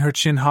 squeezing her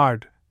chin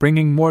hard,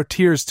 bringing more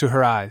tears to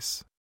her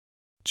eyes.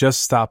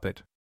 Just stop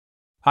it.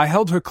 I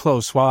held her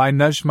close while I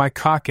nudged my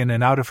cock in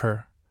and out of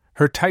her,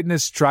 her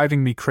tightness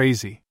driving me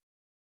crazy.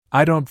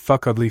 I don't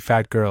fuck ugly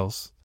fat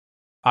girls,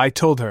 I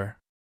told her.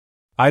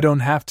 I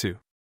don't have to.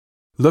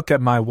 Look at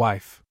my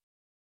wife.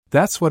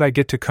 That's what I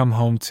get to come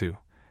home to,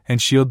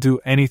 and she'll do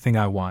anything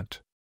I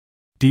want.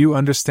 Do you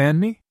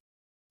understand me?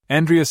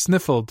 Andrea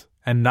sniffled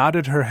and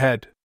nodded her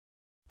head.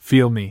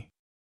 Feel me.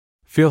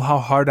 Feel how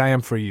hard I am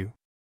for you.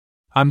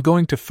 I'm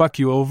going to fuck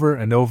you over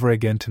and over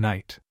again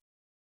tonight.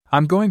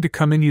 I'm going to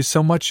come in you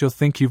so much you'll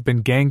think you've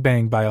been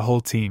gangbanged by a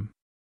whole team.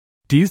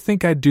 Do you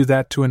think I'd do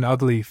that to an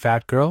ugly,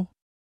 fat girl?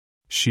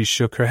 She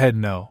shook her head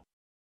no.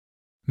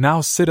 Now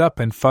sit up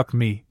and fuck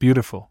me,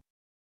 beautiful.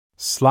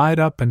 Slide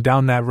up and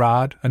down that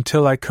rod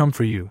until I come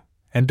for you,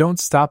 and don't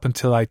stop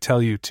until I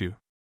tell you to.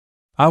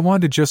 I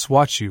want to just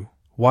watch you,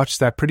 watch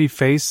that pretty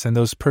face and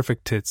those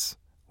perfect tits,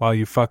 while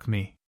you fuck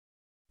me.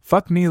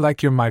 Fuck me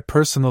like you're my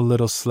personal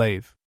little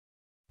slave.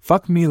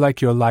 Fuck me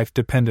like your life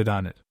depended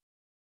on it.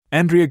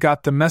 Andrea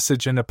got the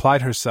message and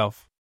applied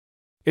herself.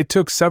 It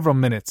took several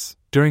minutes,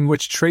 during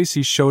which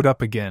Tracy showed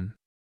up again.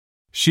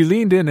 She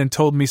leaned in and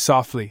told me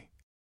softly,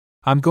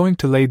 I'm going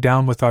to lay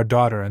down with our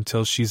daughter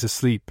until she's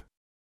asleep.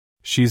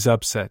 She's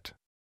upset.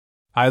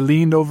 I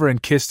leaned over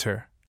and kissed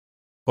her.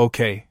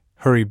 Okay,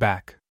 hurry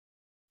back.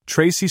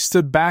 Tracy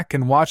stood back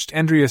and watched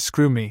Andrea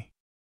screw me.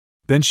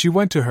 Then she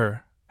went to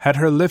her, had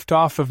her lift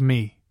off of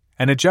me,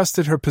 and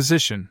adjusted her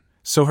position,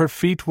 so her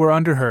feet were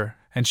under her,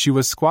 and she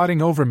was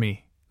squatting over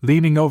me,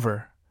 leaning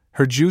over,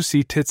 her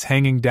juicy tits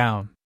hanging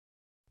down.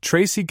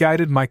 Tracy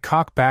guided my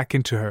cock back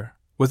into her,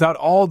 without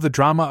all the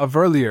drama of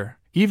earlier,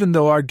 even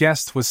though our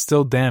guest was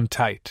still damn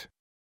tight.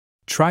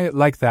 Try it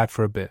like that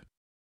for a bit.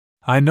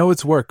 I know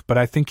it's work, but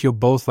I think you'll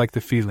both like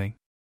the feeling.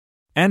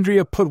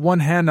 Andrea put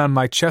one hand on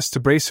my chest to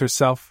brace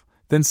herself,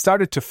 then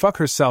started to fuck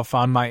herself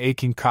on my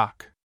aching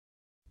cock.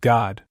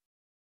 God.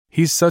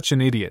 He's such an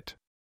idiot.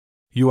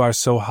 You are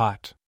so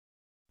hot.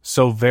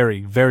 So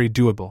very, very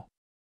doable.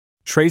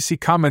 Tracy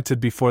commented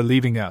before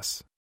leaving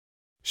us.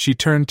 She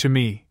turned to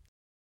me.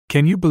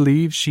 Can you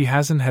believe she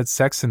hasn't had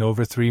sex in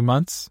over 3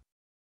 months?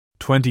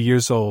 20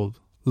 years old,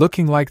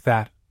 looking like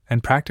that,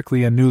 and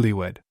practically a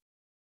newlywed.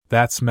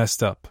 That's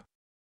messed up.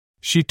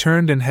 She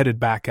turned and headed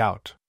back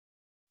out.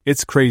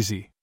 It's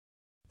crazy.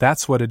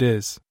 That's what it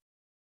is.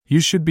 You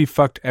should be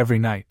fucked every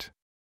night.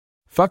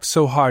 Fucked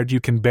so hard you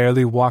can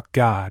barely walk.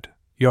 God,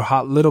 your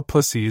hot little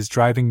pussy is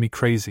driving me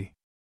crazy.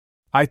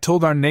 I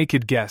told our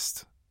naked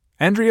guest.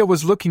 Andrea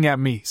was looking at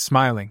me,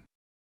 smiling.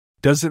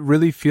 Does it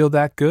really feel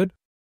that good?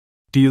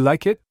 Do you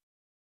like it?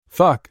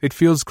 Fuck, it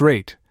feels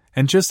great,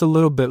 and just a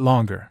little bit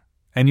longer,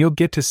 and you'll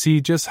get to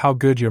see just how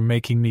good you're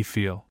making me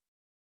feel.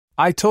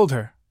 I told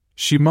her.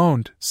 She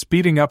moaned,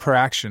 speeding up her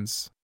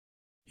actions.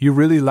 You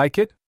really like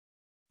it?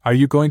 Are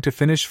you going to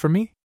finish for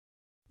me?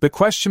 The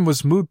question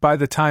was moot by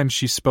the time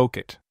she spoke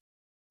it.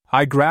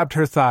 I grabbed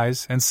her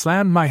thighs and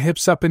slammed my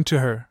hips up into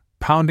her,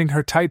 pounding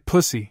her tight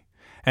pussy,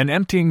 and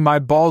emptying my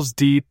balls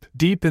deep,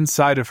 deep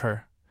inside of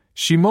her.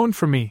 She moaned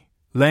for me,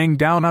 laying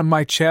down on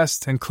my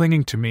chest and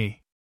clinging to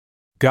me.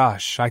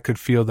 Gosh, I could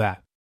feel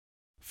that.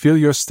 Feel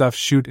your stuff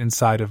shoot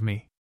inside of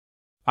me.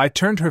 I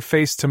turned her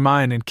face to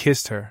mine and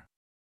kissed her.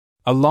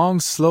 A long,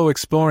 slow,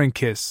 exploring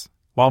kiss,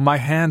 while my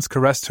hands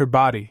caressed her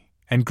body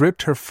and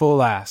gripped her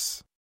full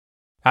ass.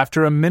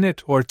 After a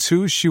minute or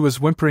two, she was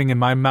whimpering in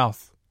my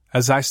mouth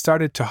as I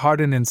started to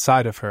harden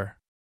inside of her.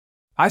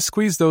 I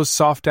squeezed those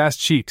soft-ass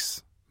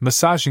cheeks,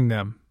 massaging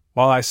them,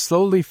 while I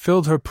slowly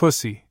filled her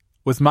pussy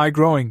with my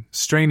growing,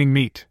 straining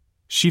meat.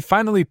 She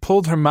finally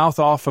pulled her mouth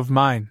off of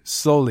mine,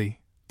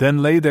 slowly,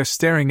 then lay there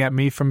staring at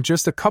me from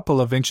just a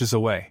couple of inches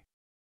away.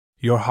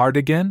 You're hard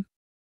again?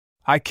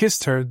 I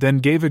kissed her, then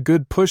gave a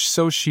good push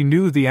so she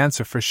knew the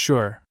answer for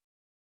sure.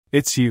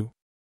 It's you.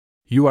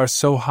 You are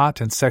so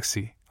hot and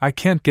sexy, I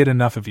can't get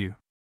enough of you.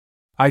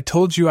 I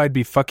told you I'd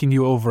be fucking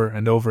you over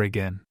and over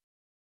again.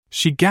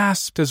 She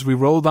gasped as we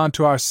rolled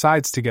onto our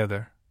sides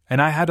together,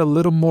 and I had a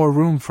little more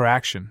room for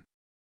action.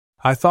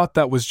 I thought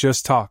that was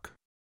just talk.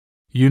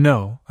 You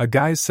know, a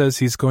guy says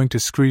he's going to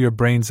screw your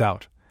brains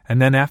out,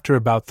 and then after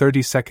about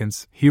 30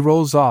 seconds, he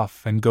rolls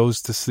off and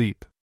goes to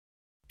sleep.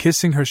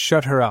 Kissing her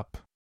shut her up.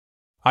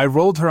 I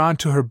rolled her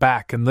onto her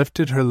back and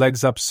lifted her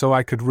legs up so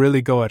I could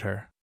really go at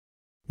her.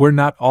 We're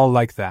not all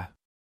like that.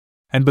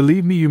 And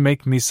believe me, you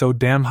make me so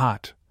damn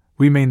hot,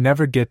 we may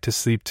never get to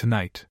sleep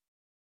tonight.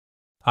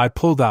 I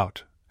pulled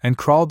out and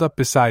crawled up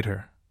beside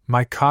her,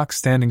 my cock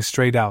standing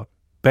straight out,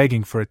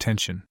 begging for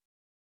attention.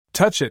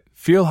 Touch it,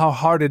 feel how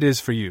hard it is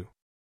for you.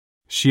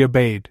 She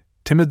obeyed,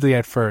 timidly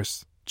at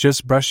first,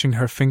 just brushing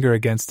her finger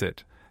against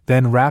it,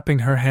 then wrapping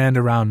her hand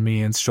around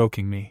me and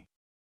stroking me.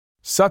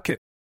 Suck it,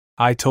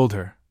 I told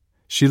her.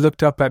 She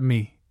looked up at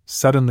me,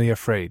 suddenly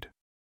afraid.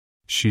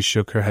 She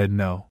shook her head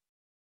no.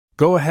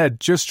 Go ahead,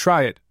 just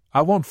try it,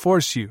 I won't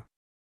force you.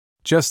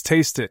 Just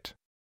taste it.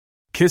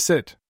 Kiss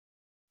it.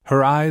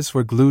 Her eyes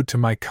were glued to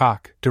my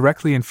cock,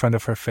 directly in front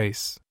of her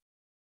face.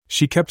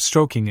 She kept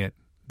stroking it,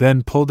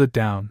 then pulled it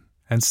down,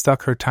 and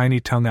stuck her tiny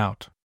tongue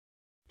out.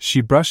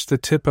 She brushed the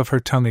tip of her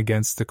tongue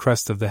against the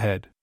crest of the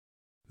head.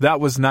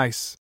 That was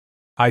nice,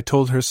 I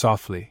told her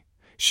softly.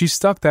 She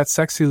stuck that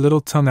sexy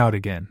little tongue out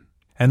again,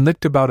 and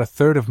licked about a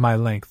third of my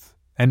length,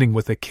 ending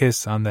with a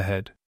kiss on the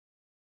head.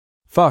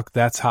 Fuck,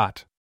 that's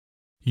hot.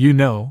 You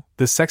know,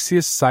 the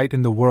sexiest sight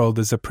in the world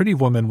is a pretty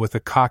woman with a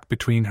cock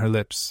between her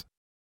lips.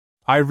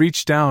 I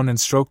reached down and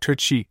stroked her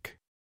cheek.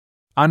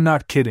 I'm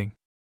not kidding.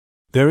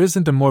 There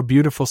isn't a more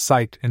beautiful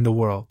sight in the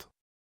world.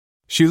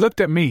 She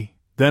looked at me,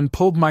 then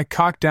pulled my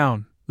cock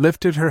down,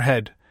 lifted her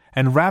head,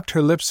 and wrapped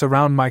her lips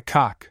around my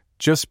cock,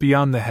 just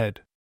beyond the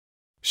head.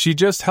 She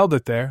just held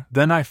it there,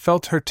 then I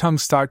felt her tongue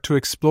start to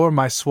explore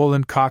my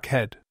swollen cock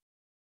head.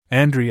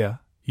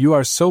 Andrea, you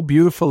are so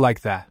beautiful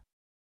like that.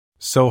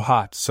 So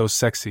hot, so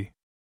sexy.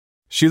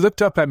 She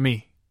looked up at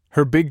me,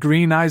 her big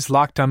green eyes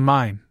locked on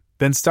mine,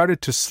 then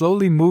started to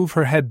slowly move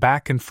her head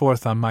back and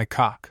forth on my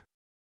cock.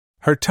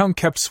 Her tongue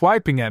kept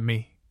swiping at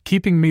me,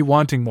 keeping me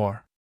wanting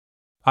more.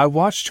 I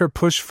watched her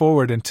push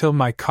forward until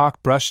my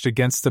cock brushed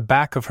against the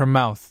back of her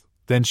mouth,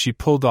 then she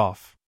pulled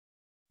off.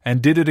 And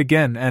did it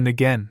again and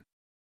again.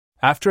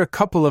 After a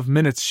couple of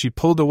minutes she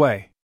pulled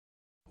away.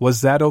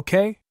 Was that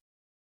okay?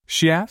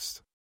 She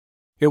asked.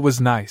 It was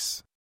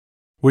nice.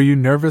 Were you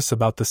nervous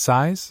about the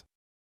size?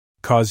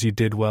 'Cause you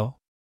did well?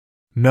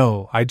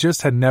 No, I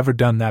just had never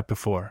done that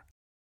before.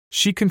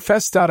 She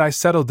confessed. I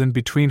settled in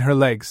between her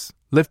legs,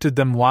 lifted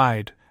them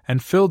wide,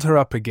 and filled her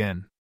up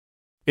again.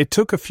 It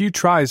took a few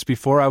tries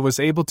before I was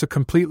able to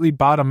completely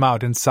bottom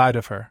out inside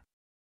of her.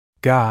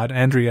 God,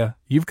 Andrea,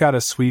 you've got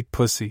a sweet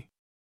pussy.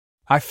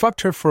 I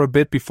fucked her for a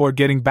bit before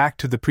getting back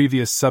to the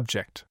previous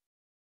subject.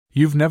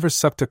 You've never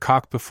sucked a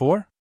cock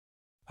before?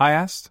 I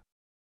asked.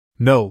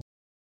 No,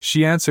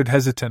 she answered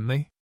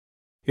hesitantly.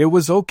 It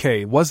was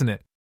okay, wasn't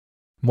it?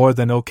 More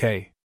than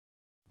okay.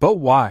 But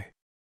why?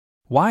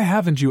 Why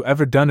haven't you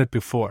ever done it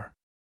before?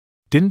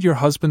 Didn't your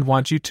husband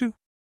want you to?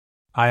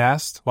 I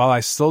asked while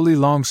I slowly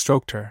long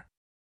stroked her.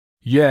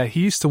 Yeah,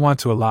 he used to want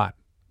to a lot,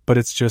 but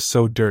it's just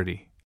so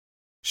dirty.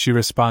 She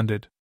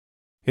responded.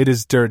 It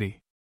is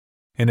dirty.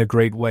 In a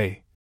great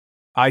way.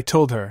 I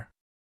told her.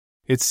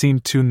 It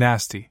seemed too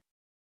nasty.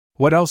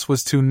 What else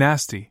was too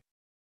nasty?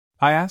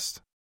 I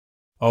asked.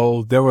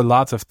 Oh, there were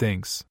lots of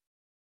things.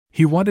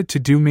 He wanted to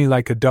do me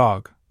like a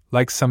dog,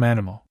 like some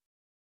animal.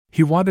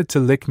 He wanted to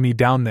lick me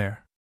down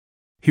there.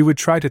 He would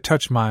try to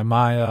touch my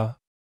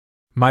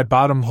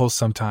bottom hole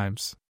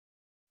sometimes.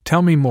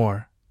 Tell me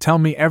more, tell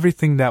me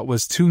everything that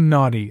was too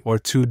naughty or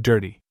too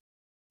dirty.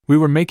 We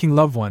were making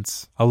love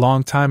once, a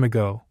long time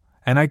ago,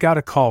 and I got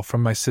a call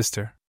from my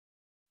sister.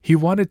 He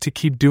wanted to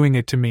keep doing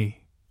it to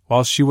me,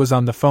 while she was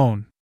on the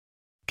phone.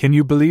 Can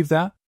you believe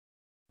that?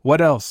 What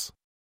else?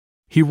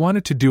 He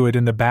wanted to do it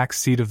in the back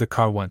seat of the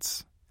car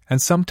once,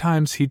 and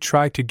sometimes he'd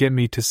try to get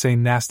me to say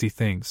nasty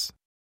things.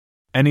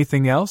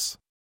 Anything else?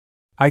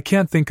 I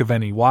can't think of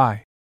any.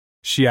 Why?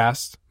 She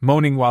asked,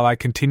 moaning while I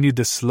continued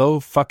the slow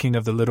fucking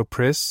of the little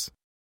priss.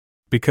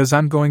 Because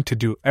I'm going to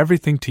do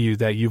everything to you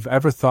that you've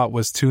ever thought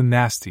was too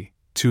nasty,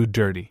 too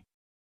dirty.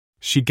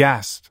 She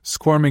gasped,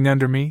 squirming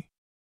under me.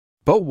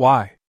 But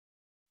why?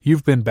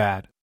 You've been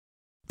bad.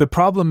 The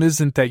problem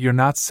isn't that you're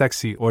not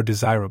sexy or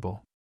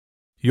desirable.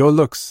 Your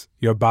looks,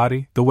 your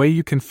body, the way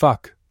you can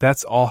fuck,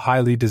 that's all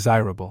highly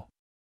desirable.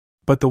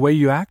 But the way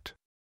you act?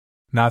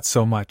 Not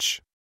so much.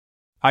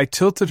 I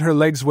tilted her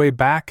legs way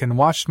back and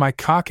watched my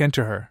cock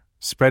enter her,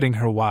 spreading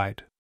her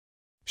wide.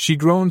 She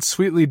groaned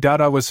sweetly.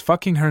 I was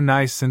fucking her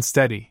nice and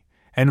steady,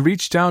 and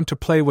reached down to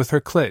play with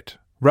her clit,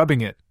 rubbing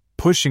it,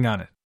 pushing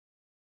on it.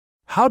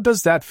 How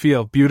does that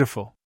feel,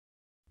 beautiful?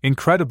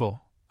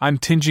 Incredible, I'm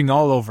tinging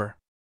all over.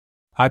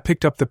 I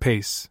picked up the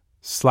pace,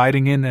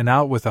 sliding in and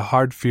out with a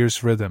hard,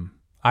 fierce rhythm.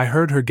 I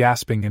heard her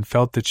gasping and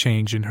felt the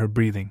change in her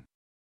breathing.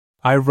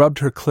 I rubbed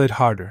her clit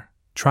harder,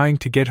 trying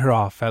to get her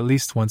off at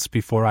least once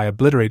before I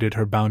obliterated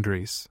her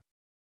boundaries.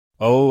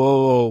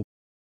 Oh,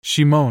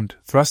 she moaned,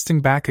 thrusting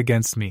back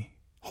against me,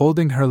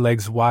 holding her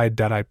legs wide.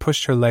 I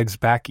pushed her legs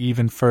back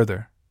even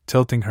further,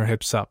 tilting her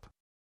hips up.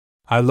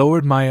 I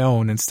lowered my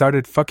own and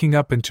started fucking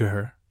up into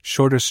her,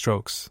 shorter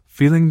strokes,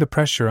 feeling the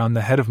pressure on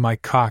the head of my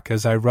cock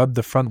as I rubbed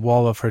the front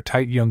wall of her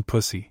tight young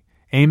pussy,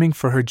 aiming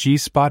for her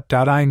G-spot.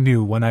 I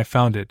knew when I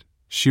found it,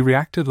 she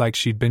reacted like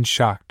she'd been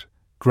shocked,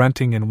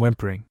 grunting and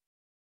whimpering.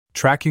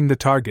 Tracking the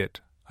target,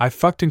 I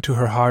fucked into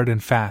her hard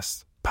and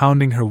fast,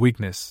 pounding her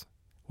weakness,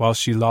 while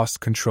she lost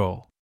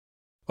control.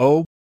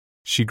 Oh,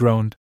 she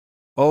groaned.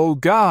 Oh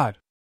God!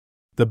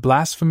 The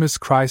blasphemous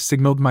cry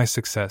signaled my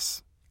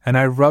success, and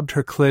I rubbed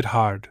her clit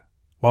hard,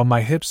 while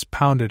my hips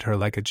pounded her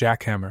like a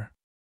jackhammer.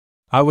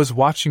 I was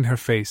watching her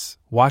face,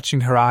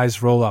 watching her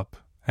eyes roll up,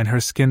 and her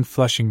skin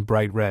flushing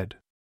bright red.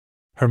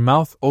 Her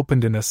mouth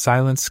opened in a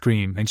silent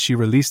scream and she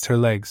released her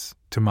legs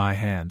to my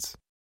hands.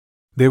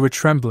 They were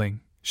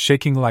trembling,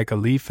 shaking like a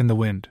leaf in the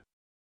wind.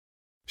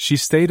 She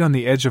stayed on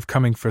the edge of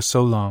coming for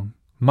so long,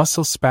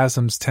 muscle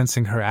spasms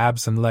tensing her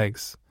abs and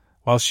legs,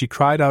 while she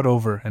cried out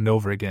over and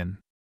over again.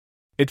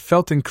 It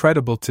felt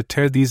incredible to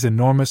tear these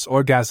enormous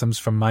orgasms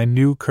from my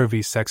new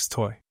curvy sex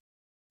toy.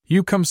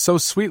 You come so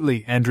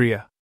sweetly,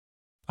 Andrea,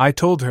 I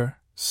told her,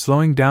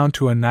 slowing down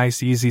to a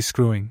nice easy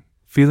screwing,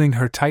 feeling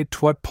her tight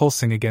twat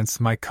pulsing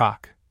against my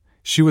cock.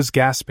 She was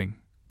gasping,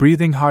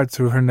 breathing hard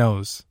through her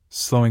nose,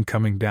 slowing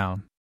coming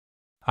down.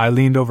 I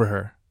leaned over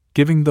her,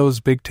 giving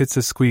those big tits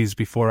a squeeze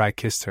before I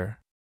kissed her.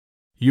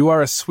 You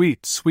are a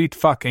sweet, sweet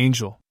fuck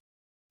angel.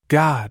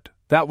 God,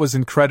 that was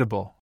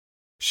incredible,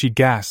 she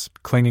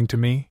gasped, clinging to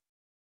me.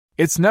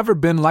 It's never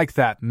been like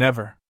that,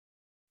 never.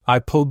 I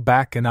pulled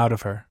back and out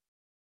of her.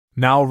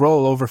 Now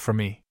roll over for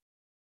me.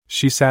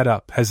 She sat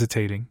up,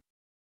 hesitating.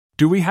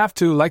 Do we have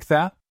to like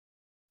that?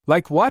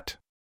 Like what?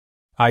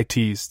 I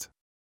teased.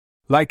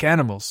 Like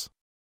animals.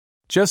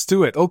 Just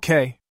do it,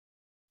 okay?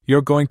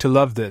 You're going to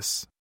love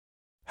this.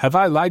 Have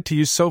I lied to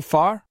you so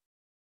far?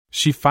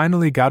 She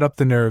finally got up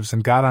the nerves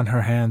and got on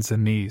her hands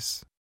and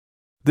knees.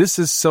 This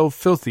is so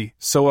filthy,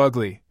 so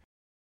ugly,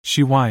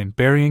 she whined,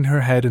 burying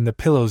her head in the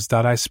pillows.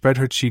 I spread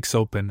her cheeks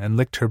open and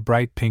licked her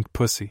bright pink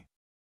pussy.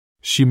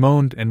 She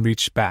moaned and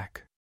reached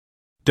back.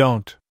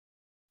 Don't,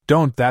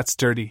 that's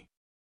dirty.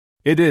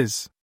 It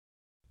is.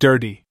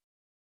 Dirty.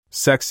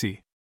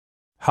 Sexy.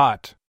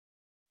 Hot.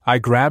 I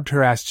grabbed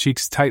her ass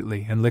cheeks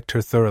tightly and licked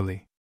her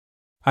thoroughly.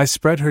 I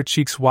spread her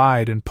cheeks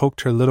wide and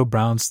poked her little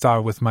brown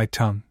star with my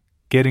tongue,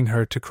 getting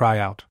her to cry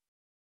out.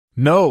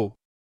 No!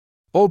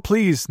 Oh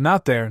please,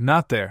 not there,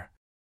 not there,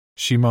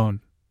 she moaned.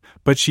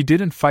 But she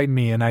didn't fight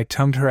me and I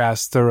tongued her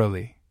ass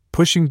thoroughly,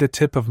 pushing the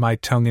tip of my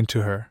tongue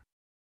into her.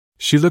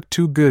 She looked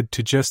too good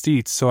to just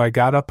eat, so I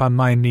got up on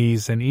my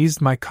knees and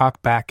eased my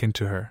cock back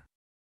into her.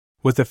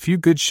 With a few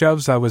good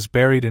shoves I was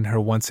buried in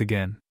her once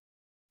again.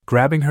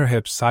 Grabbing her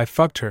hips, I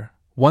fucked her,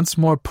 once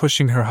more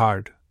pushing her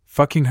hard,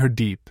 fucking her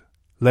deep,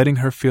 letting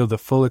her feel the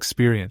full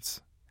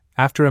experience.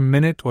 After a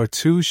minute or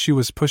two she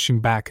was pushing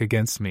back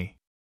against me.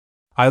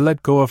 I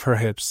let go of her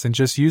hips and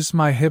just used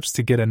my hips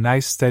to get a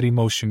nice steady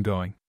motion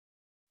going.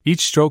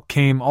 Each stroke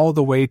came all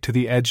the way to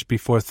the edge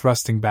before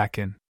thrusting back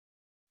in.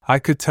 I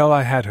could tell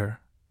I had her.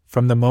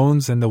 From the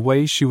moans and the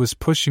way she was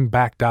pushing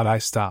back. I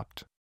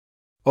stopped.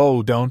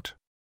 Oh, don't.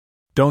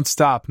 Don't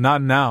stop,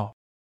 not now,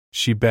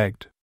 she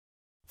begged.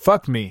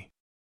 Fuck me.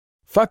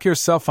 Fuck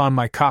yourself on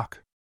my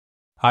cock,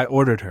 I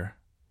ordered her.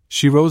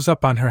 She rose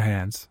up on her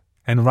hands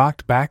and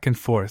rocked back and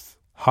forth,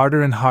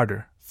 harder and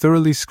harder,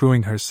 thoroughly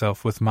screwing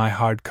herself with my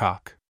hard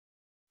cock.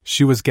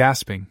 She was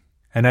gasping,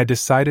 and I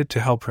decided to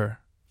help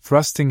her,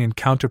 thrusting in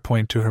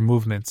counterpoint to her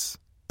movements,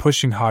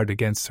 pushing hard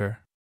against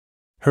her.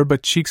 Her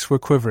butt cheeks were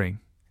quivering,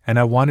 and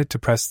I wanted to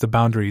press the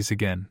boundaries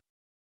again.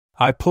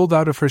 I pulled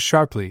out of her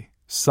sharply,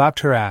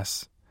 slapped her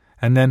ass,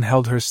 and then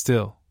held her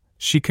still.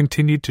 She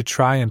continued to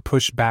try and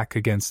push back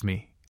against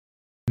me.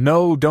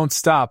 No, don't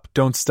stop,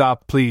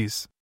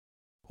 please.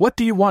 What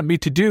do you want me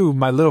to do,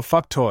 my little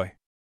fuck toy?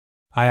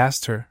 I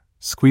asked her,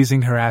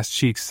 squeezing her ass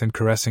cheeks and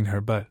caressing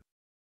her butt.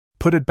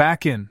 Put it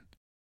back in,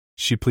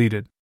 she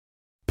pleaded.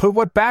 Put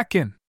what back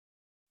in?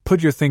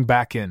 Put your thing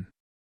back in.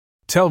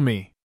 Tell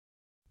me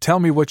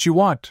what you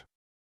want.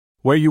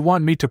 Where you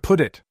want me to put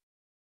it.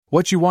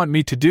 What you want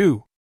me to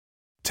do.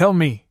 Tell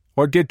me,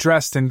 or get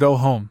dressed and go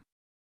home.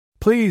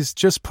 Please,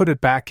 just put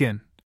it back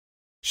in,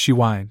 she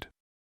whined.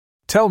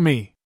 Tell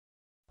me.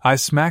 I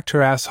smacked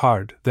her ass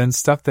hard, then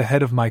stuck the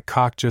head of my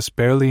cock just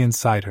barely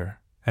inside her,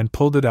 and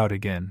pulled it out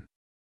again.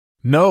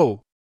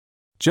 No!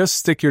 Just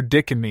stick your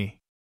dick in me.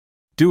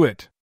 Do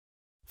it.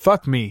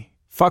 Fuck me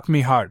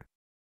hard.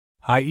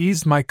 I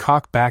eased my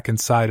cock back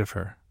inside of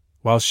her,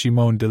 while she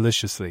moaned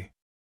deliciously.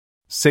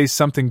 Say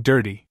something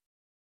dirty.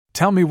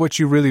 Tell me what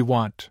you really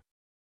want.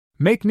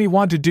 Make me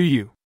want to do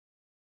you.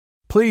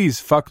 Please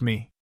fuck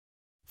me.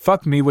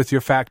 Fuck me with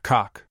your fat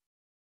cock.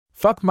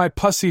 Fuck my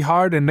pussy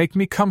hard and make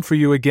me come for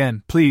you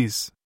again,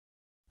 please.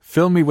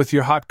 Fill me with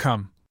your hot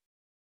cum.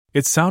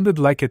 It sounded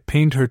like it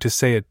pained her to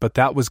say it, but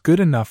that was good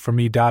enough for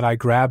me. I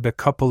grabbed a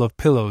couple of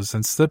pillows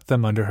and slipped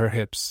them under her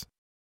hips.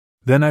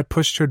 Then I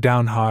pushed her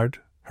down hard,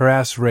 her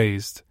ass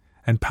raised,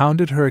 and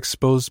pounded her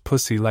exposed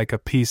pussy like a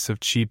piece of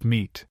cheap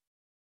meat.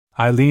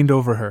 I leaned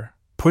over her,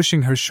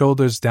 pushing her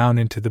shoulders down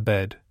into the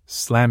bed,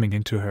 slamming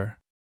into her.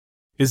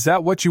 Is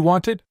that what you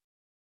wanted?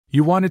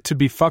 You wanted to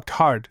be fucked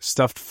hard,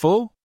 stuffed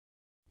full?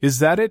 Is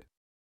that it?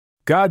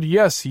 God,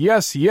 yes,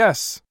 yes,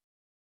 yes!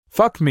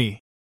 Fuck me!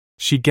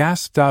 She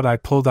gasped out. I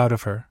pulled out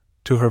of her,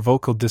 to her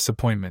vocal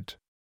disappointment.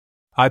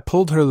 I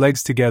pulled her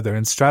legs together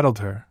and straddled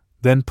her,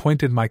 then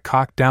pointed my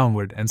cock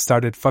downward and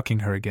started fucking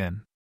her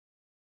again.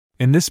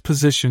 In this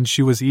position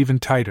she was even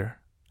tighter,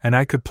 and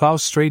I could plow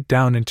straight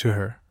down into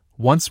her,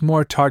 once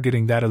more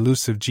targeting that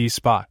elusive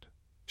G-spot.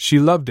 She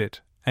loved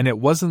it, and it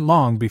wasn't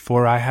long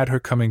before I had her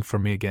coming for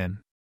me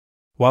again.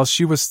 While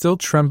she was still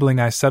trembling,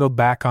 I settled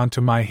back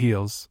onto my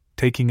heels,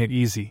 taking it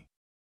easy.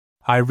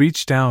 I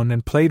reached down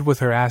and played with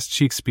her ass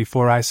cheeks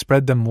before I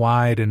spread them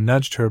wide and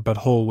nudged her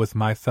butthole with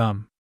my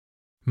thumb.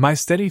 My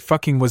steady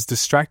fucking was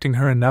distracting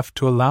her enough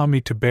to allow me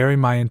to bury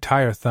my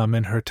entire thumb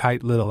in her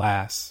tight little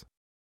ass.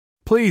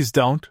 Please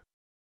don't.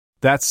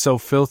 That's so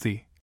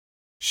filthy,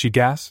 she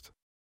gasped.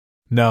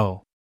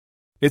 No.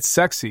 It's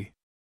sexy.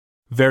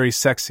 Very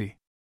sexy.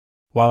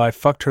 While I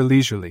fucked her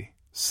leisurely,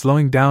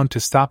 slowing down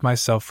to stop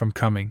myself from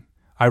coming,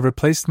 I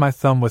replaced my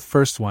thumb with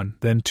first one,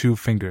 then 2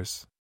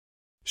 fingers.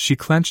 She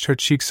clenched her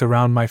cheeks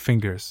around my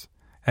fingers,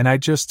 and I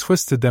just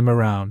twisted them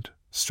around,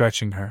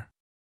 stretching her.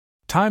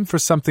 Time for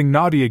something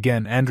naughty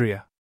again,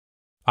 Andrea,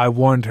 I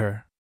warned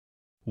her.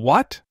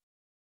 What?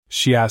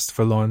 She asked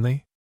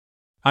forlornly.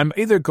 I'm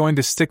either going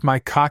to stick my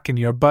cock in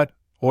your butt,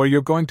 or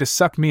you're going to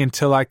suck me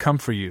until I come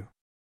for you.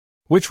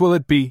 Which will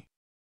it be?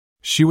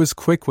 She was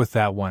quick with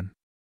that one.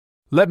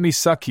 Let me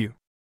suck you.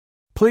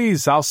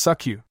 Please, I'll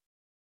suck you.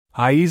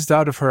 I eased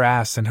out of her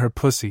ass and her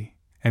pussy,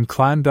 and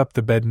climbed up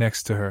the bed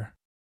next to her.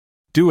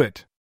 Do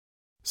it.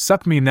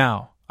 Suck me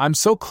now, I'm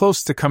so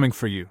close to coming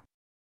for you.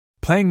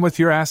 Playing with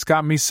your ass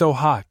got me so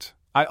hot,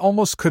 I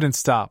almost couldn't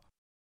stop.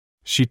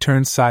 She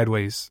turned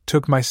sideways,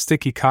 took my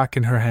sticky cock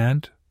in her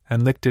hand,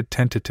 and licked it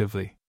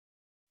tentatively.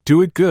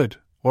 Do it good,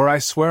 or I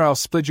swear I'll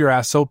split your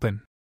ass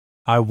open,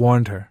 I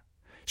warned her.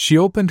 She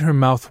opened her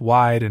mouth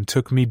wide and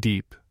took me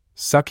deep,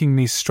 sucking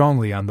me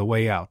strongly on the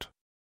way out.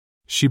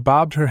 She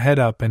bobbed her head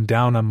up and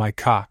down on my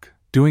cock,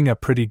 doing a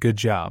pretty good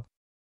job.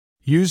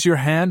 Use your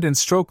hand and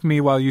stroke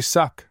me while you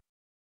suck.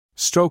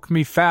 Stroke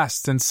me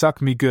fast and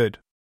suck me good.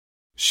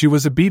 She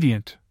was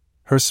obedient,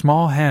 her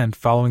small hand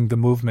following the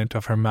movement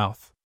of her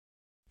mouth.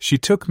 She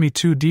took me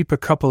too deep a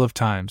couple of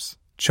times,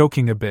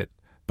 choking a bit,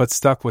 but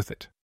stuck with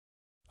it.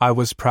 I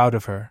was proud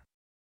of her.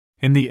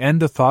 In the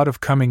end, the thought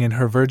of coming in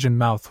her virgin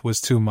mouth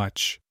was too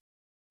much.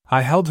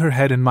 I held her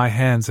head in my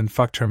hands and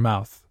fucked her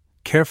mouth,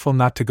 careful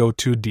not to go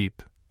too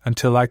deep,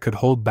 until I could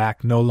hold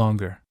back no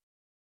longer.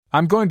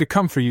 I'm going to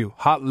come for you,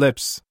 hot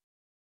lips,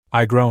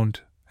 I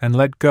groaned, and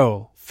let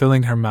go,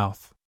 filling her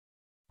mouth.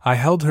 I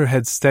held her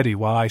head steady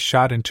while I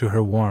shot into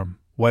her warm,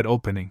 wet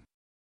opening.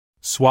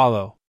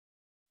 Swallow.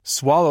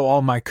 Swallow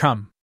all my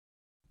cum.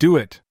 Do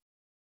it.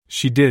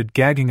 She did,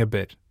 gagging a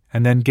bit,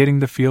 and then getting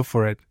the feel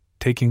for it,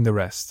 taking the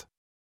rest.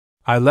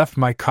 I left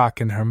my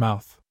cock in her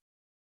mouth.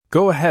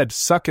 Go ahead,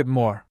 suck it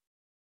more.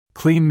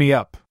 Clean me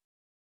up.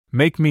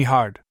 Make me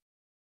hard.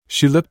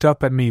 She looked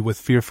up at me with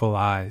fearful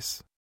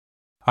eyes.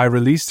 I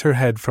released her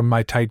head from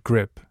my tight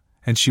grip,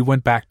 and she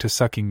went back to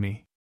sucking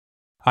me.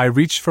 I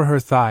reached for her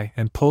thigh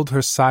and pulled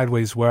her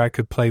sideways where I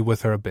could play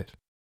with her a bit.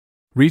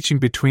 Reaching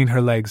between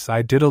her legs,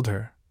 I diddled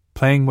her,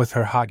 playing with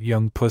her hot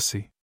young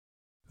pussy.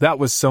 That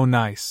was so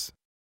nice.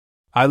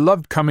 I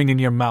loved coming in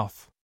your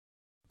mouth.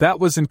 That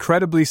was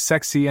incredibly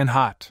sexy and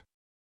hot.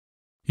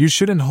 You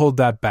shouldn't hold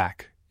that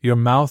back, your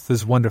mouth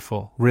is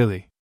wonderful,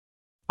 really.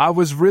 I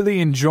was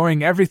really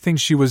enjoying everything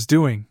she was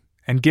doing,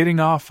 and getting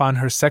off on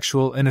her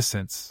sexual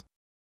innocence.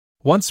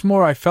 Once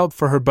more I felt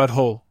for her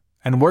butthole,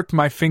 and worked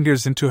my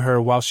fingers into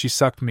her while she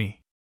sucked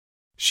me.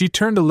 She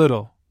turned a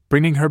little,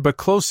 bringing her butt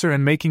closer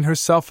and making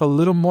herself a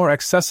little more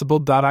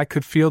accessible. I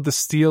could feel the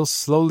steel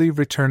slowly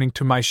returning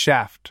to my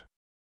shaft.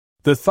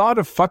 The thought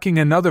of fucking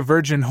another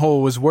virgin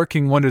hole was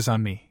working wonders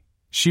on me.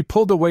 She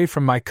pulled away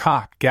from my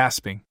cock,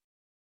 gasping.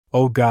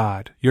 Oh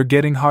God, you're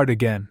getting hard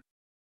again.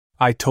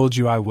 I told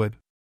you I would.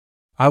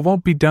 I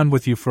won't be done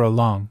with you for a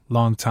long,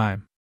 long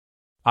time,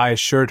 I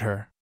assured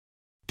her.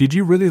 Did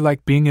you really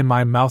like being in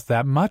my mouth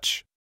that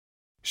much?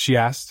 She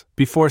asked,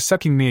 before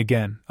sucking me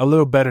again, a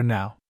little better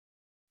now.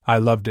 I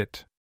loved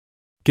it.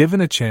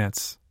 Given a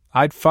chance,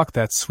 I'd fuck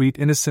that sweet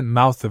innocent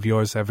mouth of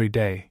yours every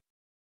day.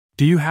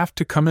 Do you have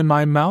to come in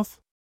my mouth?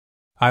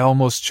 I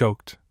almost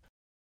choked.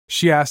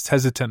 She asked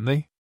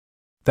hesitantly.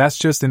 That's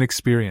just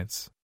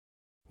inexperience.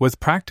 With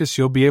practice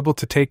you'll be able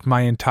to take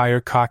my entire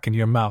cock in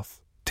your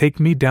mouth, take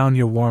me down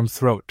your warm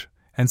throat,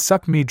 and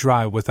suck me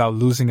dry without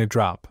losing a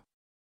drop.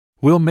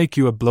 We'll make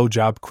you a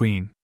blowjob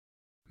queen.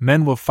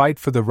 Men will fight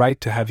for the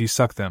right to have you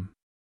suck them.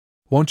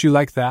 Won't you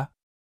like that?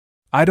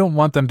 I don't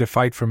want them to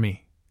fight for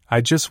me,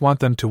 I just want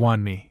them to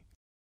want me,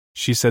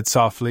 she said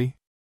softly.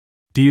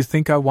 Do you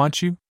think I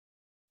want you?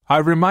 I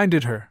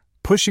reminded her,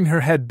 pushing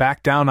her head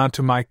back down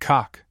onto my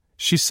cock.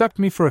 She sucked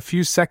me for a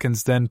few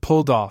seconds then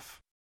pulled off.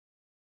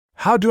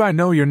 How do I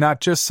know you're not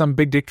just some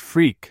big-dicked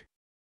freak?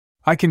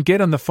 I can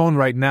get on the phone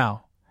right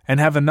now, and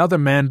have another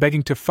man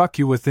begging to fuck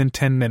you within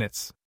 10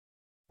 minutes.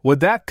 Would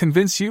that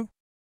convince you?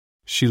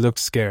 She looked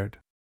scared.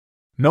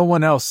 No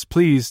one else,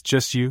 please,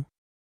 just you.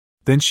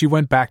 Then she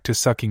went back to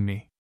sucking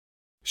me.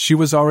 She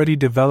was already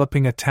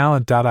developing a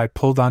talent. I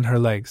pulled on her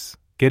legs,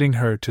 getting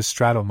her to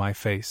straddle my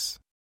face.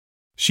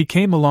 She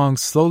came along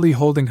slowly,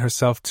 holding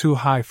herself too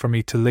high for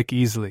me to lick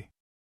easily.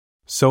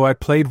 So I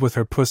played with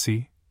her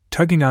pussy,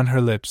 tugging on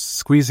her lips,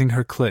 squeezing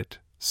her clit,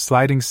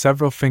 sliding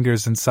several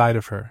fingers inside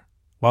of her,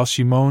 while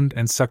she moaned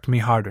and sucked me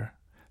harder.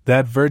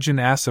 That virgin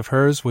ass of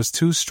hers was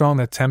too strong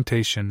a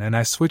temptation, and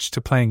I switched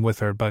to playing with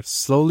her butt,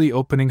 slowly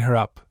opening her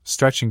up,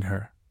 stretching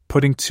her,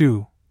 putting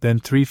 2, then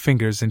 3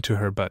 fingers into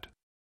her butt.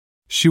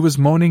 She was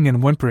moaning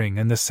and whimpering,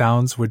 and the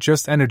sounds were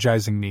just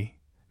energizing me,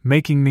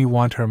 making me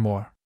want her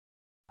more.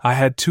 I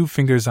had 2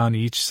 fingers on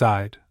each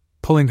side,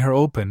 pulling her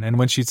open, and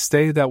when she'd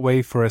stay that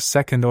way for a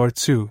second or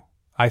two,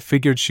 I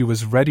figured she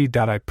was ready.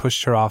 I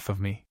pushed her off of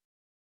me.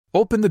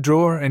 Open the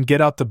drawer and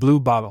get out the blue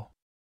bottle.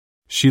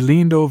 She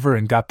leaned over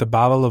and got the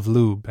bottle of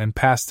lube and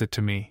passed it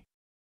to me.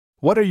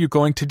 What are you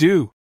going to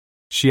do?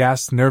 She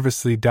asked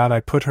nervously. I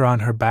put her on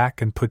her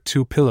back and put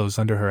 2 pillows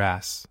under her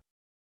ass.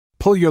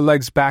 Pull your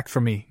legs back for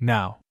me,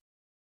 now.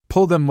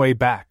 Pull them way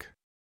back.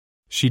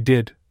 She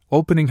did,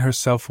 opening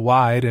herself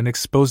wide and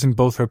exposing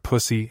both her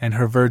pussy and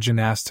her virgin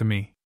ass to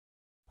me.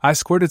 I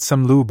squirted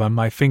some lube on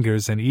my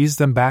fingers and eased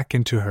them back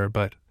into her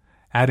butt,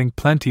 adding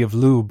plenty of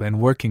lube and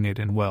working it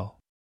in well.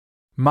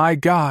 My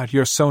God,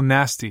 you're so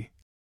nasty,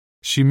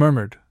 she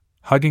murmured,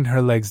 hugging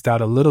her legs.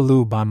 A little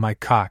lube on my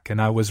cock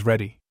and I was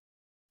ready.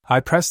 I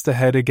pressed the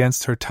head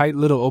against her tight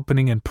little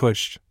opening and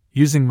pushed,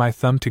 using my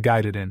thumb to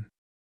guide it in.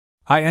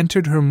 I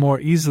entered her more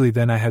easily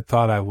than I had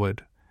thought I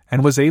would,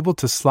 and was able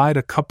to slide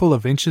a couple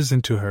of inches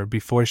into her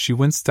before she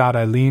winced.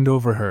 I leaned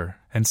over her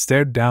and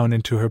stared down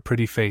into her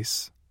pretty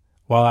face,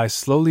 while I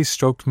slowly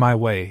stroked my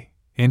way,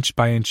 inch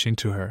by inch,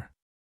 into her.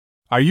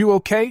 Are you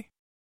okay?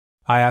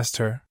 I asked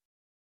her.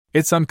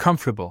 It's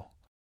uncomfortable,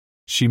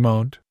 she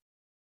moaned.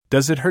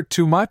 Does it hurt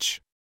too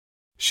much?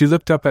 She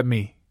looked up at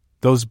me,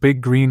 those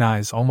big green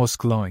eyes almost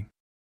glowing.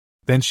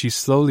 Then she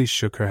slowly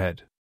shook her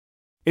head.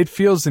 It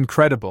feels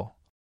incredible,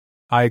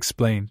 I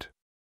explained.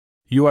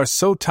 You are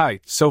so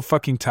tight, so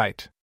fucking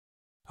tight.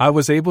 I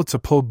was able to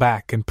pull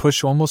back and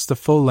push almost the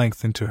full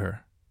length into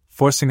her,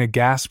 forcing a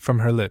gasp from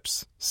her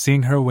lips.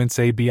 Seeing her wince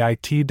a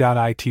bit.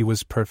 It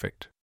was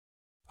perfect.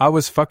 I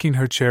was fucking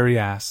her cherry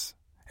ass,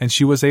 and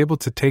she was able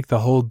to take the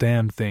whole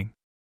damn thing.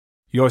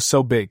 You're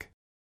so big,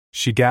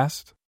 she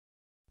gasped.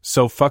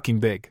 So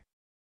fucking big.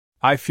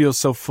 I feel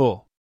so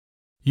full.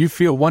 You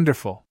feel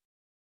wonderful.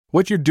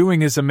 What you're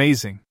doing is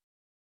amazing.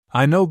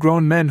 I know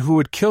grown men who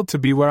would kill to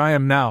be where I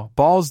am now,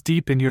 balls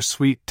deep in your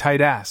sweet,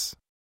 tight ass.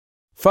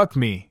 Fuck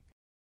me,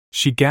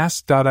 she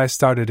gasped. I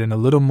started in a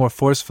little more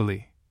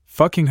forcefully,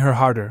 fucking her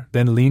harder,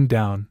 then leaned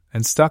down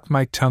and stuck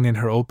my tongue in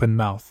her open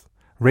mouth,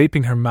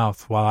 raping her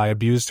mouth while I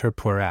abused her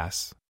poor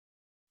ass.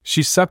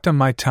 She sucked on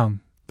my tongue,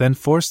 then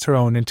forced her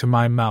own into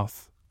my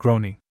mouth,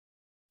 groaning.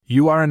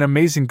 You are an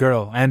amazing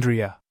girl,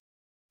 Andrea.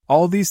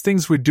 All these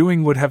things we're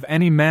doing would have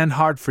any man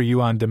hard for you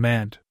on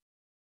demand.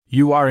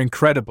 You are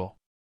incredible.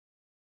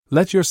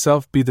 Let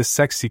yourself be the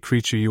sexy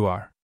creature you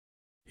are.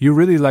 You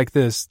really like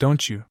this,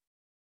 don't you?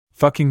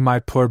 Fucking my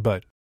poor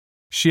butt,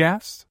 she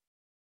asked.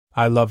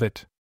 I love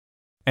it.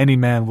 Any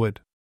man would.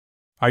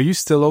 Are you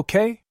still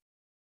okay?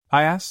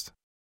 I asked.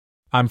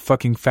 I'm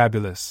fucking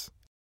fabulous,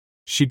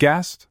 she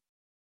gasped.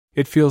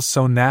 It feels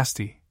so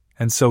nasty,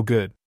 and so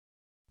good.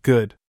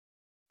 Good.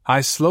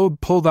 I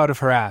slowed, pulled out of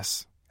her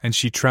ass, and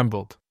she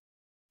trembled.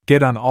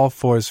 Get on all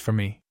fours for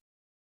me.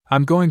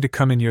 I'm going to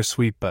come in your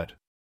sweet butt.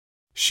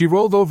 She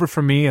rolled over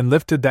for me and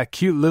lifted that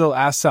cute little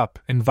ass up,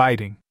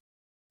 inviting.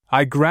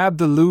 I grabbed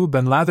the lube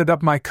and lathered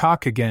up my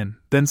cock again,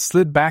 then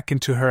slid back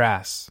into her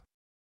ass.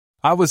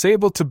 I was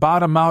able to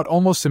bottom out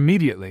almost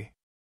immediately.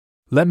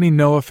 Let me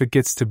know if it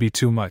gets to be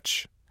too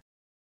much,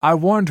 I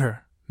warned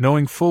her,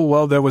 knowing full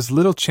well there was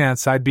little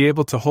chance I'd be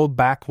able to hold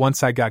back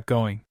once I got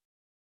going.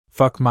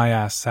 Fuck my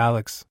ass,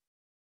 Alex.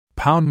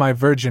 Pound my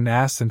virgin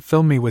ass and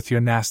fill me with your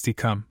nasty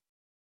cum.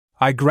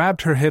 I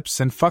grabbed her hips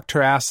and fucked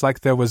her ass like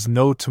there was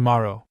no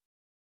tomorrow.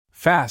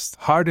 Fast,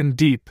 hard and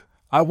deep,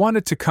 I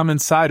wanted to come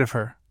inside of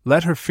her,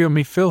 let her feel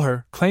me fill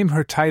her, claim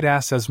her tight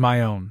ass as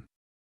my own.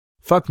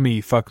 Fuck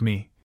me,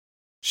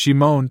 She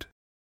moaned.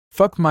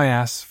 Fuck my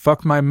ass,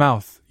 fuck my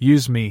mouth,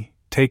 use me,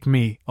 take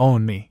me,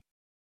 own me.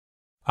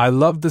 I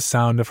loved the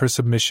sound of her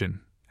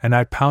submission, and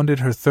I pounded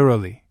her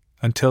thoroughly,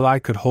 until I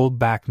could hold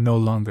back no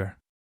longer.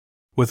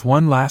 With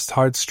one last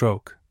hard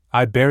stroke,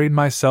 I buried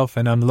myself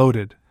and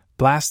unloaded,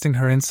 blasting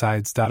her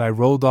insides. I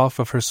rolled off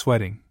of her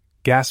sweating,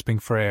 gasping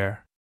for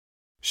air.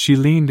 She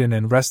leaned in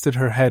and rested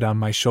her head on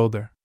my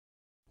shoulder.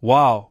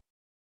 Wow!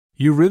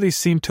 You really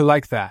seem to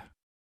like that.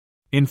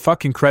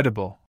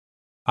 In-fucking-credible,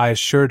 I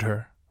assured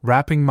her,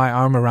 wrapping my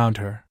arm around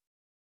her.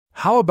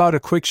 How about a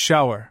quick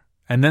shower,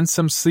 and then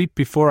some sleep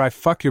before I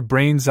fuck your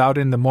brains out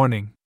in the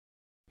morning?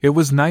 It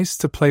was nice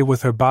to play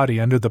with her body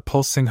under the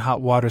pulsing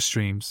hot water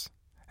streams,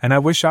 and I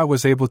wish I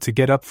was able to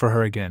get up for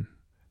her again,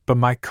 but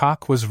my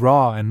cock was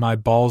raw and my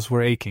balls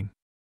were aching.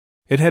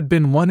 It had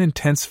been one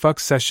intense fuck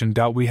session.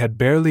 We had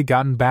barely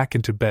gotten back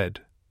into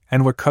bed,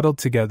 and were cuddled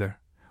together,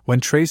 when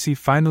Tracy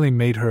finally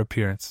made her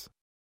appearance.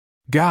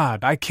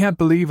 God, I can't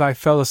believe I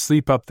fell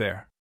asleep up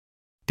there.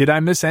 Did I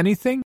miss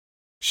anything?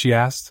 She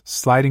asked,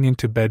 sliding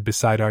into bed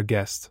beside our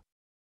guest.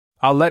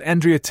 I'll let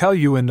Andrea tell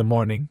you in the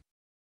morning.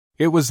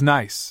 It was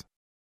nice.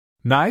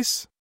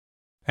 Nice?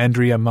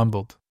 Andrea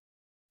mumbled.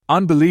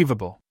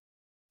 Unbelievable.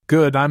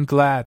 Good, I'm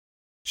glad,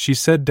 she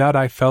said.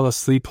 I fell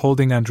asleep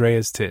holding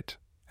Andrea's tit,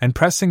 and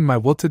pressing my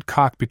wilted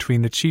cock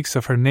between the cheeks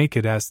of her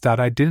naked ass.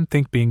 I didn't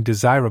think being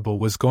desirable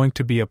was going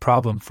to be a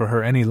problem for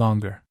her any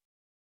longer.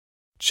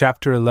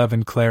 Chapter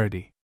 11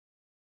 Clarity.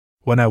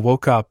 When I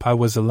woke up, I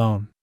was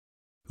alone.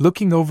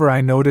 Looking over,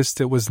 I noticed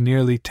it was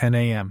nearly 10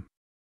 a.m.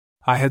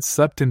 I had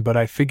slept in, but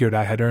I figured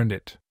I had earned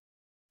it.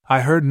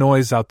 I heard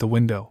noise out the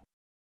window.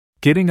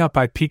 Getting up,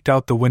 I peeked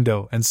out the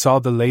window and saw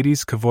the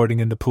ladies cavorting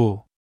in the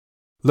pool.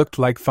 Looked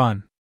like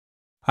fun.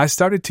 I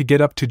started to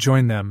get up to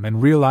join them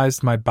and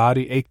realized my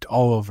body ached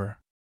all over.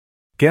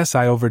 Guess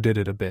I overdid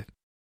it a bit.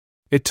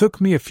 It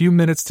took me a few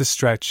minutes to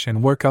stretch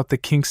and work out the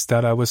kinks.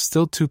 I was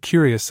still too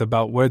curious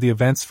about where the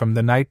events from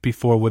the night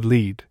before would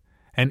lead,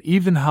 and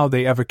even how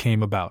they ever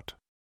came about.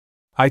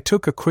 I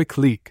took a quick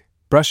leak,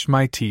 brushed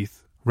my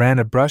teeth, ran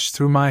a brush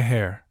through my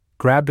hair,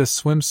 grabbed a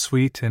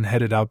swimsuit and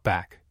headed out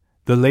back.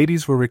 The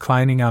ladies were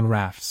reclining on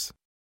rafts.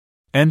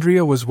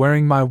 Andrea was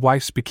wearing my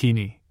wife's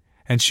bikini,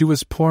 and she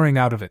was pouring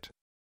out of it.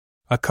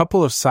 A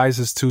couple of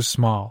sizes too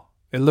small,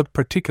 it looked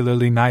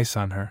particularly nice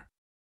on her.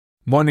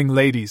 Morning,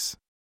 ladies.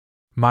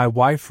 My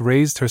wife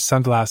raised her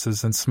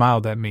sunglasses and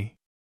smiled at me.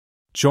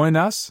 Join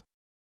us?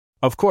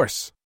 Of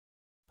course.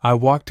 I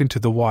walked into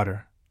the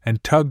water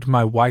and tugged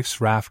my wife's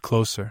raft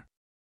closer.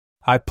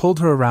 I pulled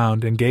her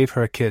around and gave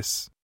her a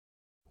kiss.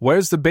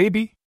 Where's the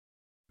baby?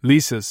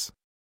 Lisa's.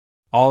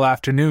 All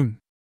afternoon.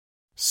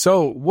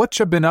 So, what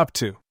ya been up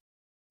to?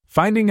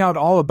 Finding out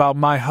all about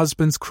my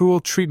husband's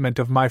cruel treatment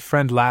of my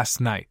friend last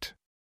night.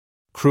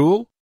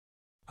 Cruel?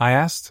 I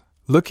asked,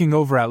 looking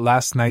over at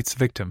last night's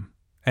victim.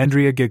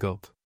 Andrea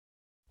giggled.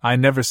 I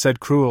never said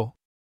cruel.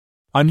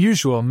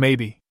 Unusual,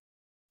 maybe.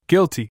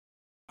 Guilty,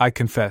 I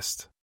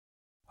confessed.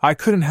 I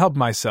couldn't help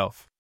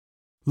myself.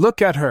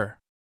 Look at her.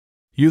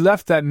 You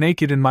left that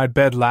naked in my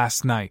bed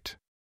last night.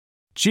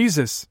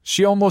 Jesus,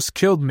 she almost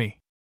killed me.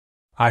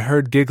 I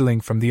heard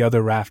giggling from the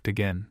other raft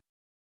again.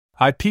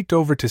 I peeked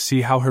over to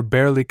see how her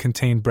barely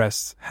contained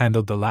breasts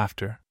handled the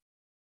laughter.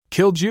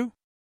 Killed you?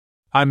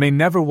 I may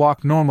never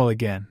walk normal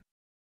again.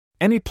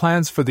 Any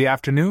plans for the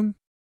afternoon?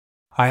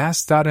 I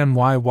asked. And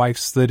my wife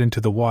slid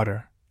into the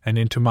water and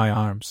into my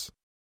arms.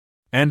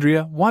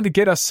 Andrea, want to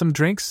get us some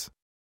drinks?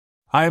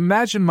 I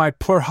imagine my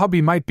poor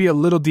hubby might be a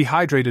little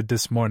dehydrated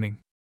this morning.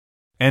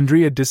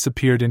 Andrea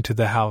disappeared into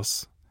the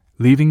house,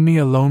 leaving me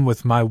alone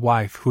with my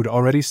wife, who'd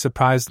already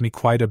surprised me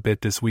quite a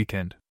bit this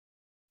weekend.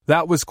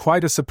 That was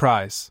quite a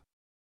surprise.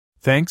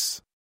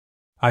 Thanks,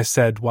 I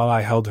said while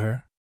I held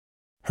her.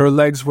 Her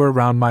legs were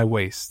around my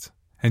waist,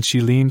 and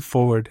she leaned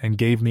forward and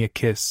gave me a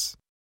kiss.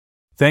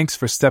 Thanks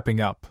for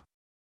stepping up.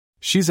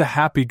 She's a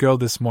happy girl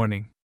this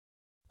morning.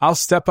 I'll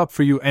step up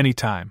for you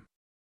anytime,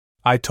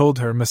 I told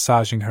her,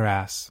 massaging her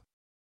ass.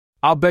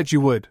 I'll bet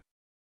you would.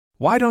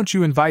 Why don't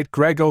you invite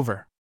Greg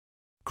over?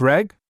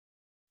 Greg?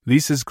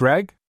 Lisa's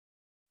Greg?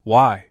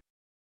 Why?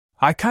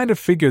 I kind of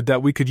figured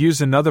that we could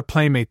use another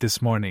playmate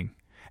this morning,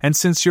 and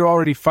since you're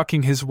already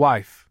fucking his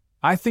wife,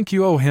 I think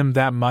you owe him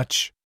that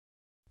much.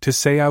 To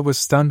say I was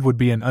stunned would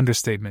be an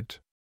understatement.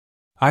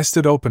 I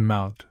stood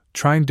open-mouthed,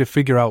 trying to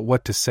figure out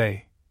what to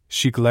say.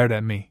 She glared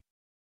at me.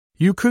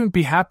 You couldn't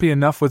be happy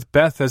enough with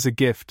Beth as a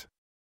gift.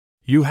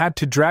 You had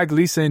to drag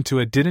Lisa into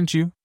it, didn't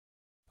you?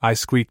 I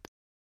squeaked.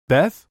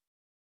 Beth?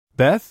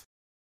 Beth?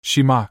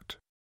 She mocked.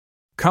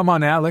 Come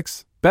on,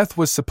 Alex, Beth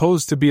was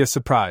supposed to be a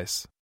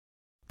surprise.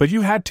 But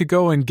you had to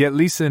go and get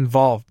Lisa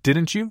involved,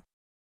 didn't you?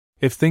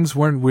 If things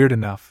weren't weird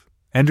enough,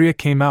 Andrea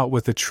came out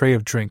with a tray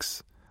of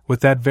drinks,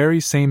 with that very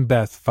same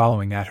Beth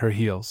following at her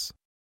heels.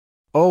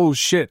 Oh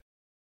shit,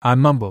 I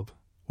mumbled,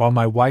 while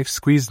my wife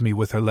squeezed me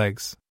with her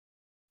legs.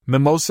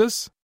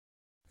 Mimosas?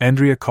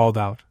 Andrea called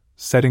out,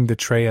 setting the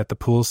tray at the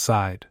pool's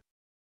side.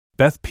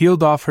 Beth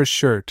peeled off her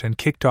shirt and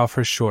kicked off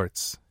her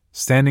shorts,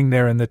 standing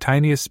there in the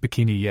tiniest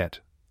bikini yet,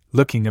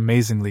 looking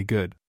amazingly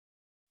good.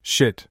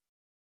 Shit.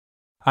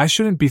 I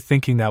shouldn't be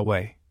thinking that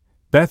way.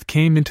 Beth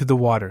came into the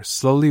water,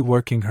 slowly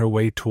working her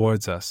way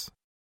towards us.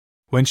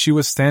 When she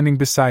was standing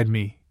beside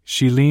me,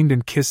 she leaned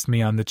and kissed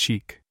me on the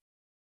cheek.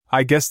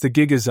 I guess the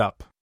gig is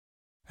up.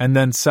 And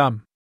then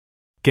some.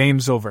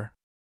 Game's over.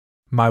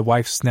 My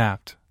wife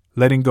snapped,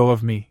 letting go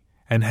of me,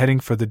 and heading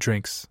for the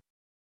drinks.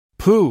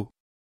 Pooh!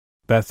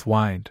 Beth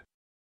whined.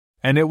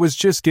 And it was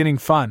just getting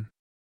fun.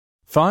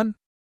 Fun?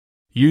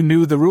 You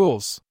knew the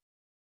rules.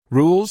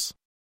 Rules?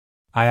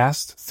 I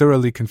asked,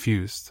 thoroughly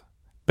confused.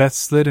 Beth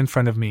slid in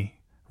front of me,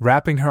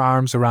 wrapping her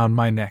arms around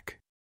my neck.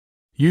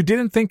 You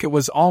didn't think it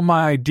was all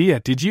my idea,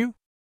 did you?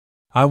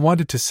 I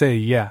wanted to say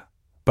yeah,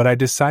 but I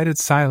decided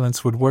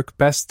silence would work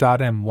best.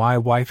 My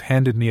wife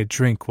handed me a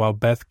drink while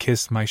Beth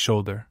kissed my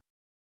shoulder.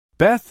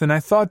 Beth and I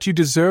thought you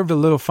deserved a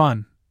little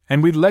fun,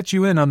 and we'd let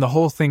you in on the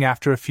whole thing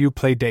after a few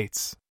play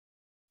dates.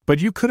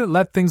 But you couldn't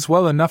let things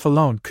well enough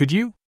alone, could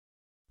you?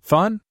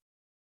 Fun?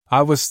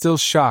 I was still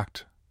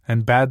shocked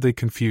and badly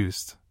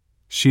confused.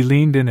 She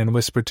leaned in and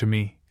whispered to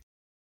me,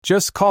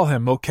 Just call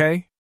him,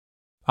 okay?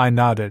 I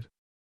nodded.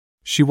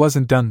 She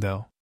wasn't done,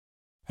 though.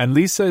 And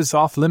Lisa is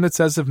off limits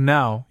as of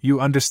now, you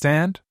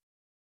understand?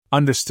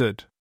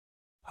 Understood.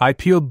 I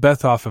peeled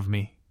Beth off of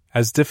me,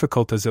 as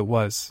difficult as it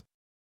was.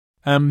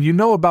 You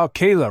know about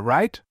Kayla,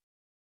 right?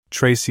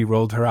 Tracy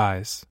rolled her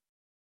eyes.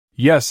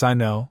 Yes, I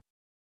know.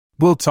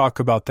 We'll talk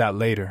about that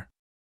later.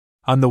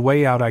 On the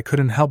way out, I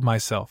couldn't help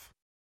myself.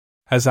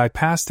 As I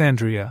passed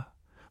Andrea,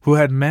 who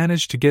had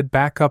managed to get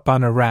back up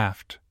on a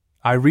raft,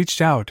 I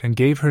reached out and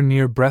gave her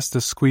near breast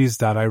a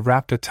squeeze. I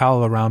wrapped a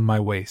towel around my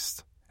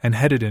waist and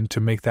headed in to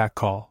make that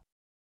call.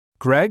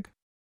 Greg?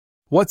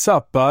 What's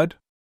up, bud?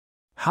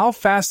 How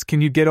fast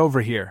can you get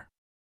over here?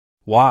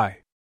 Why?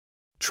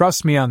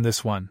 Trust me on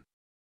this one.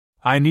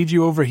 I need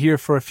you over here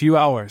for a few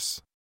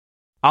hours.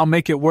 I'll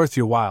make it worth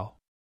your while.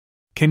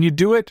 Can you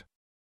do it?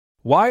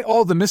 Why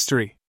all the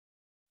mystery?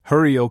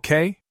 Hurry,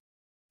 okay?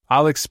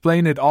 I'll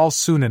explain it all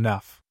soon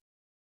enough.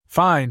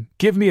 Fine,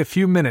 give me a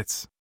few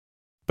minutes.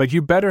 But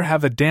you better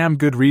have a damn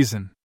good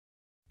reason.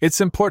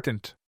 It's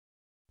important.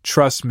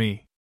 Trust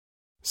me.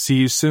 See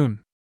you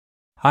soon.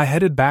 I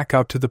headed back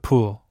out to the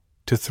pool,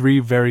 to 3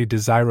 very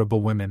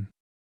desirable women.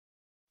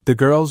 The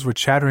girls were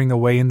chattering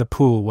away in the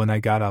pool when I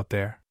got out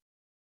there.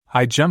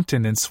 I jumped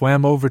in and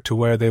swam over to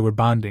where they were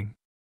bonding.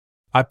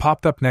 I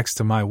popped up next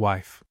to my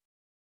wife.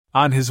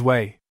 On his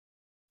way.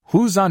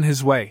 Who's on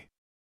his way?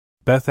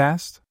 Beth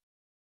asked.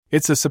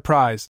 It's a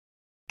surprise,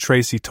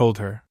 Tracy told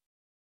her.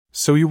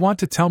 So you want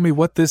to tell me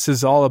what this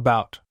is all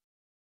about?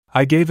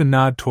 I gave a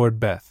nod toward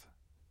Beth.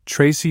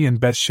 Tracy and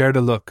Beth shared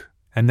a look,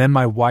 and then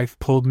my wife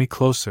pulled me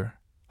closer,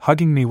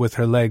 hugging me with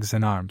her legs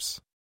and arms.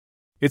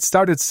 It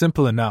started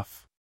simple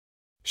enough.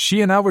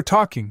 She and I were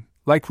talking,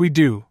 like we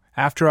do,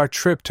 after our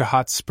trip to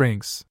Hot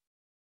Springs.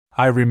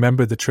 I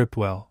remember the trip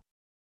well.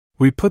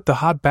 We put the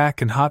hot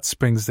back in Hot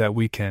Springs that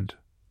weekend,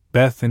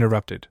 Beth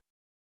interrupted.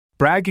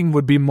 Bragging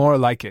would be more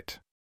like it.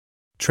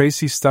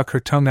 Tracy stuck her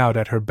tongue out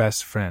at her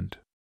best friend.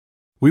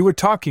 We were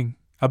talking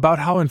about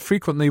how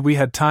infrequently we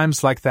had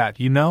times like that,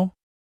 you know?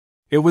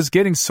 It was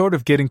getting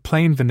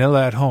plain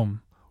vanilla at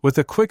home, with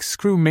a quick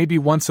screw maybe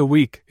once a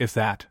week, if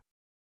that.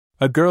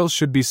 A girl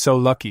should be so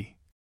lucky,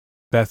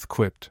 Beth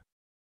quipped.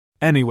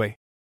 Anyway,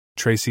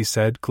 Tracy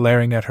said,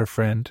 glaring at her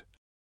friend.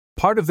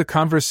 Part of the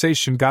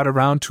conversation got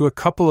around to a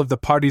couple of the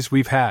parties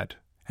we've had,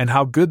 and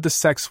how good the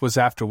sex was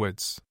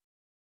afterwards.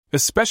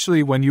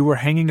 Especially when you were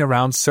hanging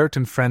around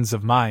certain friends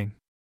of mine.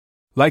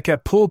 Like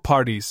at pool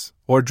parties,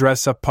 or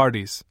dress-up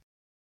parties,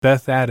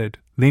 Beth added,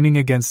 leaning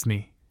against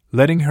me,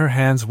 letting her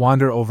hands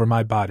wander over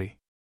my body.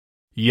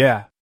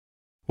 Yeah.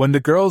 When the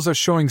girls are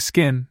showing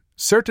skin,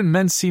 certain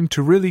men seem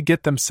to really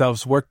get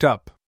themselves worked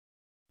up.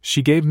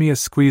 She gave me a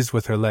squeeze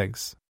with her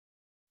legs.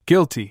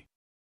 Guilty,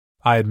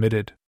 I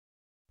admitted.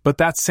 But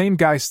that same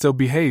guy still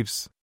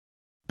behaves,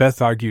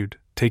 Beth argued,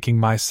 taking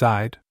my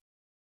side.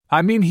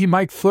 I mean, he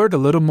might flirt a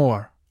little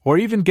more, or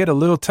even get a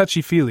little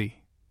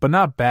touchy-feely, but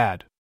not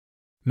bad.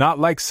 Not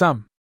like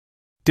some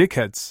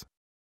dickheads,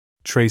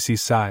 Tracy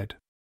sighed.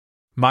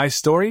 My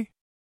story?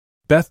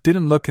 Beth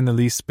didn't look in the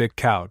least bit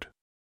cowed.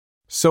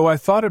 So I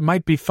thought it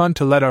might be fun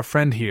to let our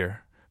friend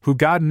here, who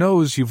God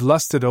knows you've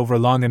lusted over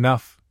long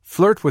enough,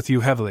 flirt with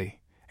you heavily,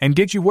 and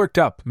get you worked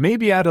up,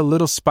 maybe add a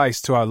little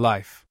spice to our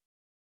life.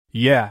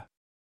 Yeah.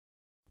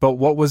 But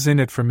what was in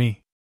it for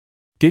me?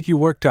 Get you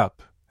worked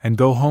up, and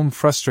go home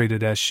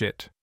frustrated as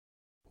shit.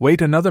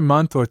 Wait another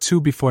month or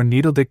 2 before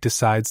Needledick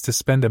decides to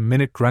spend a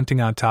minute grunting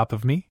on top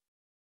of me?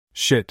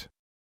 Shit.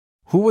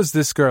 Who was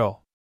this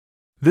girl?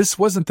 This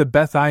wasn't the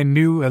Beth I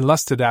knew and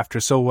lusted after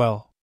so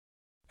well.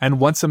 And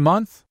once a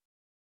month?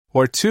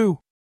 Or 2?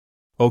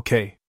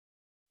 Okay.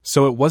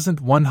 So it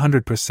wasn't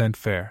 100%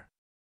 fair.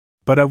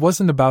 But I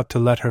wasn't about to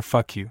let her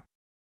fuck you.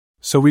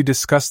 So we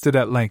discussed it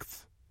at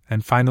length,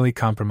 and finally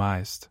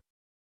compromised.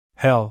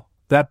 Hell,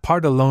 that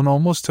part alone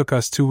almost took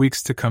us 2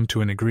 weeks to come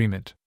to an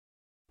agreement.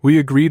 We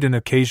agreed an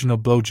occasional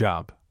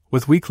blowjob,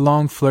 with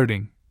week-long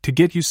flirting, to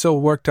get you so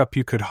worked up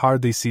you could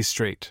hardly see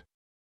straight.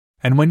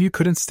 And when you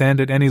couldn't stand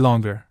it any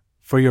longer,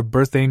 for your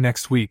birthday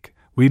next week,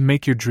 we'd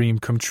make your dream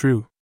come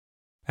true.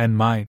 And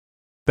mine,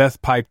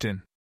 Beth piped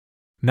in.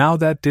 Now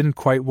that didn't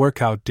quite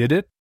work out, did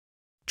it?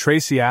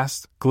 Tracy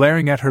asked,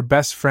 glaring at her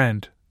best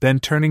friend, then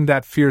turning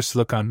that fierce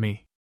look on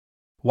me.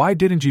 Why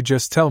didn't you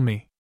just tell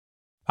me?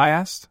 I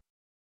asked.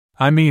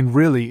 I mean,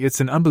 really, it's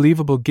an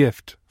unbelievable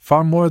gift,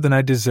 far more than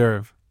I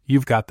deserve,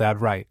 you've got that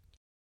right.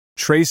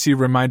 Tracy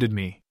reminded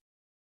me.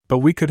 But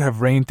we could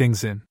have reined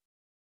things in.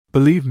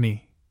 Believe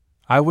me,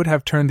 I would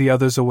have turned the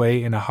others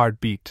away in a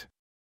heartbeat.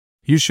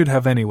 You should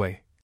have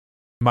anyway,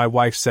 my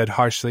wife said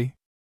harshly.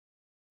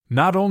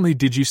 Not only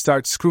did you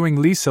start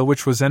screwing Lisa,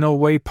 which was in no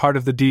way part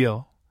of the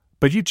deal,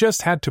 but you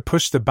just had to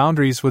push the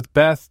boundaries with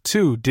Beth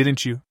too,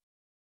 didn't you?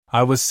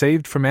 I was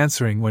saved from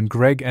answering when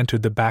Greg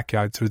entered the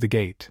backyard through the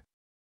gate.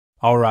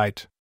 All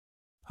right.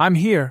 I'm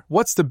here,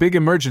 what's the big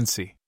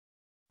emergency?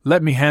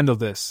 Let me handle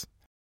this,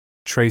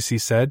 Tracy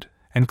said,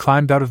 and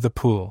climbed out of the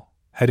pool,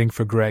 heading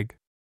for Greg.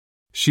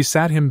 She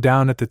sat him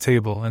down at the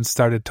table and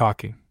started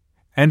talking.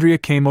 Andrea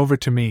came over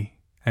to me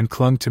and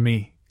clung to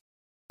me.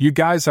 You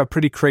guys are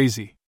pretty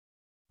crazy.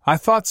 I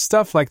thought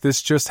stuff like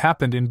this just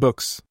happened in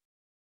books.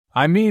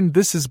 I mean,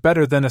 this is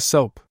better than a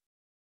soap.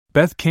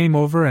 Beth came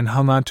over and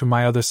hung on to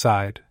my other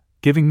side,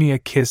 giving me a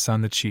kiss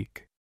on the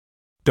cheek.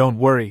 Don't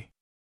worry.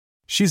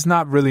 She's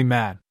not really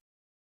mad.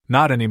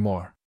 Not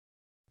anymore.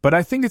 But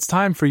I think it's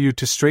time for you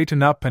to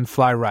straighten up and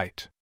fly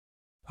right.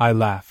 I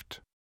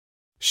laughed.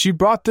 She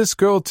brought this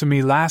girl to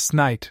me last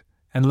night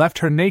and left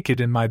her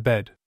naked in my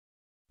bed.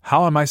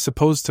 How am I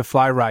supposed to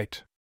fly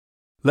right?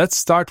 Let's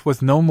start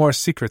with no more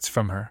secrets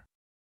from her.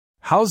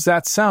 How's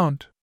that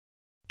sound?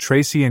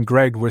 Tracy and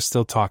Greg were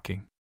still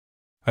talking.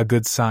 A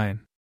good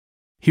sign.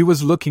 He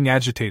was looking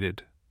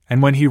agitated,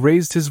 and when he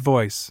raised his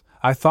voice,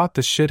 I thought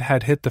the shit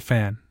had hit the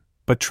fan,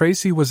 but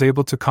Tracy was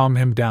able to calm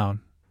him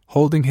down,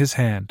 holding his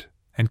hand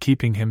and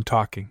keeping him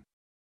talking.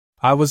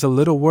 I was a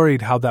little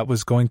worried how that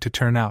was going to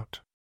turn out.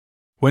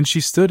 When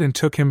she stood and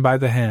took him by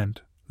the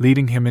hand,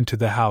 leading him into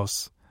the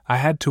house, I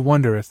had to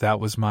wonder if that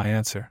was my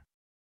answer.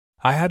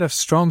 I had a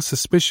strong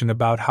suspicion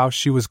about how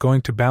she was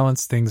going to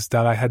balance things,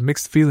 that I had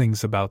mixed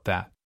feelings about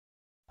that.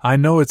 I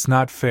know it's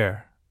not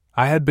fair.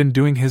 I had been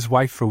doing his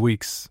wife for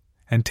weeks,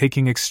 and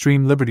taking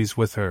extreme liberties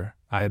with her,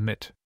 I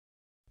admit.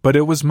 But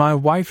it was my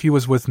wife he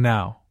was with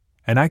now,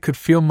 and I could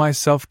feel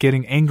myself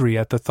getting angry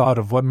at the thought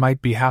of what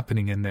might be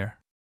happening in there.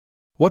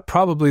 What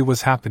probably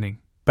was happening,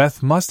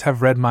 Beth must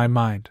have read my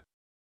mind.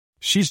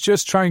 She's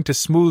just trying to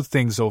smooth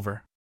things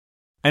over.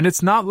 And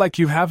it's not like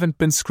you haven't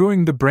been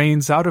screwing the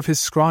brains out of his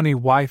scrawny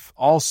wife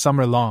all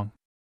summer long.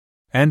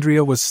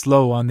 Andrea was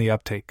slow on the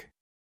uptake.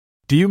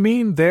 Do you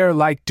mean they're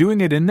like doing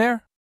it in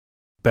there?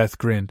 Beth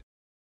grinned.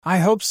 I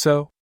hope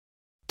so.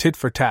 Tit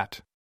for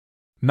tat.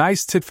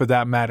 Nice tit for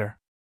that matter.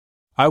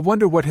 I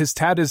wonder what his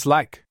tat is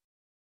like.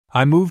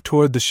 I moved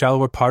toward the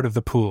shallower part of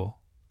the pool,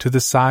 to the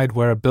side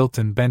where a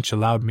built-in bench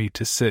allowed me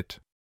to sit.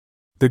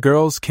 The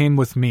girls came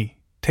with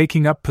me,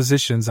 taking up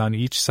positions on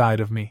each side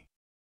of me.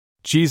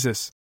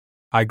 Jesus,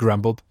 I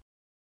grumbled.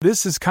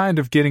 This is kind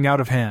of getting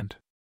out of hand.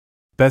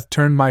 Beth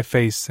turned my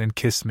face and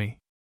kissed me.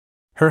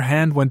 Her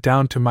hand went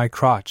down to my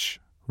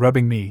crotch,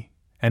 rubbing me,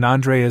 and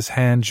Andrea's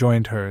hand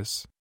joined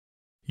hers.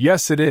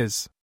 Yes, it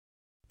is.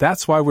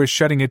 That's why we're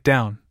shutting it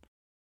down,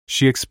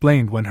 she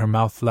explained when her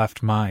mouth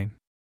left mine.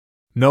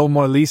 No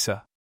more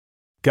Lisa.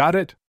 Got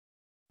it?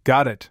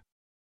 Got it.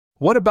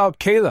 What about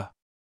Kayla?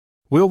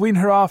 We'll wean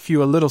her off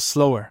you a little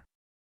slower.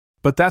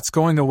 But that's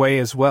going away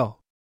as well.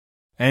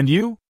 And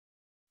you?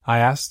 I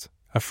asked,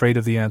 afraid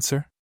of the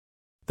answer.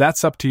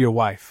 That's up to your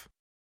wife.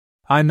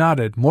 I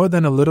nodded, more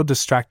than a little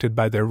distracted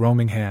by their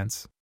roaming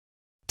hands.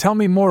 Tell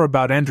me more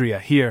about Andrea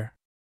here.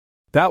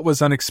 That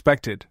was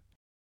unexpected,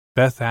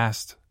 Beth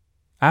asked.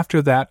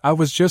 After that, I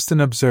was just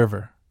an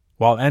observer,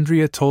 while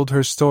Andrea told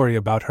her story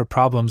about her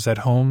problems at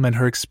home and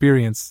her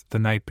experience the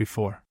night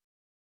before.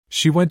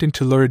 She went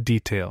into lurid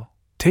detail,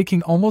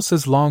 taking almost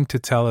as long to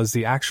tell as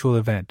the actual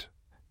event.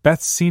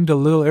 Beth seemed a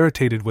little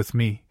irritated with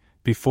me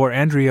before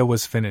Andrea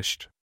was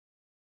finished.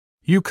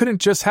 You couldn't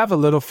just have a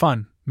little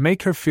fun,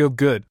 make her feel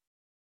good.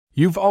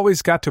 You've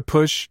always got to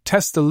push,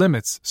 test the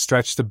limits,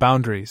 stretch the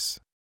boundaries.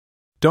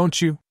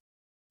 Don't you?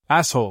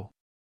 Asshole.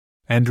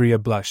 Andrea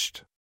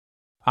blushed.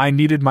 I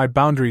needed my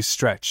boundaries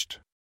stretched.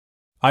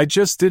 I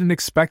just didn't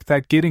expect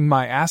that getting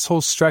my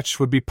asshole stretched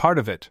would be part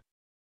of it.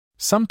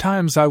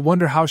 Sometimes I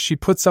wonder how she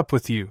puts up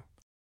with you.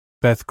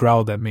 Beth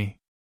growled at me.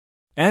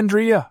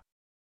 Andrea!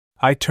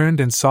 I turned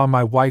and saw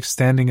my wife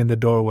standing in the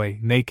doorway,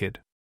 naked.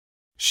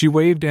 She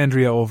waved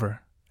Andrea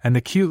over, and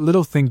the cute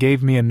little thing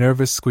gave me a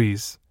nervous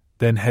squeeze,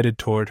 then headed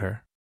toward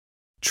her.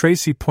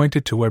 Tracy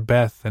pointed to where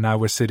Beth and I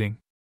were sitting.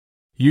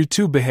 You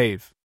two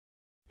behave.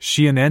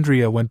 She and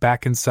Andrea went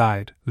back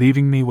inside,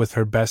 leaving me with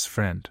her best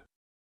friend,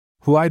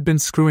 who I'd been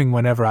screwing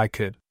whenever I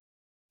could.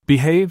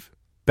 Behave?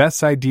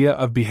 Beth's idea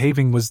of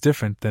behaving was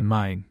different than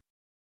mine.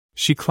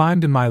 She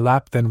climbed in my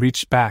lap, then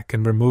reached back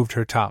and removed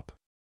her top.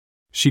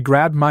 She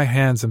grabbed my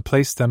hands and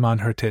placed them on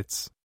her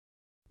tits.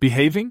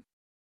 Behaving?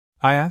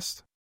 I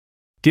asked.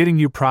 Getting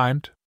you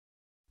primed?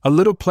 A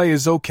little play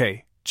is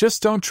okay,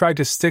 just don't try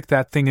to stick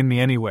that thing in me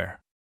anywhere.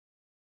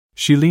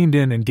 She leaned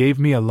in and gave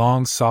me a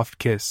long, soft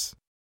kiss.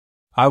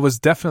 I was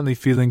definitely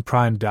feeling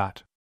primed.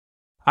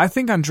 I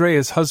think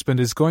Andrea's husband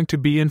is going to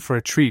be in for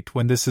a treat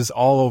when this is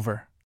all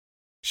over,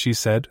 she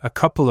said a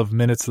couple of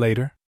minutes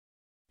later.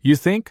 You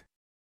think?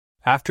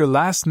 After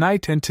last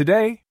night and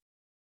today?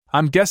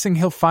 I'm guessing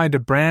he'll find a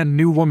brand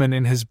new woman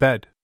in his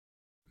bed.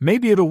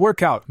 Maybe it'll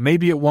work out,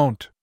 maybe it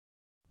won't.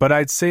 But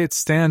I'd say it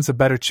stands a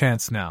better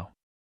chance now.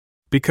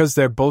 Because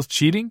they're both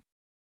cheating?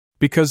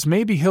 Because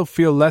maybe he'll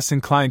feel less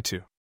inclined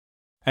to.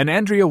 And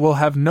Andrea will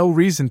have no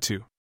reason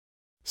to.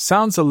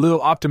 Sounds a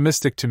little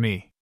optimistic to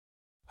me.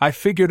 I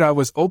figured I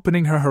was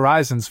opening her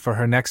horizons for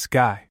her next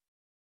guy.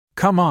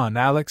 Come on,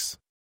 Alex.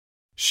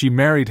 She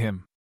married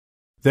him.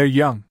 They're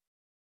young.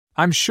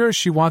 I'm sure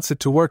she wants it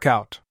to work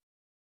out.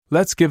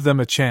 Let's give them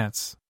a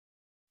chance.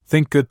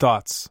 Think good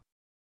thoughts.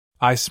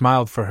 I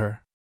smiled for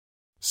her.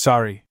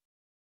 Sorry.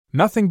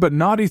 Nothing but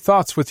naughty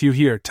thoughts with you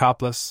here,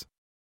 topless.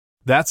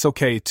 That's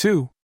okay,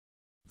 too.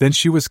 Then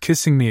she was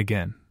kissing me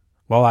again,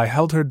 while I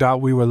held her.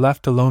 We were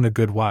left alone a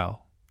good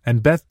while,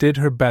 and Beth did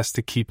her best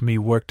to keep me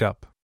worked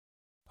up.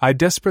 I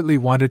desperately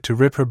wanted to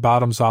rip her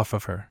bottoms off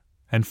of her,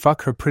 and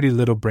fuck her pretty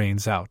little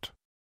brains out.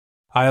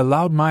 I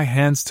allowed my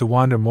hands to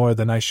wander more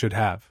than I should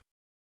have.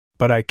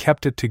 But I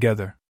kept it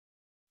together.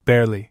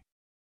 Barely.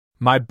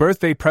 My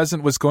birthday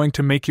present was going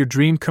to make your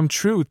dream come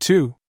true,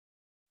 too.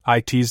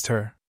 I teased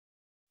her.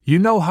 You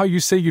know how you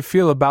say you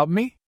feel about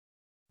me?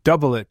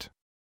 Double it.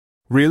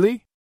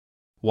 Really?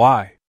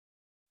 Why?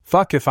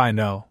 Fuck if I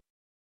know.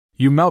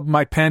 You melt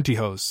my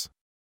pantyhose.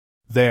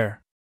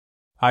 There.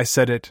 I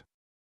said it.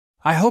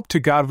 I hope to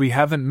God we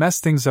haven't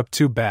messed things up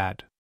too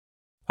bad.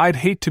 I'd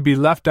hate to be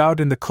left out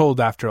in the cold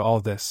after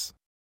all this.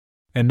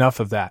 Enough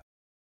of that.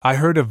 I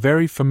heard a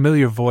very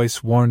familiar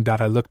voice warn.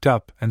 I looked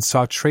up and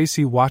saw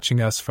Tracy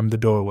watching us from the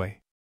doorway.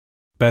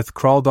 Beth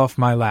crawled off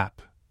my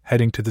lap,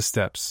 heading to the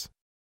steps.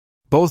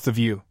 Both of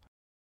you,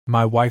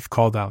 my wife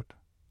called out.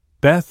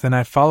 Beth and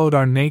I followed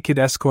our naked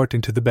escort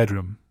into the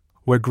bedroom,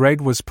 where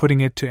Greg was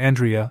putting it to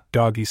Andrea,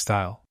 doggy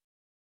style.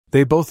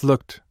 They both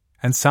looked,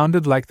 and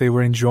sounded like they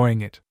were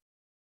enjoying it.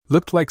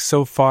 Looked like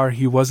so far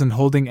he wasn't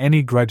holding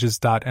any grudges.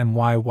 And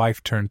my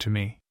wife turned to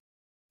me.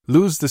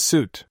 Lose the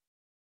suit.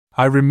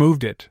 I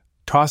removed it,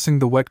 tossing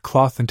the wet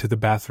cloth into the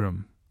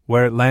bathroom,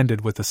 where it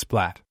landed with a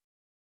splat.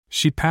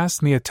 She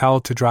passed me a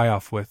towel to dry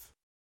off with.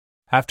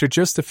 After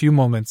just a few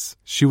moments,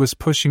 she was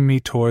pushing me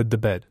toward the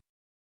bed.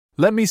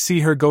 Let me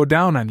see her go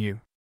down on you.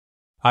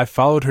 I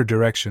followed her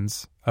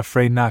directions,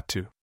 afraid not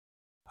to.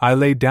 I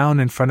lay down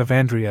in front of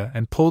Andrea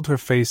and pulled her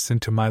face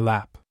into my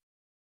lap.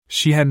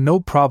 She had no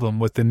problem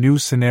with the new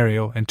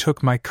scenario and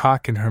took my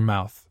cock in her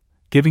mouth,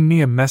 giving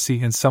me a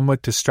messy and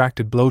somewhat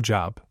distracted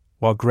blowjob,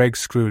 while Greg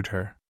screwed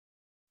her.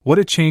 What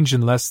a change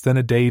in less than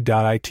a day.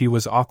 It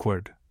was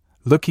awkward,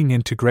 looking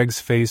into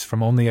Greg's face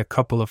from only a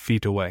couple of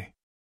feet away.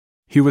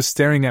 He was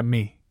staring at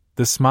me,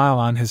 the smile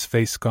on his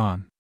face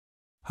gone.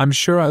 I'm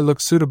sure I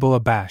looked suitable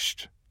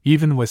abashed,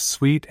 even with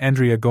sweet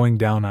Andrea going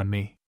down on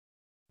me.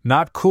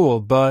 Not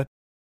cool, but,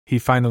 he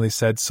finally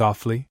said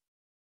softly.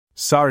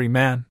 Sorry,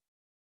 man.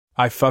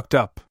 I fucked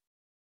up.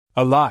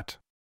 A lot.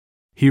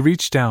 He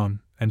reached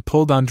down and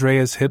pulled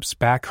Andrea's hips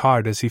back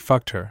hard as he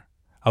fucked her,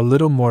 a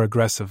little more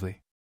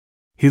aggressively.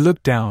 He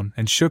looked down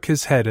and shook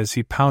his head as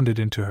he pounded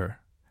into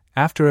her.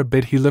 After a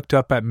bit he looked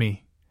up at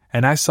me,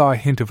 and I saw a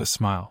hint of a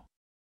smile.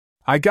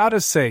 I gotta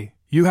say,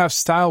 you have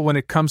style when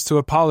it comes to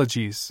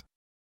apologies.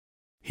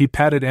 He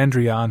patted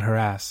Andrea on her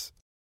ass.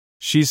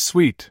 She's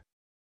sweet.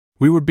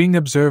 We were being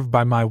observed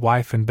by my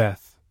wife and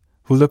Beth,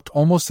 who looked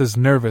almost as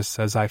nervous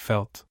as I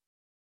felt.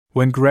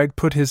 When Greg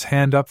put his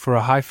hand up for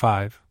a high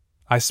five,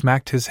 I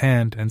smacked his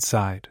hand and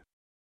sighed.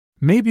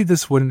 Maybe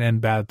this wouldn't end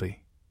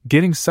badly.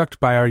 Getting sucked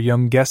by our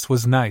young guest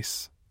was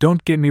nice,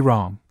 don't get me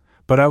wrong,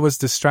 but I was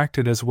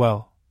distracted as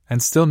well,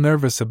 and still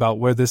nervous about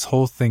where this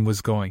whole thing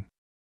was going.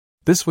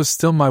 This was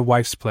still my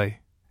wife's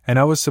play, and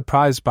I was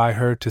surprised by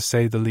her to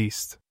say the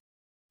least.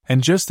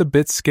 And just a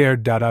bit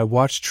scared. I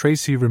watched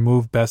Tracy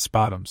remove Beth's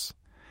bottoms,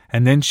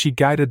 and then she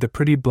guided the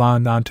pretty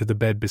blonde onto the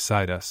bed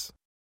beside us.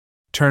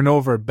 Turn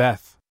over,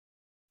 Beth.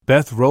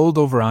 Beth rolled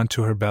over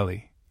onto her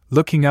belly,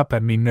 looking up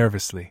at me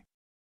nervously.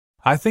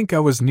 I think I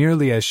was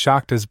nearly as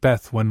shocked as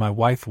Beth when my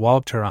wife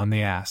walloped her on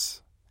the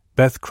ass.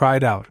 Beth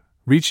cried out,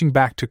 reaching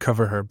back to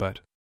cover her butt.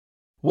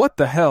 What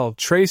the hell,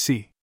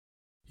 Tracy?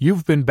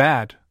 You've been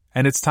bad,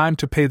 and it's time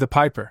to pay the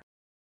piper,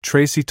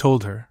 Tracy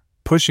told her,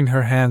 pushing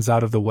her hands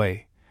out of the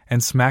way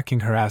and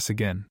smacking her ass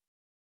again.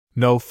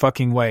 No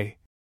fucking way,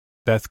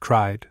 Beth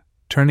cried,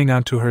 turning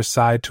onto her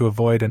side to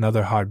avoid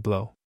another hard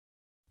blow.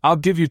 I'll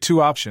give you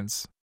two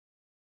options.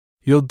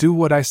 You'll do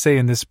what I say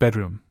in this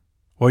bedroom,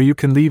 or you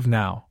can leave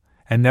now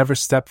and never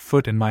step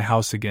foot in my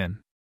house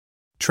again.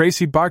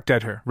 Tracy barked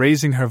at her,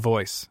 raising her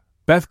voice.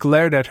 Beth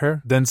glared at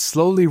her, then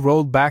slowly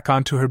rolled back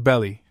onto her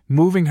belly,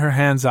 moving her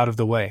hands out of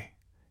the way.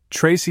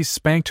 Tracy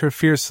spanked her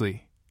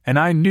fiercely, and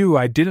I knew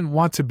I didn't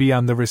want to be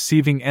on the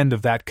receiving end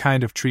of that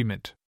kind of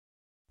treatment.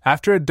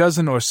 After a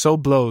dozen or so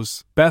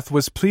blows, Beth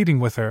was pleading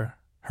with her,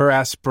 her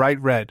ass bright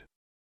red.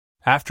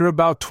 After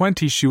about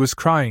 20 she was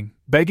crying,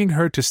 begging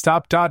her to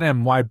stop.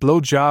 My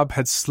blowjob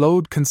had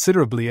slowed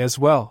considerably as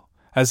well,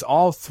 as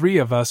all three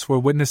of us were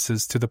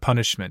witnesses to the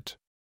punishment.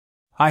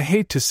 I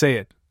hate to say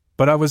it,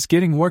 but I was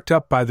getting worked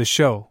up by the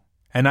show,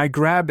 and I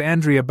grabbed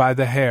Andrea by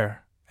the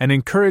hair and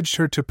encouraged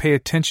her to pay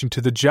attention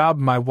to the job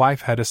my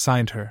wife had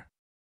assigned her.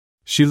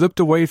 She looked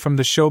away from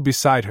the show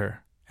beside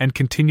her and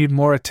continued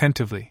more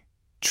attentively.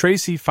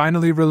 Tracy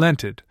finally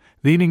relented,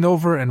 leaning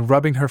over and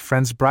rubbing her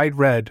friend's bright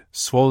red,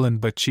 swollen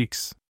butt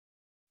cheeks.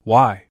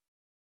 "Why?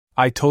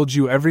 I told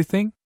you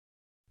everything?"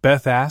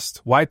 Beth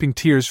asked, wiping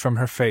tears from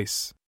her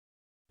face.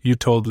 "You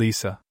told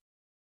Lisa.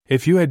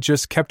 If you had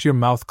just kept your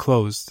mouth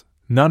closed,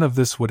 none of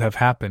this would have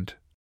happened,"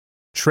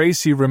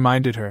 Tracy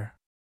reminded her.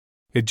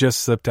 "It just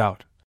slipped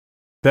out,"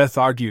 Beth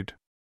argued.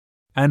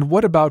 "And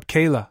what about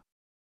Kayla?"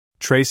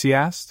 Tracy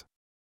asked.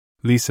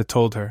 Lisa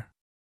told her.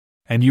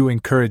 "And you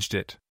encouraged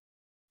it."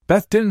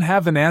 Beth didn't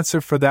have an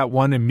answer for that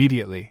one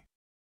immediately.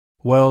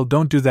 "Well,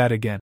 don't do that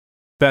again,"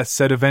 Beth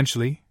said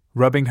eventually,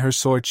 rubbing her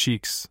sore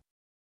cheeks.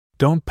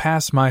 "Don't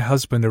pass my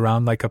husband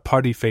around like a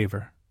party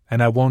favor,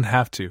 and I won't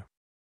have to."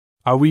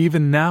 "Are we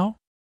even now?"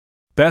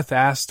 Beth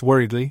asked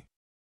worriedly.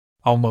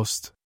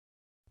 "Almost."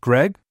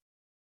 "Greg?"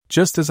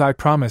 "Just as I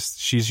promised,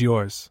 she's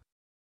yours."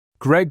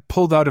 Greg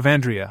pulled out of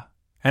Andrea,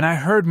 and I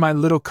heard my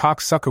little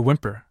cocksucker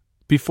whimper,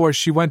 before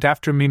she went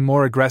after me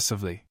more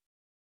aggressively.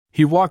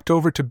 He walked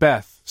over to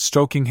Beth,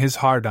 stroking his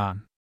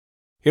hard-on.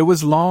 It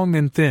was long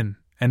and thin,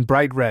 and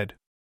bright red.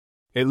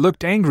 It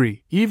looked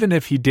angry, even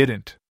if he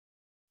didn't.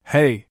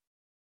 "Hey!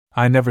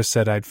 I never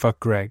said I'd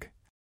fuck Greg,"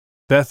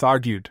 Beth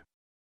argued.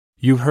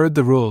 "You heard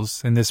the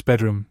rules in this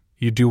bedroom,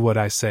 you do what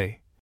I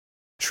say,"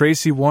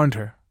 Tracy warned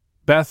her.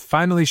 Beth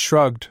finally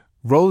shrugged,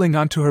 rolling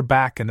onto her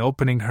back and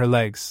opening her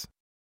legs.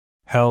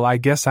 "Hell, I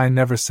guess I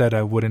never said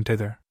I wouldn't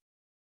either."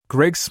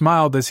 Greg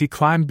smiled as he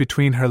climbed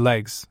between her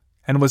legs,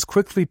 and was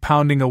quickly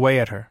pounding away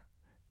at her.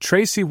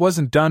 Tracy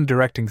wasn't done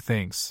directing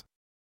things.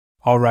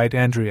 "All right,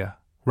 Andrea,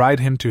 ride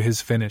him to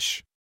his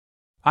finish."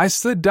 I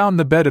slid down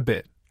the bed a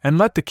bit, and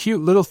let the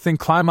cute little thing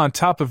climb on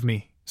top of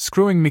me,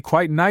 screwing me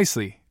quite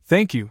nicely.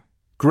 "Thank you."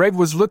 Greg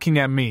was looking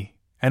at me,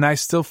 and I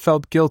still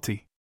felt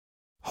guilty.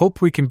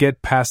 "Hope we can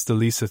get past the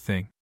Lisa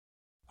thing."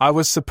 I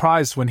was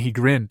surprised when he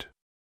grinned.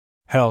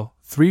 "Hell,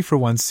 3 for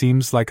 1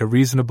 seems like a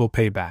reasonable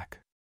payback.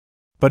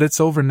 But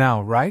it's over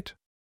now, right?"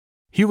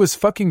 He was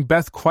fucking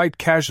Beth quite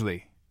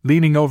casually,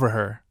 leaning over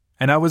her,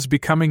 and I was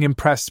becoming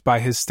impressed by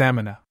his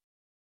stamina.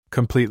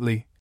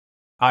 "Completely,"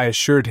 I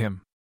assured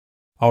him.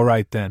 "All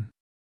right then.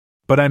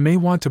 But I may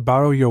want to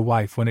borrow your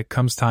wife when it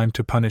comes time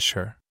to punish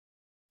her."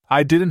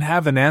 I didn't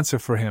have an answer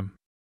for him.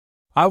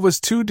 I was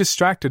too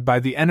distracted by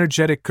the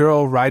energetic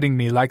girl riding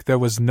me like there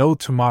was no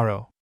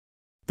tomorrow.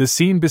 The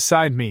scene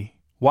beside me,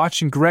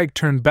 watching Greg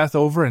turn Beth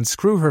over and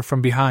screw her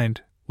from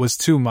behind, was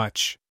too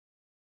much.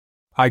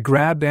 I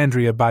grabbed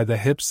Andrea by the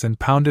hips and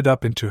pounded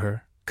up into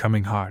her,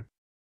 coming hard.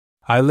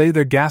 I lay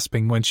there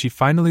gasping when she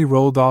finally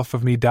rolled off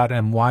of me.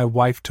 My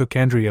wife took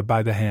Andrea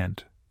by the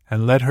hand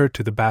and led her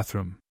to the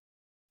bathroom.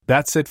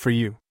 "That's it for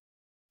you.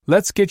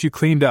 Let's get you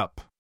cleaned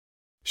up."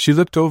 She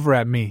looked over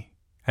at me,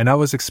 and I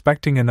was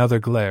expecting another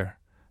glare,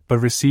 but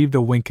received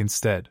a wink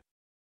instead.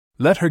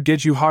 "Let her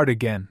get you hard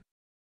again."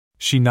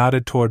 She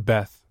nodded toward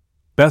Beth.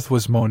 Beth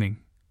was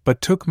moaning,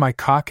 but took my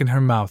cock in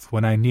her mouth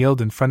when I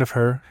kneeled in front of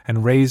her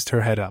and raised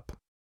her head up.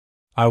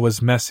 I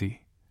was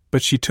messy,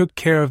 but she took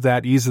care of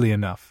that easily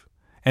enough,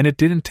 and it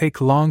didn't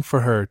take long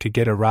for her to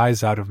get a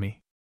rise out of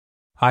me.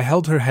 I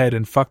held her head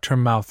and fucked her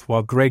mouth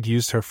while Greg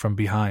used her from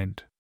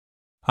behind.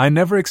 I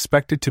never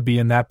expected to be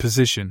in that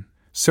position,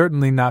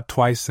 certainly not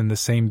twice in the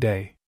same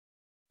day.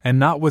 And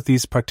not with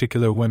these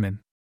particular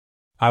women.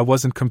 I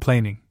wasn't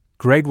complaining.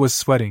 Greg was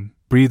sweating,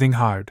 breathing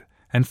hard,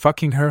 and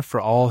fucking her for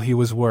all he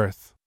was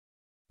worth.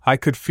 I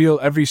could feel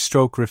every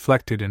stroke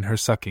reflected in her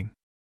sucking.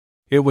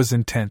 It was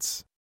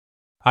intense.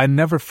 I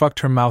never fucked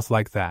her mouth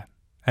like that,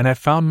 and I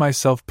found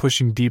myself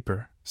pushing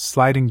deeper,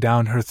 sliding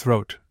down her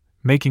throat,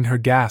 making her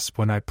gasp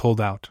when I pulled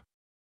out.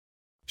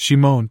 She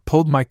moaned,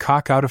 pulled my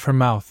cock out of her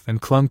mouth,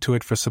 and clung to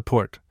it for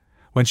support,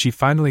 when she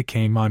finally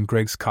came on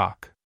Greg's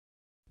cock.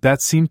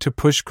 That seemed to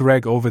push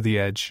Greg over the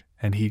edge,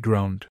 and he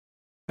groaned.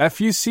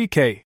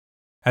 "Fuck,"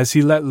 as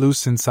he let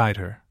loose inside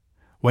her.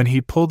 When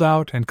he pulled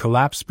out and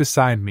collapsed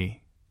beside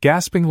me,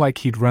 gasping like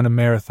he'd run a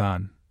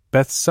marathon,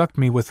 Beth sucked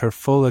me with her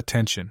full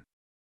attention.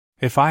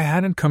 If I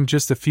hadn't come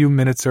just a few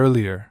minutes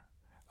earlier,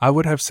 I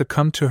would have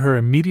succumbed to her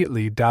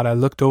immediately. I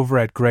looked over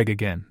at Greg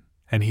again,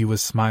 and he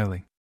was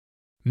smiling.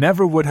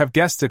 Never would have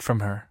guessed it from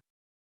her.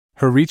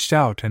 He reached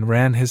out and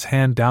ran his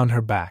hand down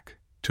her back,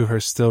 to her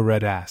still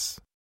red ass.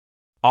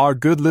 "Our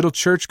good little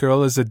church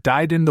girl is a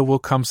dyed-in-the-wool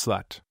cum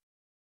slut."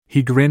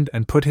 He grinned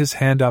and put his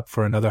hand up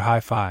for another high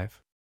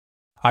five.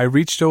 I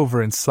reached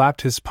over and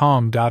slapped his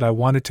palm. I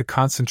wanted to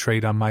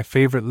concentrate on my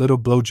favorite little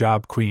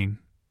blowjob queen,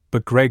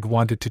 but Greg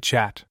wanted to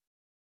chat.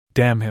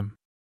 Damn him.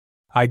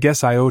 I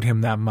guess I owed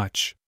him that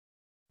much.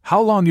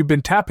 "How long you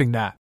been tapping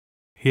that?"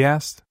 he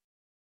asked.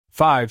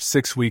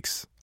 5-6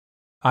 weeks.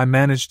 I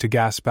managed to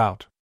gasp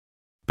out.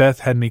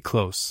 Beth had me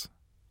close.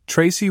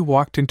 Tracy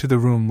walked into the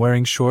room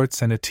wearing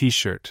shorts and a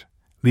t-shirt,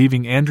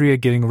 leaving Andrea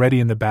getting ready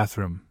in the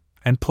bathroom,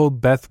 and pulled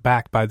Beth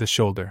back by the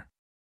shoulder.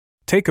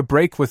 Take a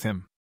break with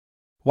him.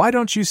 Why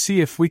don't you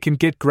see if we can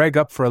get Greg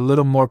up for a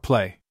little more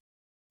play?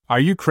 Are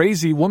you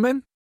crazy,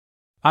 woman?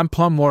 I'm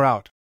plumb wore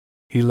out.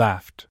 He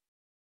laughed.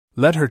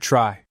 Let her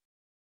try.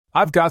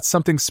 I've got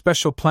something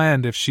special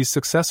planned if she's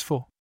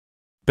successful.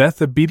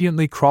 Beth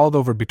obediently crawled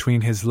over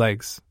between his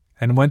legs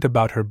and went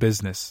about her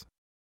business.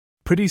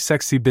 Pretty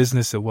sexy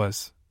business it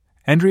was.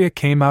 Andrea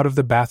came out of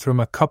the bathroom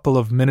a couple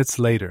of minutes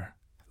later,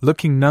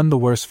 looking none the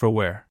worse for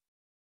wear.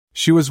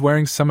 She was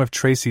wearing some of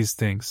Tracy's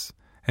things,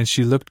 and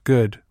she looked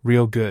good,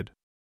 real good.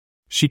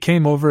 She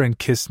came over and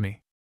kissed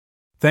me.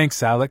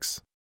 Thanks,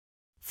 Alex.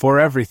 For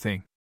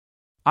everything.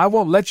 I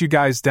won't let you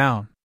guys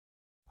down.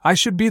 I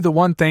should be the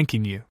one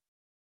thanking you.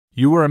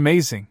 You were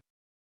amazing.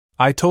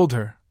 I told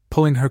her,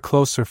 pulling her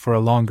closer for a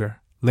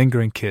longer,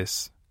 lingering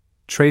kiss.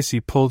 Tracy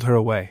pulled her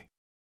away.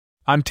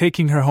 I'm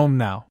taking her home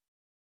now.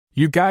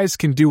 You guys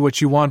can do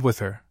what you want with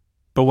her,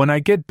 but when I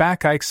get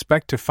back I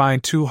expect to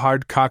find 2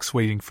 hard cocks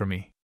waiting for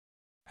me.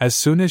 As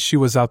soon as she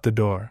was out the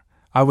door,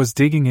 I was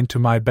digging into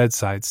my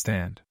bedside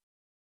stand.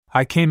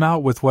 I came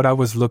out with what I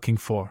was looking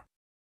for.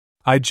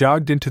 I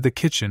jogged into the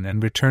kitchen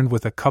and returned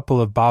with a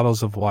couple of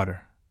bottles of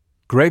water.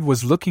 Greg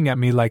was looking at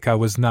me like I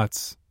was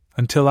nuts,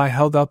 until I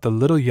held out the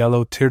little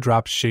yellow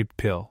teardrop-shaped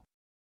pill.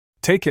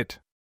 Take it.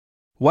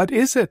 What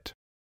is it?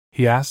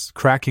 He asked,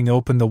 cracking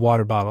open the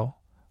water bottle,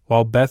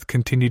 while Beth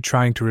continued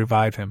trying to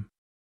revive him.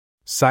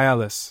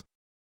 Cialis.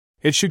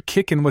 It should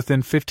kick in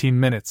within 15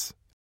 minutes.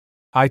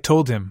 I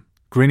told him,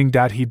 grinning.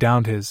 He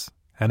downed his,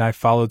 and I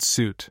followed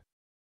suit.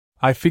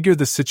 I figured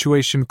the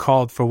situation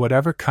called for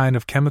whatever kind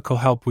of chemical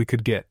help we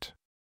could get.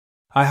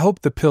 I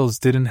hoped the pills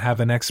didn't have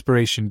an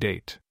expiration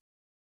date.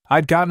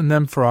 I'd gotten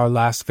them for our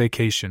last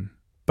vacation,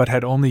 but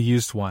had only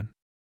used one.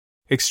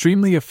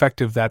 Extremely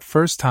effective that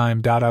first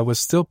time. I was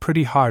still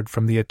pretty hard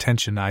from the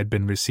attention I'd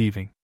been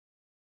receiving.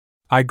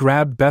 I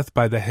grabbed Beth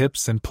by the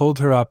hips and pulled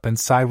her up and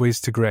sideways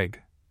to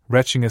Greg,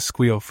 retching a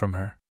squeal from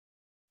her.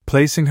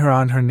 Placing her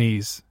on her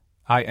knees,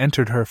 I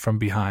entered her from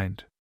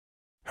behind.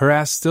 Her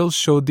ass still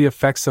showed the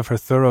effects of her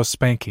thorough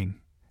spanking,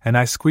 and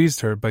I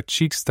squeezed her butt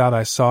cheeks.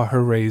 I saw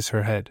her raise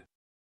her head.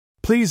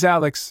 Please,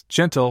 Alex,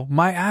 gentle,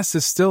 my ass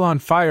is still on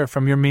fire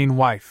from your mean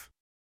wife.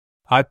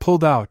 I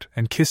pulled out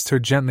and kissed her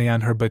gently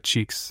on her butt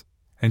cheeks,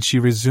 and she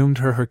resumed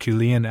her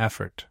Herculean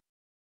effort.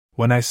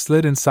 When I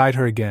slid inside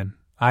her again,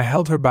 I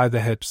held her by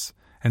the hips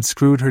and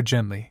screwed her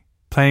gently,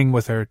 playing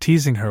with her,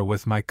 teasing her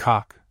with my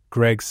cock.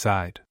 Greg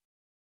sighed.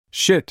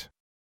 Shit.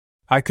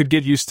 I could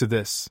get used to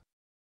this.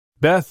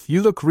 Beth,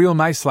 you look real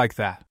nice like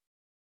that.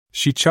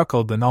 She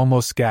chuckled and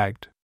almost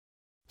gagged.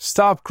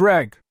 Stop,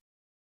 Greg.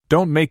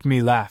 Don't make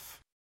me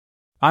laugh.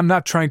 I'm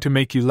not trying to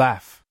make you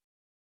laugh.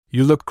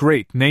 You look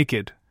great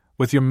naked,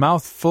 with your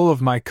mouth full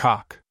of my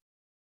cock.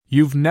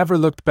 You've never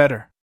looked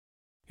better.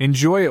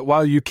 Enjoy it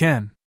while you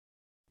can.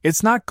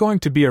 It's not going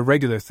to be a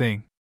regular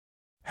thing.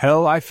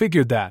 Hell, I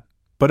figured that,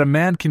 but a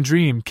man can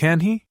dream,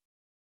 can he?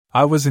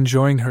 I was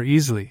enjoying her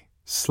easily,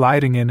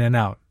 sliding in and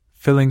out,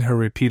 filling her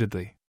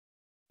repeatedly.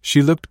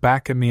 She looked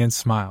back at me and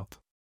smiled.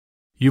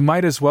 You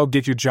might as well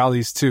get your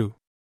jollies too.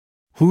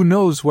 Who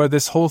knows where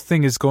this whole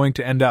thing is going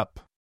to end up?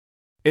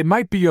 It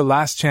might be your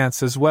last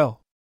chance as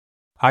well.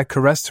 I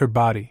caressed her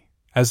body,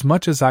 as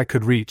much as I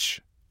could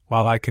reach,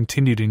 while I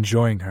continued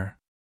enjoying her.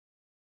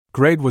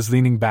 Greg was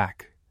leaning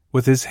back,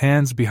 with his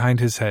hands behind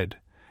his head,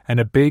 and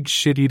a big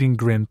shit-eating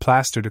grin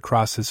plastered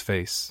across his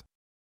face.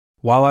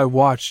 While I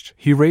watched,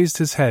 he raised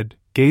his head,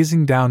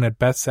 gazing down at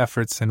Beth's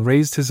efforts, and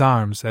raised his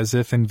arms as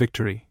if in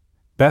victory.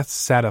 Beth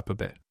sat up a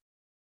bit.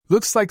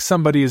 Looks like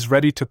somebody is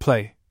ready to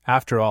play,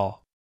 after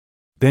all.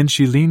 Then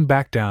she leaned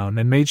back down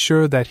and made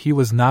sure that he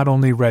was not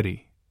only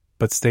ready,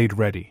 but stayed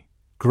ready.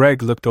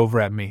 Greg looked over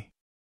at me.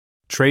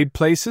 Trade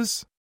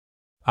places?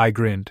 I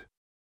grinned.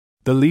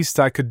 The least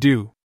I could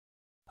do.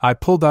 I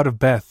pulled out of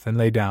Beth and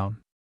lay down.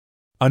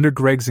 Under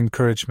Greg's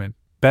encouragement,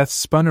 Beth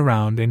spun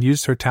around and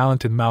used her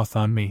talented mouth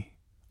on me.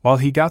 While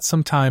he got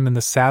some time in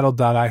the saddle,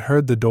 I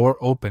heard the door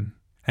open,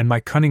 and my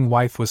cunning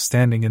wife was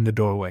standing in the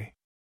doorway.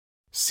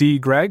 See,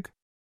 Greg?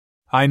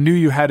 I knew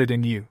you had it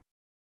in you.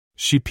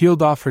 She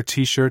peeled off her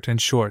t-shirt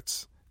and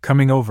shorts,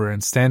 coming over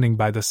and standing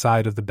by the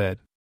side of the bed.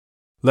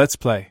 Let's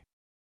play.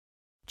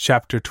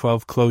 Chapter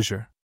 12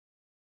 Closure.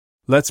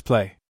 Let's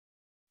play.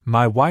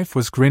 My wife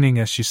was grinning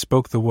as she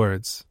spoke the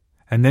words,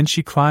 and then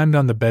she climbed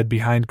on the bed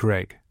behind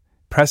Greg,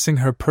 pressing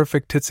her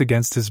perfect tits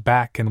against his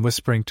back and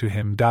whispering to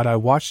him. I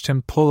watched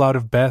him pull out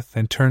of Beth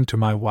and turned to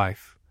my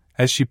wife,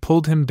 as she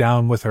pulled him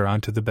down with her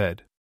onto the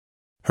bed.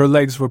 Her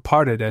legs were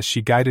parted as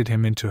she guided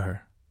him into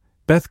her.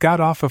 Beth got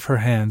off of her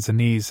hands and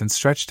knees and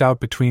stretched out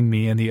between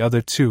me and the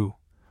other two,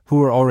 who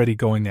were already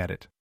going at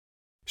it.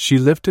 She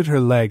lifted her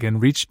leg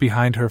and reached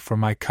behind her for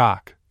my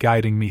cock,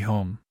 guiding me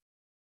home.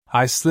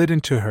 I slid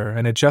into her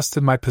and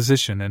adjusted my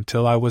position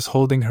until I was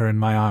holding her in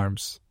my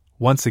arms,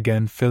 once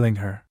again filling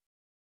her.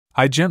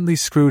 I gently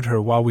screwed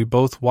her while we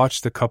both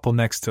watched the couple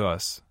next to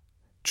us.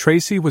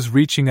 Tracy was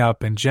reaching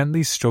up and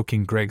gently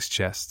stroking Greg's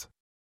chest.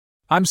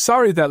 I'm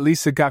sorry that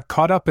Lisa got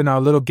caught up in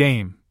our little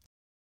game,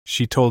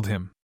 she told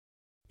him.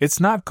 It's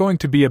not going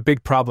to be a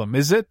big problem,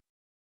 is it?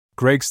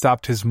 Greg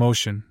stopped his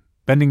motion,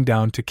 bending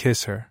down to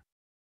kiss her.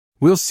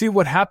 We'll see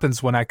what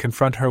happens when I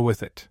confront her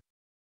with it.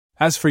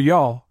 As for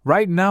y'all,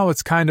 right now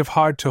it's kind of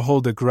hard to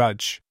hold a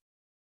grudge.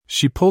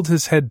 She pulled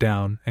his head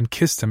down and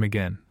kissed him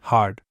again,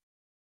 hard.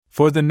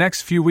 For the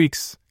next few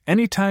weeks,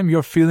 anytime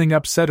you're feeling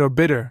upset or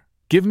bitter,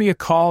 give me a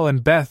call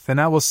and Beth and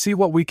I will see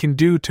what we can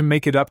do to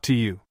make it up to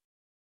you.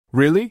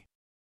 Really?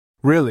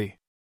 Really.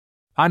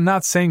 I'm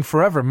not saying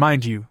forever,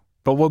 mind you,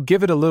 but we'll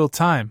give it a little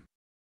time.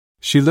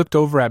 She looked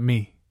over at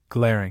me,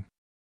 glaring.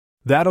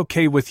 That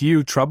okay with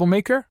you,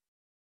 troublemaker?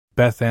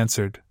 Beth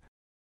answered.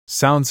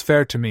 Sounds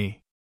fair to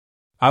me.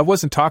 I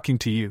wasn't talking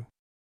to you.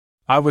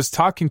 I was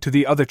talking to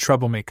the other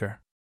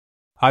troublemaker.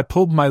 I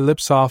pulled my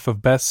lips off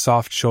of Beth's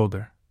soft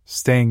shoulder,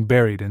 staying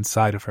buried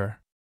inside of her.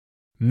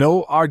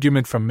 No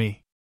argument from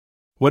me.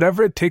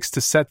 Whatever it takes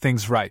to set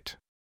things right.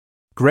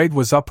 Greg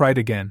was upright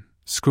again,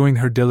 screwing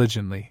her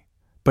diligently,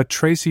 but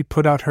Tracy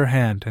put out her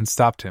hand and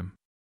stopped him.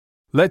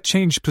 Let's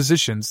change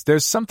positions,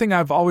 there's something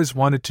I've always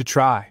wanted to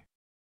try.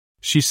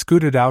 She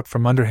scooted out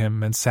from under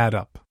him and sat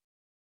up.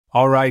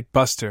 All right,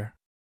 Buster.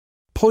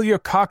 Pull your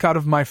cock out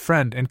of my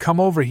friend and come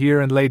over here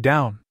and lay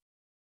down.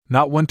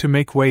 Not one to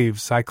make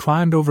waves, I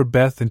climbed over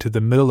Beth into the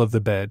middle of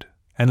the bed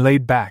and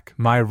laid back,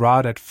 my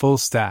rod at full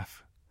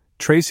staff.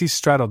 Tracy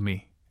straddled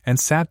me and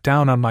sat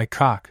down on my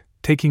cock,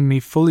 taking me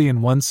fully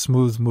in one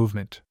smooth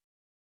movement.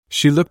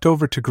 She looked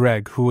over to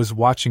Greg, who was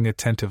watching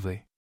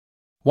attentively.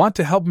 Want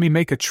to help me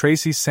make a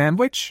Tracy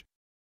sandwich?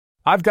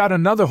 I've got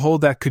another hole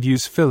that could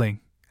use filling,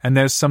 and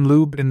there's some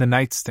lube in the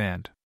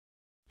nightstand.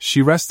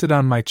 She rested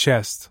on my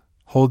chest,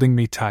 holding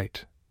me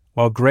tight,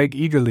 while Greg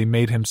eagerly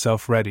made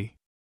himself ready.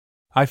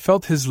 I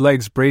felt his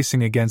legs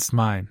bracing against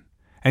mine,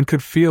 and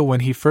could feel when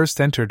he first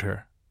entered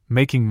her,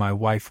 making my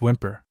wife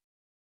whimper.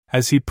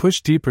 As he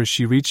pushed deeper,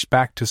 she reached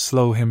back to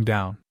slow him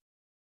down.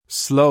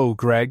 Slow,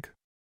 Greg.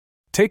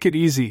 Take it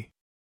easy.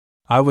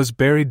 I was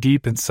buried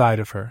deep inside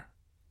of her,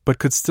 but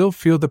could still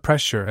feel the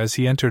pressure as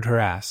he entered her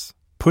ass,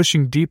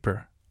 pushing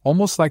deeper,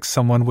 almost like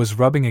someone was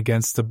rubbing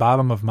against the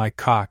bottom of my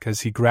cock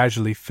as he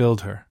gradually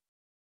filled her.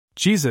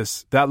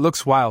 Jesus, that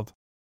looks wild,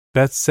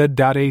 Beth said.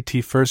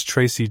 At first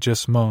Tracy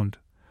just moaned,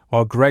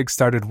 while Greg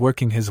started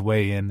working his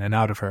way in and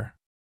out of her.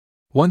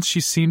 Once she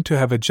seemed to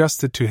have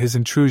adjusted to his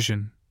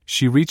intrusion,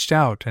 she reached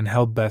out and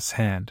held Beth's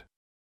hand.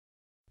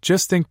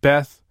 Just think,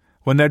 Beth,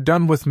 when they're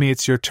done with me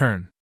it's your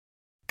turn.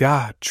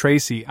 God,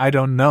 Tracy, I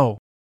don't know,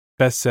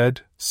 Beth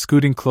said,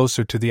 scooting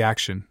closer to the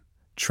action.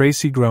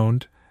 Tracy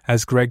groaned,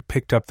 as Greg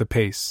picked up the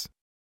pace.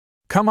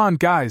 Come on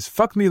guys,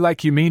 fuck me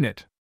like you mean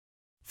it.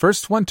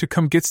 First one to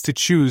come gets to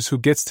choose who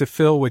gets to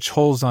fill which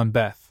holes on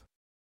Beth.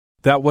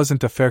 That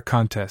wasn't a fair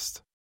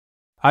contest.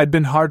 I'd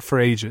been hard for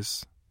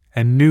ages,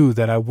 and knew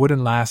that I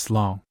wouldn't last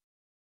long.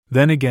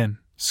 Then again,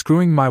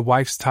 screwing my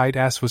wife's tight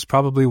ass was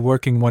probably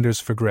working wonders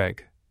for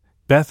Greg.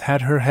 Beth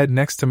had her head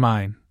next to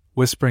mine,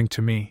 whispering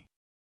to me.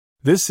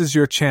 This is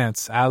your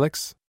chance,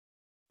 Alex.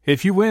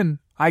 If you win,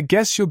 I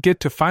guess you'll get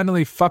to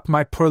finally fuck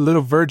my poor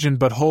little virgin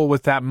butthole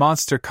with that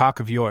monster cock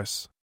of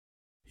yours.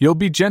 You'll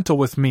be gentle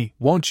with me,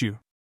 won't you?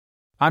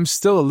 I'm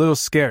still a little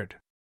scared.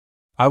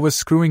 I was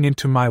screwing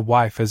into my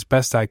wife as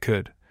best I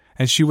could,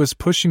 and she was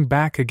pushing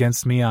back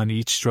against me on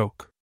each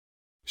stroke.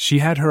 She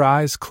had her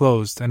eyes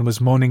closed and was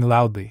moaning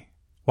loudly,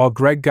 while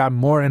Greg got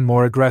more and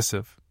more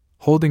aggressive,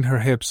 holding her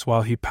hips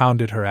while he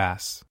pounded her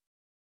ass.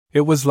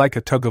 It was like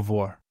a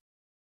tug-of-war.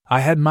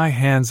 I had my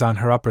hands on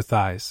her upper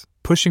thighs,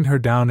 pushing her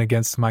down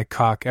against my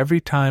cock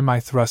every time I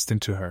thrust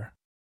into her.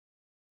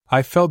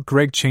 I felt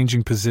Greg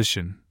changing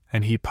position,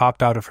 and he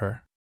popped out of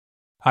her.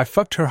 I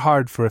fucked her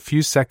hard for a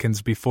few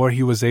seconds before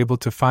he was able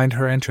to find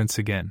her entrance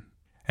again,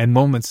 and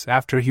moments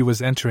after he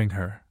was entering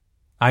her,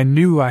 I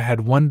knew I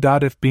had won.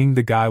 If being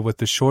the guy with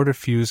the shorter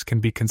fuse can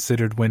be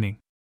considered winning.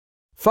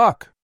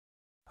 Fuck!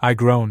 I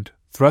groaned,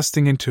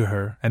 thrusting into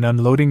her and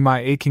unloading my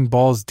aching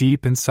balls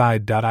deep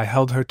inside. I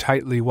held her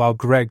tightly while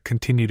Greg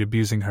continued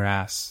abusing her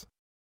ass.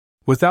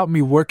 Without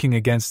me working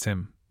against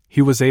him,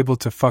 he was able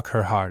to fuck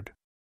her hard.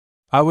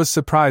 I was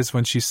surprised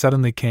when she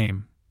suddenly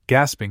came,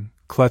 gasping,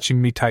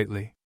 clutching me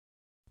tightly.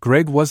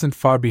 Greg wasn't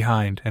far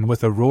behind, and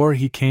with a roar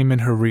he came in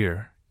her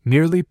rear,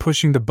 nearly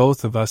pushing the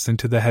both of us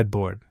into the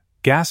headboard.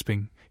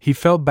 Gasping, he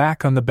fell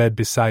back on the bed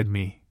beside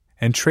me,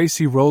 and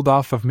Tracy rolled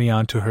off of me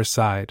onto her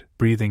side,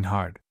 breathing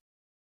hard.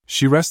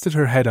 She rested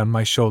her head on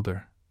my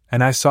shoulder,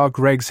 and I saw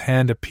Greg's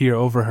hand appear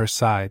over her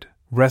side,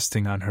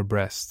 resting on her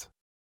breast.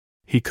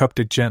 He cupped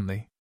it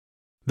gently.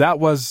 That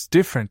was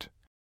different,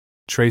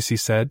 Tracy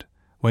said,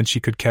 when she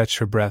could catch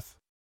her breath.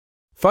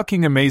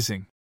 Fucking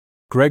amazing.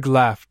 Greg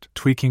laughed,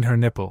 tweaking her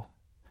nipple.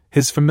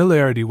 His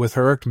familiarity with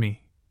her irked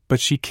me, but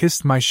she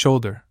kissed my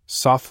shoulder,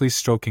 softly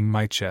stroking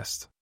my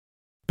chest.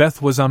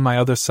 Beth was on my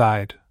other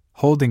side,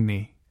 holding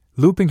me,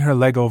 looping her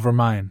leg over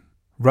mine,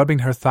 rubbing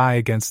her thigh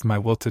against my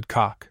wilted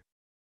cock.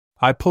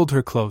 I pulled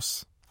her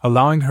close,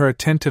 allowing her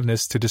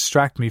attentiveness to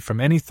distract me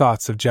from any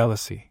thoughts of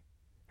jealousy.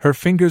 Her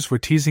fingers were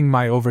teasing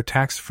my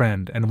overtaxed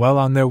friend and well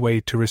on their way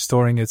to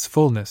restoring its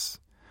fullness,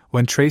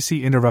 when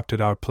Tracy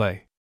interrupted our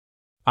play.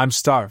 I'm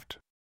starved.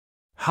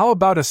 How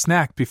about a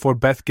snack before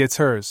Beth gets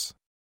hers?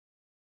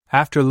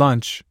 After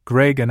lunch,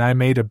 Greg and I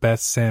made a Beth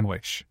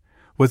sandwich,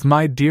 with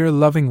my dear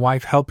loving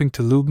wife helping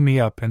to lube me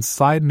up and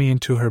slide me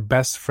into her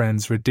best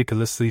friend's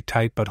ridiculously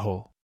tight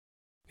butthole.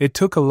 It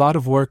took a lot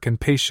of work and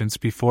patience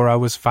before I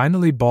was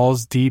finally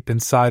balls deep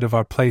inside of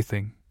our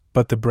plaything,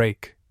 but the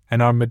break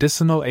and our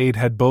medicinal aid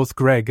had both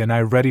Greg and I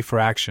ready for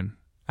action.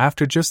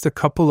 After just a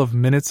couple of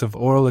minutes of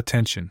oral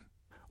attention,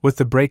 with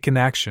the break in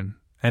action,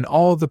 and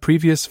all the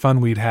previous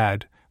fun we'd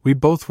had, we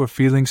both were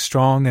feeling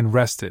strong and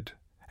rested,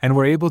 and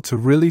were able to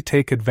really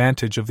take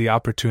advantage of the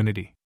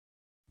opportunity.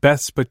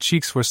 Beth's butt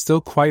cheeks were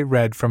still quite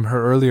red from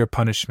her earlier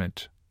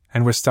punishment,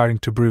 and were starting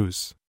to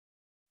bruise.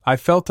 I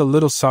felt a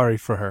little sorry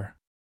for her.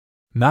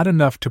 Not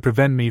enough to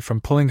prevent me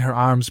from pulling her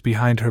arms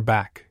behind her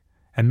back,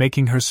 and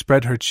making her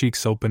spread her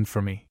cheeks open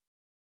for me.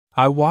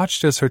 I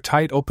watched as her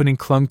tight opening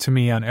clung to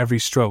me on every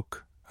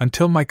stroke,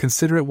 until my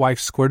considerate wife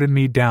squirted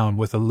me down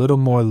with a little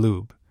more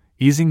lube,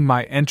 easing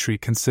my entry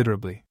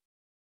considerably.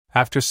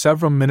 After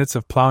several minutes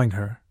of plowing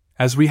her,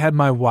 as we had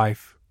my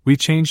wife, we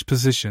changed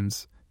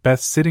positions, Beth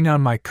sitting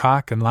on my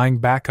cock and lying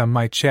back on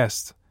my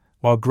chest,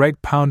 while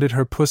Greg pounded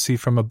her pussy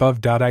from above.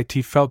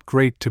 It felt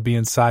great to be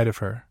inside of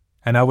her,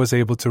 and I was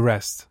able to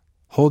rest,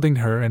 holding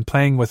her and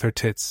playing with her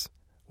tits,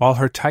 while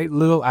her tight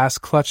little ass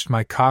clutched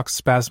my cock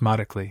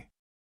spasmodically.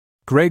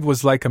 Greg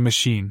was like a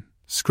machine,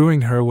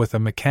 screwing her with a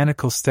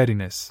mechanical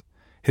steadiness,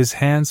 his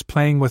hands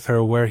playing with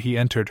her where he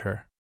entered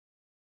her.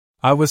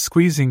 I was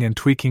squeezing and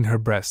tweaking her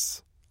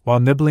breasts, while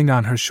nibbling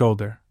on her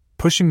shoulder,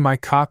 pushing my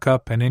cock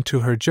up and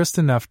into her just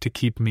enough to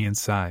keep me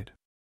inside.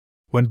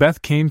 When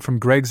Beth came from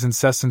Greg's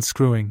incessant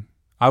screwing,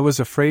 I was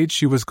afraid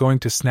she was going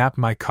to snap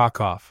my cock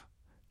off.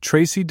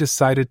 Tracy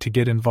decided to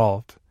get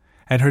involved,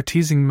 and her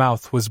teasing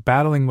mouth was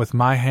battling with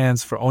my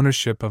hands for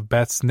ownership of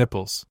Beth's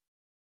nipples.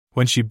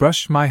 When she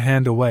brushed my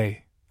hand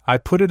away, I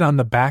put it on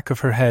the back of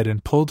her head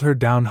and pulled her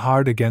down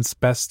hard against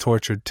Beth's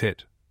tortured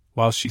tit,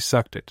 while she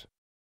sucked it.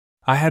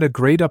 I had a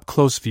great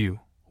up-close view,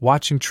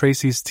 watching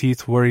Tracy's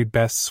teeth worry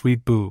Beth's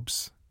sweet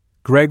boobs.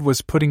 Greg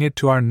was putting it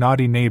to our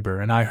naughty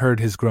neighbor and I heard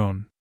his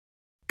groan.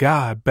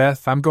 "God,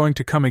 Beth, I'm going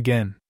to come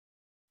again."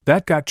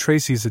 That got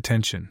Tracy's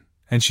attention,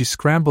 and she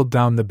scrambled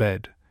down the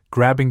bed,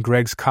 grabbing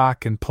Greg's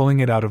cock and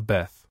pulling it out of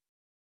Beth.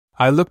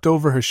 I looked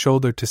over her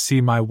shoulder to see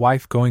my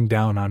wife going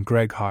down on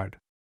Greg hard.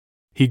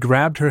 He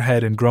grabbed her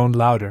head and groaned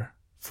louder,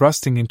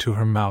 thrusting into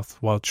her mouth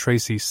while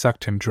Tracy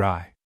sucked him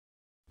dry.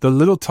 The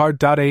little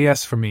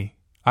tart.as for me,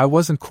 I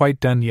wasn't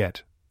quite done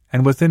yet,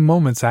 and within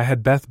moments I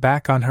had Beth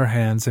back on her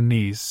hands and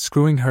knees,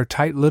 screwing her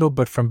tight little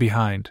butt from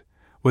behind,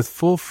 with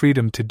full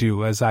freedom to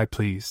do as I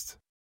pleased.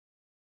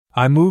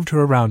 I moved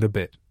her around a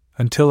bit,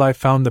 until I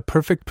found the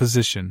perfect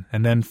position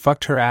and then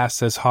fucked her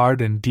ass as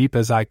hard and deep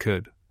as I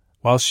could,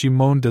 while she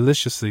moaned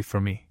deliciously for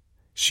me.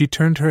 She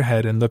turned her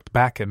head and looked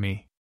back at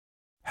me.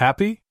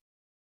 "Happy?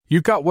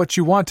 You got what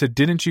you wanted,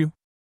 didn't you?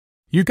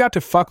 You got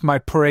to fuck my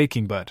poor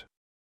aching butt."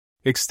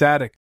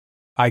 "Ecstatic,"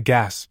 I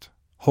gasped,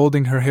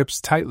 holding her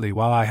hips tightly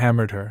while I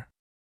hammered her.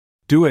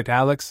 "Do it,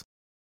 Alex,"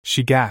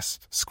 she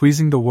gasped,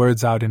 squeezing the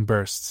words out in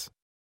bursts.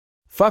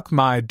 "Fuck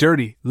my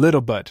dirty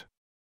little butt.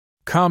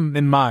 Come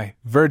in my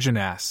virgin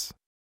ass."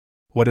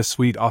 What a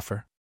sweet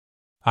offer.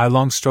 I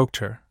long stroked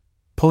her,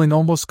 pulling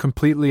almost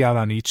completely out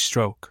on each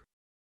stroke.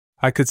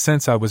 I could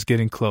sense I was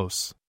getting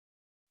close.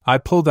 I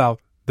pulled out,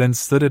 then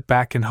slid it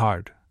back in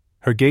hard,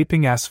 her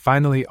gaping ass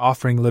finally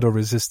offering little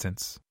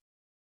resistance.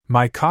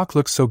 My cock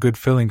looked so good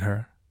filling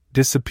her,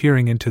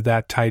 disappearing into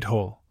that tight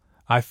hole.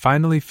 I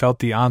finally felt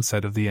the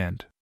onset of the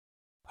end.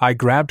 I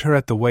grabbed her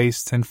at the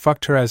waist and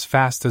fucked her as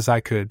fast as I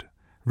could,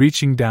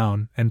 reaching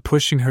down and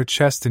pushing her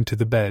chest into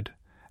the bed,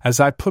 as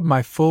I put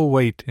my full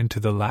weight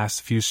into the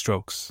last few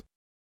strokes.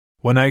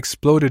 When I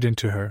exploded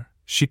into her,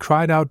 she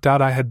cried out.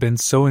 I had been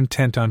so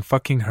intent on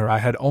fucking her I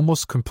had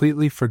almost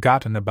completely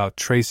forgotten about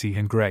Tracy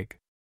and Greg.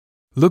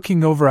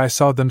 Looking over I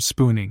saw them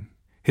spooning,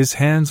 his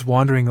hands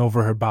wandering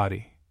over her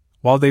body,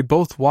 while they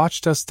both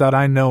watched us.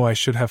 I know I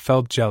should have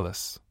felt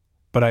jealous,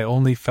 but I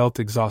only felt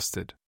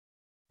exhausted.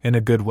 In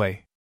a good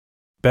way.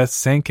 Beth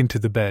sank into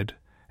the bed,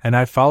 and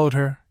I followed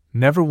her,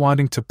 never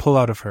wanting to pull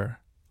out of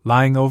her,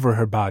 lying over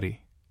her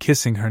body,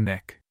 kissing her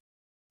neck.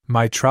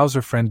 My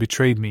trouser friend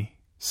betrayed me,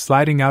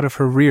 sliding out of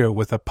her rear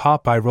with a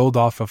pop. I rolled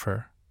off of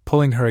her,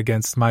 pulling her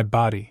against my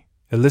body,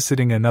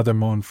 eliciting another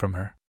moan from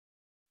her.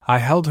 I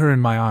held her in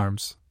my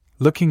arms,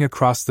 looking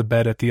across the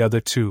bed at the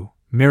other two,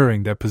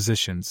 mirroring their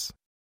positions.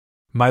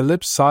 My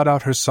lips sought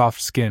out her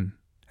soft skin,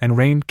 and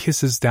rained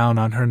kisses down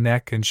on her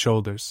neck and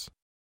shoulders.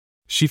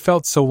 She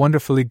felt so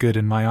wonderfully good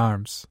in my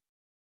arms.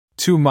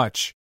 "Too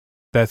much,"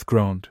 Beth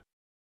groaned.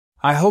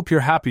 "I hope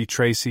you're happy,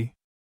 Tracy.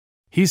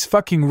 He's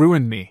fucking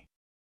ruined me.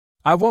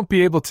 I won't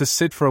be able to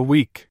sit for a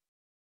week."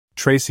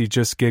 Tracy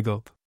just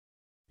giggled.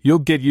 "You'll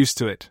get used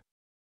to it."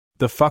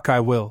 "The fuck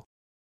I will,"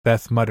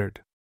 Beth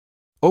muttered.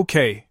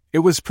 "Okay, it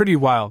was pretty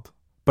wild,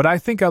 but I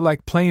think I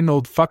like plain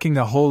old fucking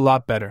a whole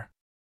lot better.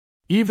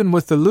 Even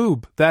with the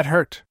lube, that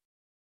hurt.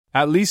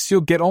 At least you'll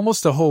get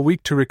almost a whole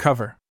week to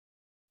recover.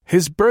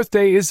 His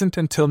birthday isn't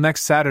until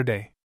next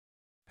Saturday.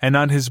 And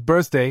on his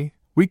birthday,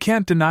 we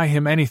can't deny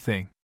him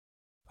anything."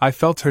 I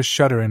felt her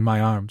shudder in my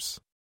arms.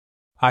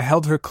 I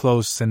held her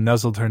close and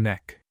nuzzled her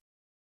neck.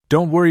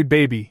 Don't worry,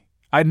 baby,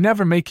 I'd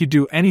never make you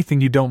do anything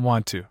you don't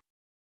want to.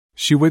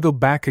 She wiggled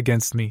back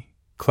against me,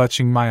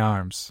 clutching my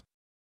arms.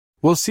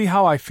 We'll see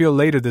how I feel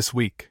later this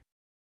week.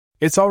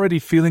 It's already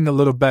feeling a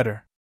little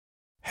better.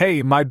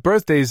 Hey, my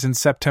birthday's in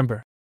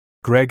September,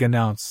 Greg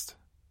announced.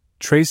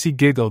 Tracy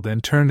giggled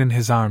and turned in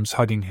his arms,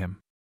 hugging him.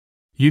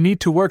 You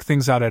need to work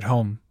things out at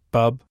home,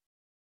 bub.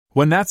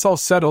 When that's all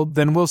settled,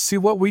 then we'll see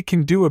what we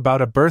can do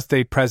about a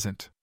birthday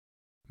present.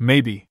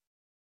 Maybe.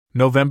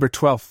 November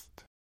 12th,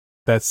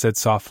 Beth said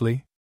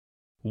softly.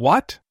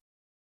 What?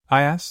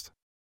 I asked.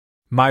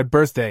 My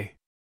birthday.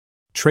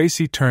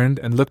 Tracy turned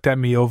and looked at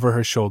me over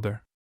her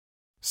shoulder.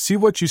 See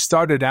what you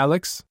started,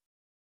 Alex?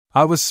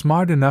 I was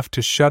smart enough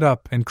to shut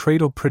up and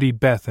cradle pretty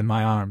Beth in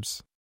my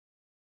arms.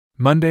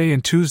 Monday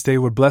and Tuesday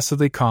were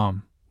blessedly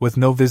calm, with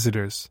no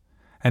visitors,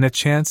 and a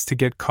chance to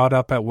get caught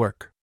up at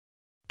work.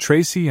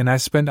 Tracy and I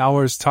spent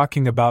hours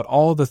talking about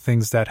all the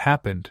things that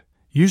happened,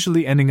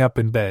 usually ending up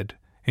in bed,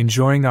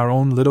 enjoying our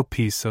own little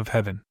piece of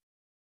heaven.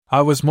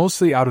 I was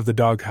mostly out of the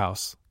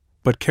doghouse,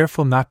 but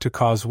careful not to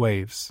cause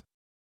waves.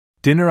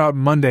 Dinner out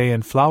Monday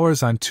and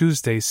flowers on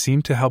Tuesday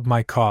seemed to help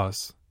my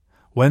cause.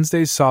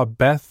 Wednesday saw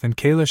Beth and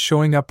Kayla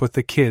showing up with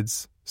the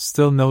kids,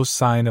 still no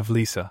sign of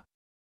Lisa.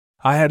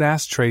 I had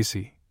asked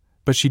Tracy,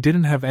 but she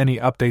didn't have any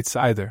updates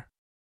either.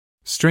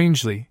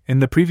 Strangely, in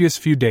the previous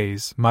few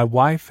days, my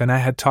wife and I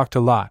had talked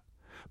a lot,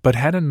 but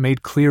hadn't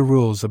made clear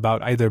rules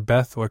about either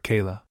Beth or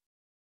Kayla.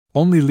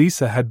 Only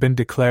Lisa had been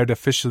declared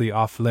officially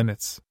off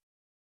limits.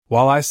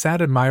 While I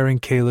sat admiring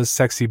Kayla's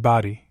sexy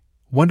body,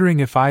 wondering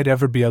if I'd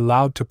ever be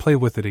allowed to play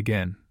with it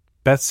again,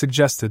 Beth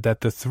suggested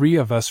that the three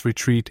of us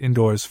retreat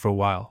indoors for a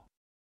while.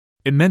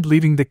 It meant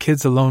leaving the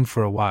kids alone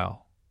for a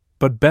while,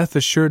 but Beth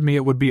assured me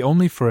it would be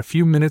only for a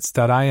few minutes.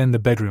 I in the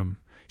bedroom,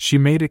 she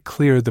made it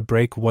clear the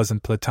break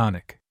wasn't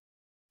platonic.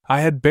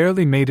 I had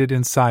barely made it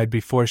inside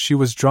before she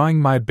was drawing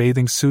my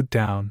bathing suit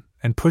down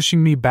and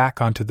pushing me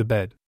back onto the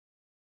bed.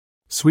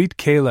 Sweet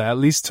Kayla at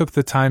least took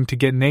the time to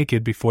get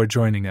naked before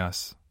joining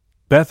us.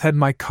 Beth had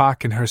my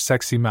cock in her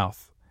sexy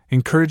mouth,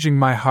 encouraging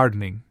my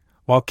hardening,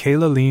 while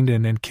Kayla leaned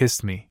in and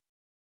kissed me.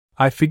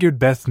 I figured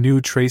Beth knew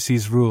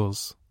Tracy's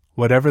rules,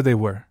 whatever they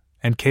were,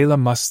 and Kayla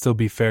must still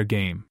be fair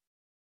game.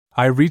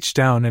 I reached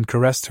down and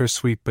caressed her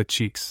sweet butt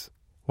cheeks.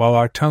 While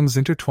our tongues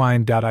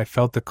intertwined, I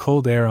felt the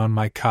cold air on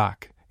my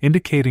cock,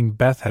 indicating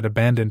Beth had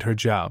abandoned her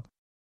job.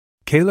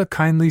 Kayla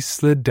kindly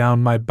slid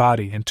down my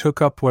body and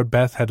took up where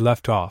Beth had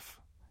left off.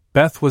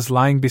 Beth was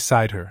lying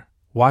beside her,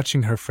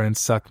 watching her friend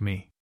suck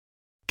me.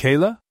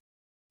 Kayla?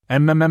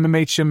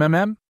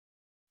 MMMHMMM?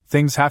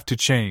 Things have to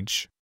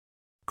change.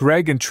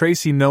 Greg and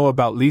Tracy know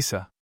about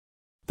Lisa.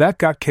 That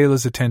got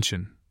Kayla's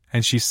attention,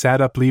 and she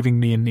sat up, leaving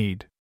me in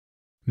need.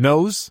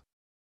 Knows?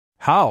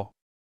 How?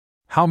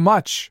 How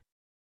much?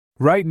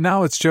 Right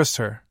now it's just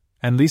her,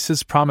 and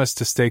Lisa's promised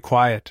to stay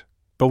quiet,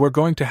 but we're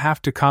going to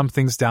have to calm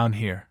things down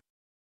here.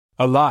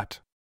 A lot.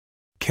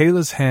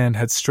 Kayla's hand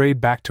had strayed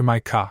back to my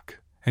cock,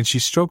 and she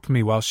stroked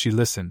me while she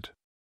listened.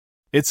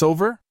 It's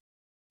over?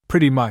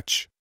 Pretty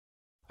much.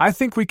 I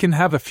think we can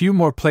have a few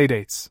more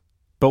playdates,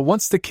 but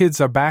once the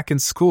kids are back in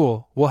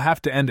school, we'll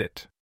have to end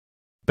it.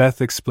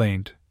 Beth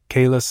explained.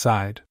 Kayla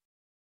sighed.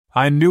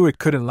 I knew it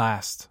couldn't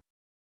last.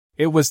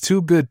 It was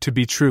too good to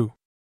be true.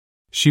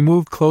 She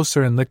moved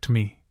closer and licked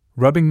me,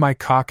 rubbing my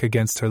cock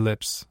against her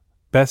lips.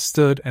 Beth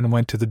stood and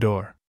went to the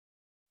door.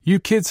 You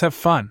kids have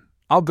fun.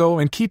 I'll go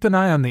and keep an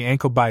eye on the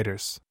ankle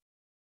biters.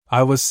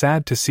 I was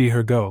sad to see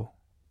her go,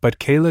 but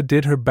Kayla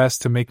did her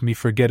best to make me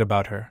forget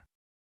about her.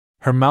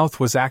 Her mouth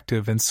was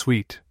active and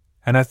sweet,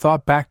 and I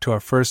thought back to our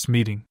first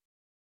meeting.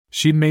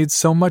 She'd made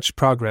so much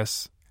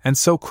progress, and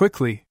so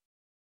quickly.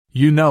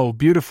 You know,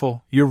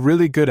 beautiful, you're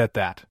really good at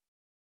that.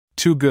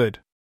 Too good.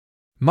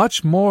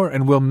 Much more,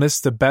 and we'll miss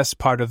the best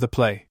part of the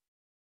play.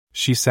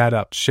 She sat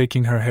up,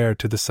 shaking her hair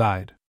to the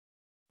side.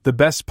 The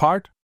best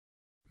part?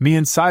 Me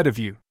inside of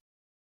you.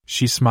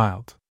 She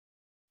smiled.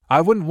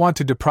 I wouldn't want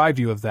to deprive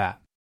you of that.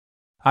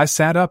 I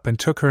sat up and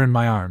took her in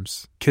my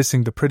arms,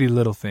 kissing the pretty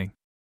little thing.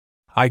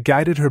 I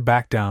guided her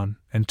back down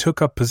and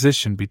took up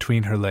position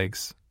between her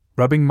legs,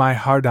 rubbing my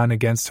heart on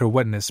against her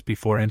wetness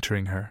before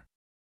entering her.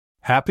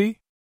 Happy?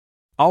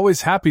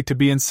 Always happy to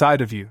be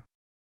inside of you.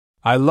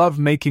 I love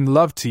making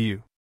love to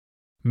you.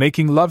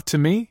 Making love to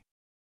me?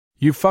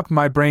 You fuck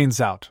my brains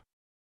out.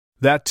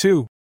 That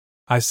too,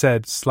 I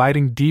said,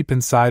 sliding deep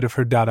inside of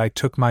her. I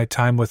took my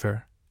time with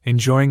her,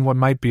 enjoying what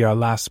might be our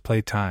last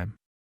playtime.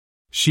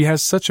 She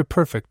has such a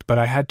perfect, but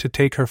I had to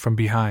take her from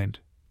behind,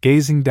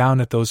 gazing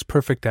down at those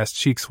perfect-ass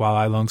cheeks while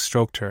I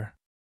long-stroked her.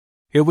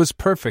 It was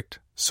perfect,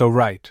 so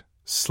right,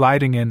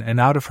 sliding in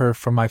and out of her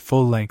for my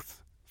full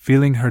length,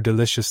 feeling her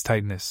delicious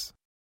tightness.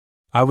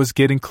 I was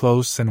getting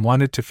close and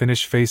wanted to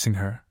finish facing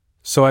her,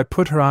 so I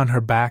put her on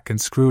her back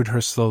and screwed her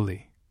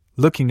slowly,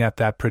 looking at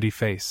that pretty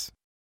face.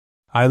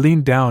 I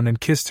leaned down and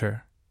kissed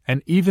her,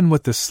 and even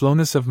with the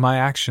slowness of my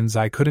actions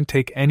I couldn't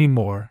take any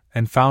more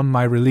and found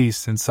my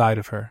release inside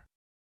of her.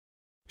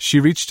 She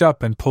reached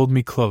up and pulled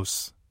me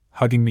close,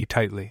 hugging me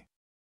tightly.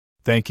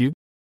 Thank you,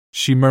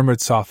 she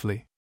murmured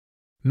softly.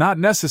 Not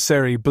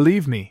necessary,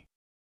 believe me.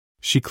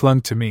 She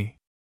clung to me.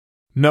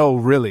 No,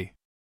 really.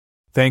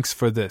 Thanks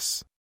for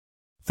this.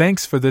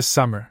 Thanks for this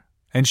summer,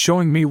 and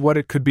showing me what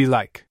it could be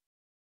like.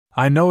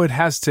 I know it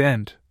has to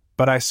end,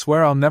 but I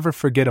swear I'll never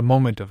forget a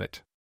moment of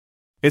it.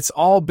 It's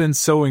all been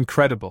so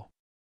incredible.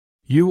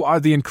 You are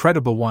the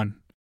incredible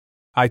one,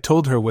 I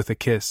told her with a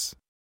kiss.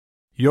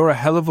 You're a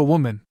hell of a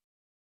woman.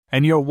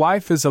 And your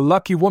wife is a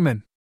lucky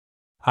woman.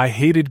 I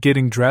hated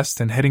getting dressed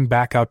and heading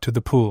back out to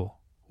the pool,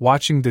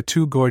 watching the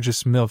two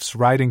gorgeous MILFs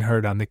riding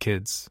herd on the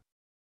kids.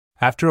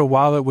 After a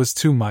while it was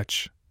too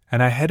much,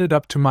 and I headed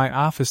up to my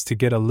office to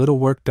get a little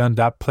work done.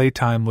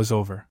 Playtime was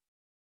over.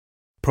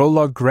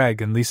 Prologue.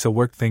 Greg and Lisa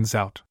worked things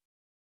out.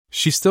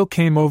 She still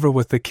came over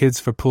with the kids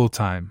for pool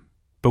time,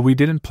 but we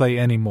didn't play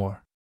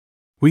anymore.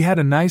 We had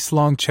a nice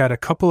long chat a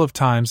couple of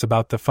times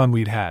about the fun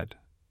we'd had,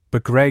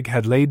 but Greg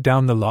had laid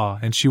down the law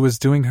and she was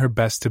doing her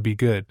best to be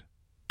good.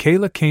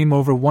 Kayla came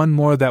over one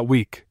more that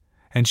week,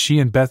 and she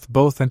and Beth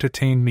both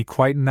entertained me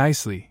quite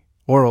nicely,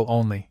 oral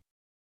only.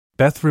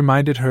 Beth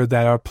reminded her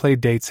that our play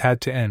dates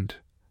had to end,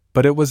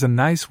 but it was a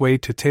nice way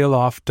to tail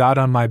off.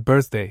 On my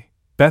birthday,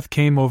 Beth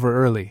came over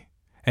early,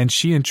 and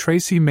she and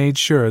Tracy made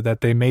sure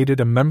that they made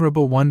it a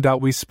memorable one.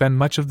 We spent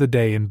much of the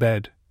day in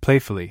bed,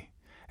 playfully,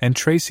 and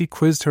Tracy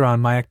quizzed her on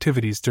my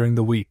activities during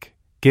the week,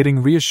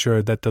 getting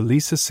reassured that the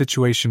Lisa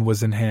situation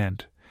was in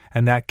hand,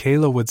 and that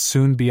Kayla would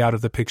soon be out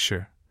of the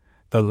picture.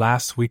 The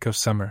last week of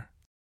summer.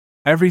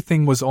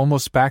 Everything was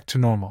almost back to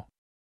normal.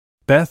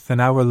 Beth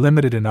and I were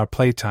limited in our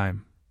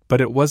playtime, but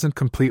it wasn't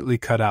completely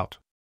cut out.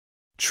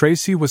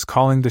 Tracy was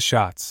calling the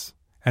shots,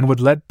 and would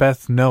let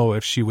Beth know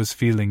if she was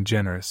feeling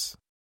generous.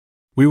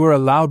 We were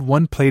allowed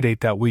one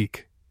playdate that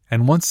week,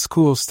 and once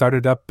school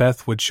started up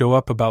Beth would show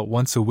up about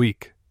once a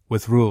week,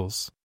 with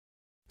rules.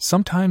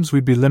 Sometimes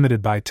we'd be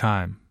limited by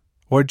time,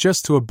 or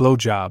just to a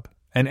blowjob,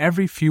 and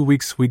every few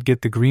weeks we'd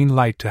get the green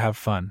light to have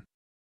fun.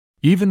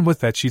 Even with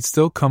that she'd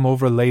still come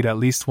over late at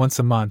least once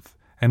a month,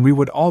 and we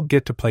would all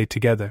get to play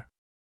together.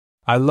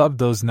 I loved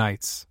those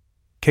nights.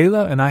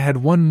 Kayla and I had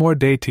one more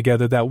day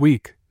together that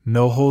week,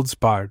 no holds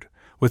barred,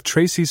 with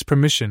Tracy's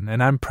permission,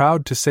 and I'm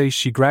proud to say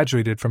she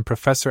graduated from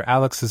Professor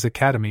Alex's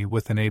academy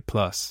with an A+.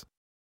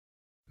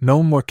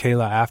 No more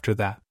Kayla after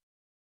that.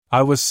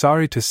 I was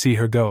sorry to see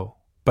her go,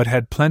 but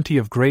had plenty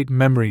of great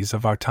memories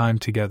of our time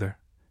together.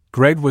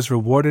 Greg was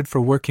rewarded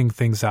for working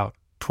things out,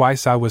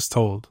 twice I was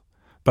told,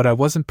 but I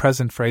wasn't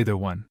present for either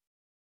one.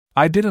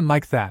 I didn't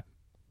like that,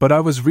 but I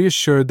was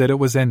reassured that it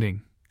was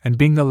ending, and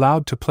being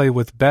allowed to play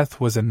with Beth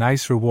was a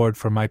nice reward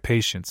for my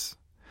patience.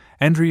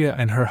 Andrea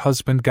and her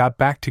husband got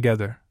back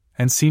together,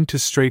 and seemed to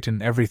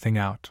straighten everything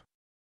out.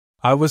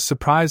 I was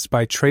surprised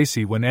by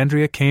Tracy when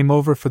Andrea came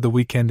over for the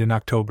weekend in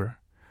October,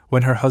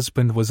 when her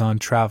husband was on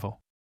travel.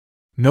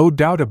 No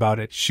doubt about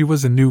it, she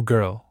was a new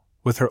girl,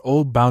 with her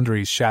old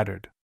boundaries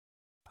shattered.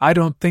 I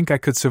don't think I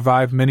could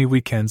survive many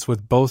weekends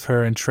with both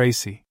her and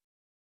Tracy.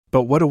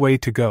 But what a way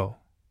to go.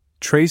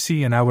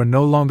 Tracy and I were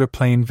no longer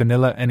plain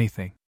vanilla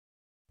anything.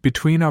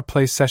 Between our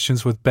play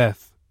sessions with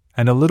Beth,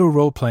 and a little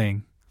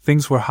role-playing,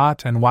 things were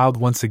hot and wild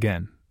once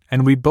again,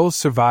 and we both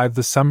survived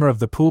the summer of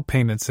the pool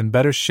payments in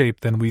better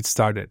shape than we'd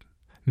started.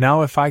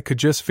 Now if I could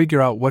just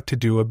figure out what to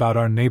do about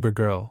our neighbor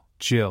girl,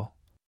 Jill.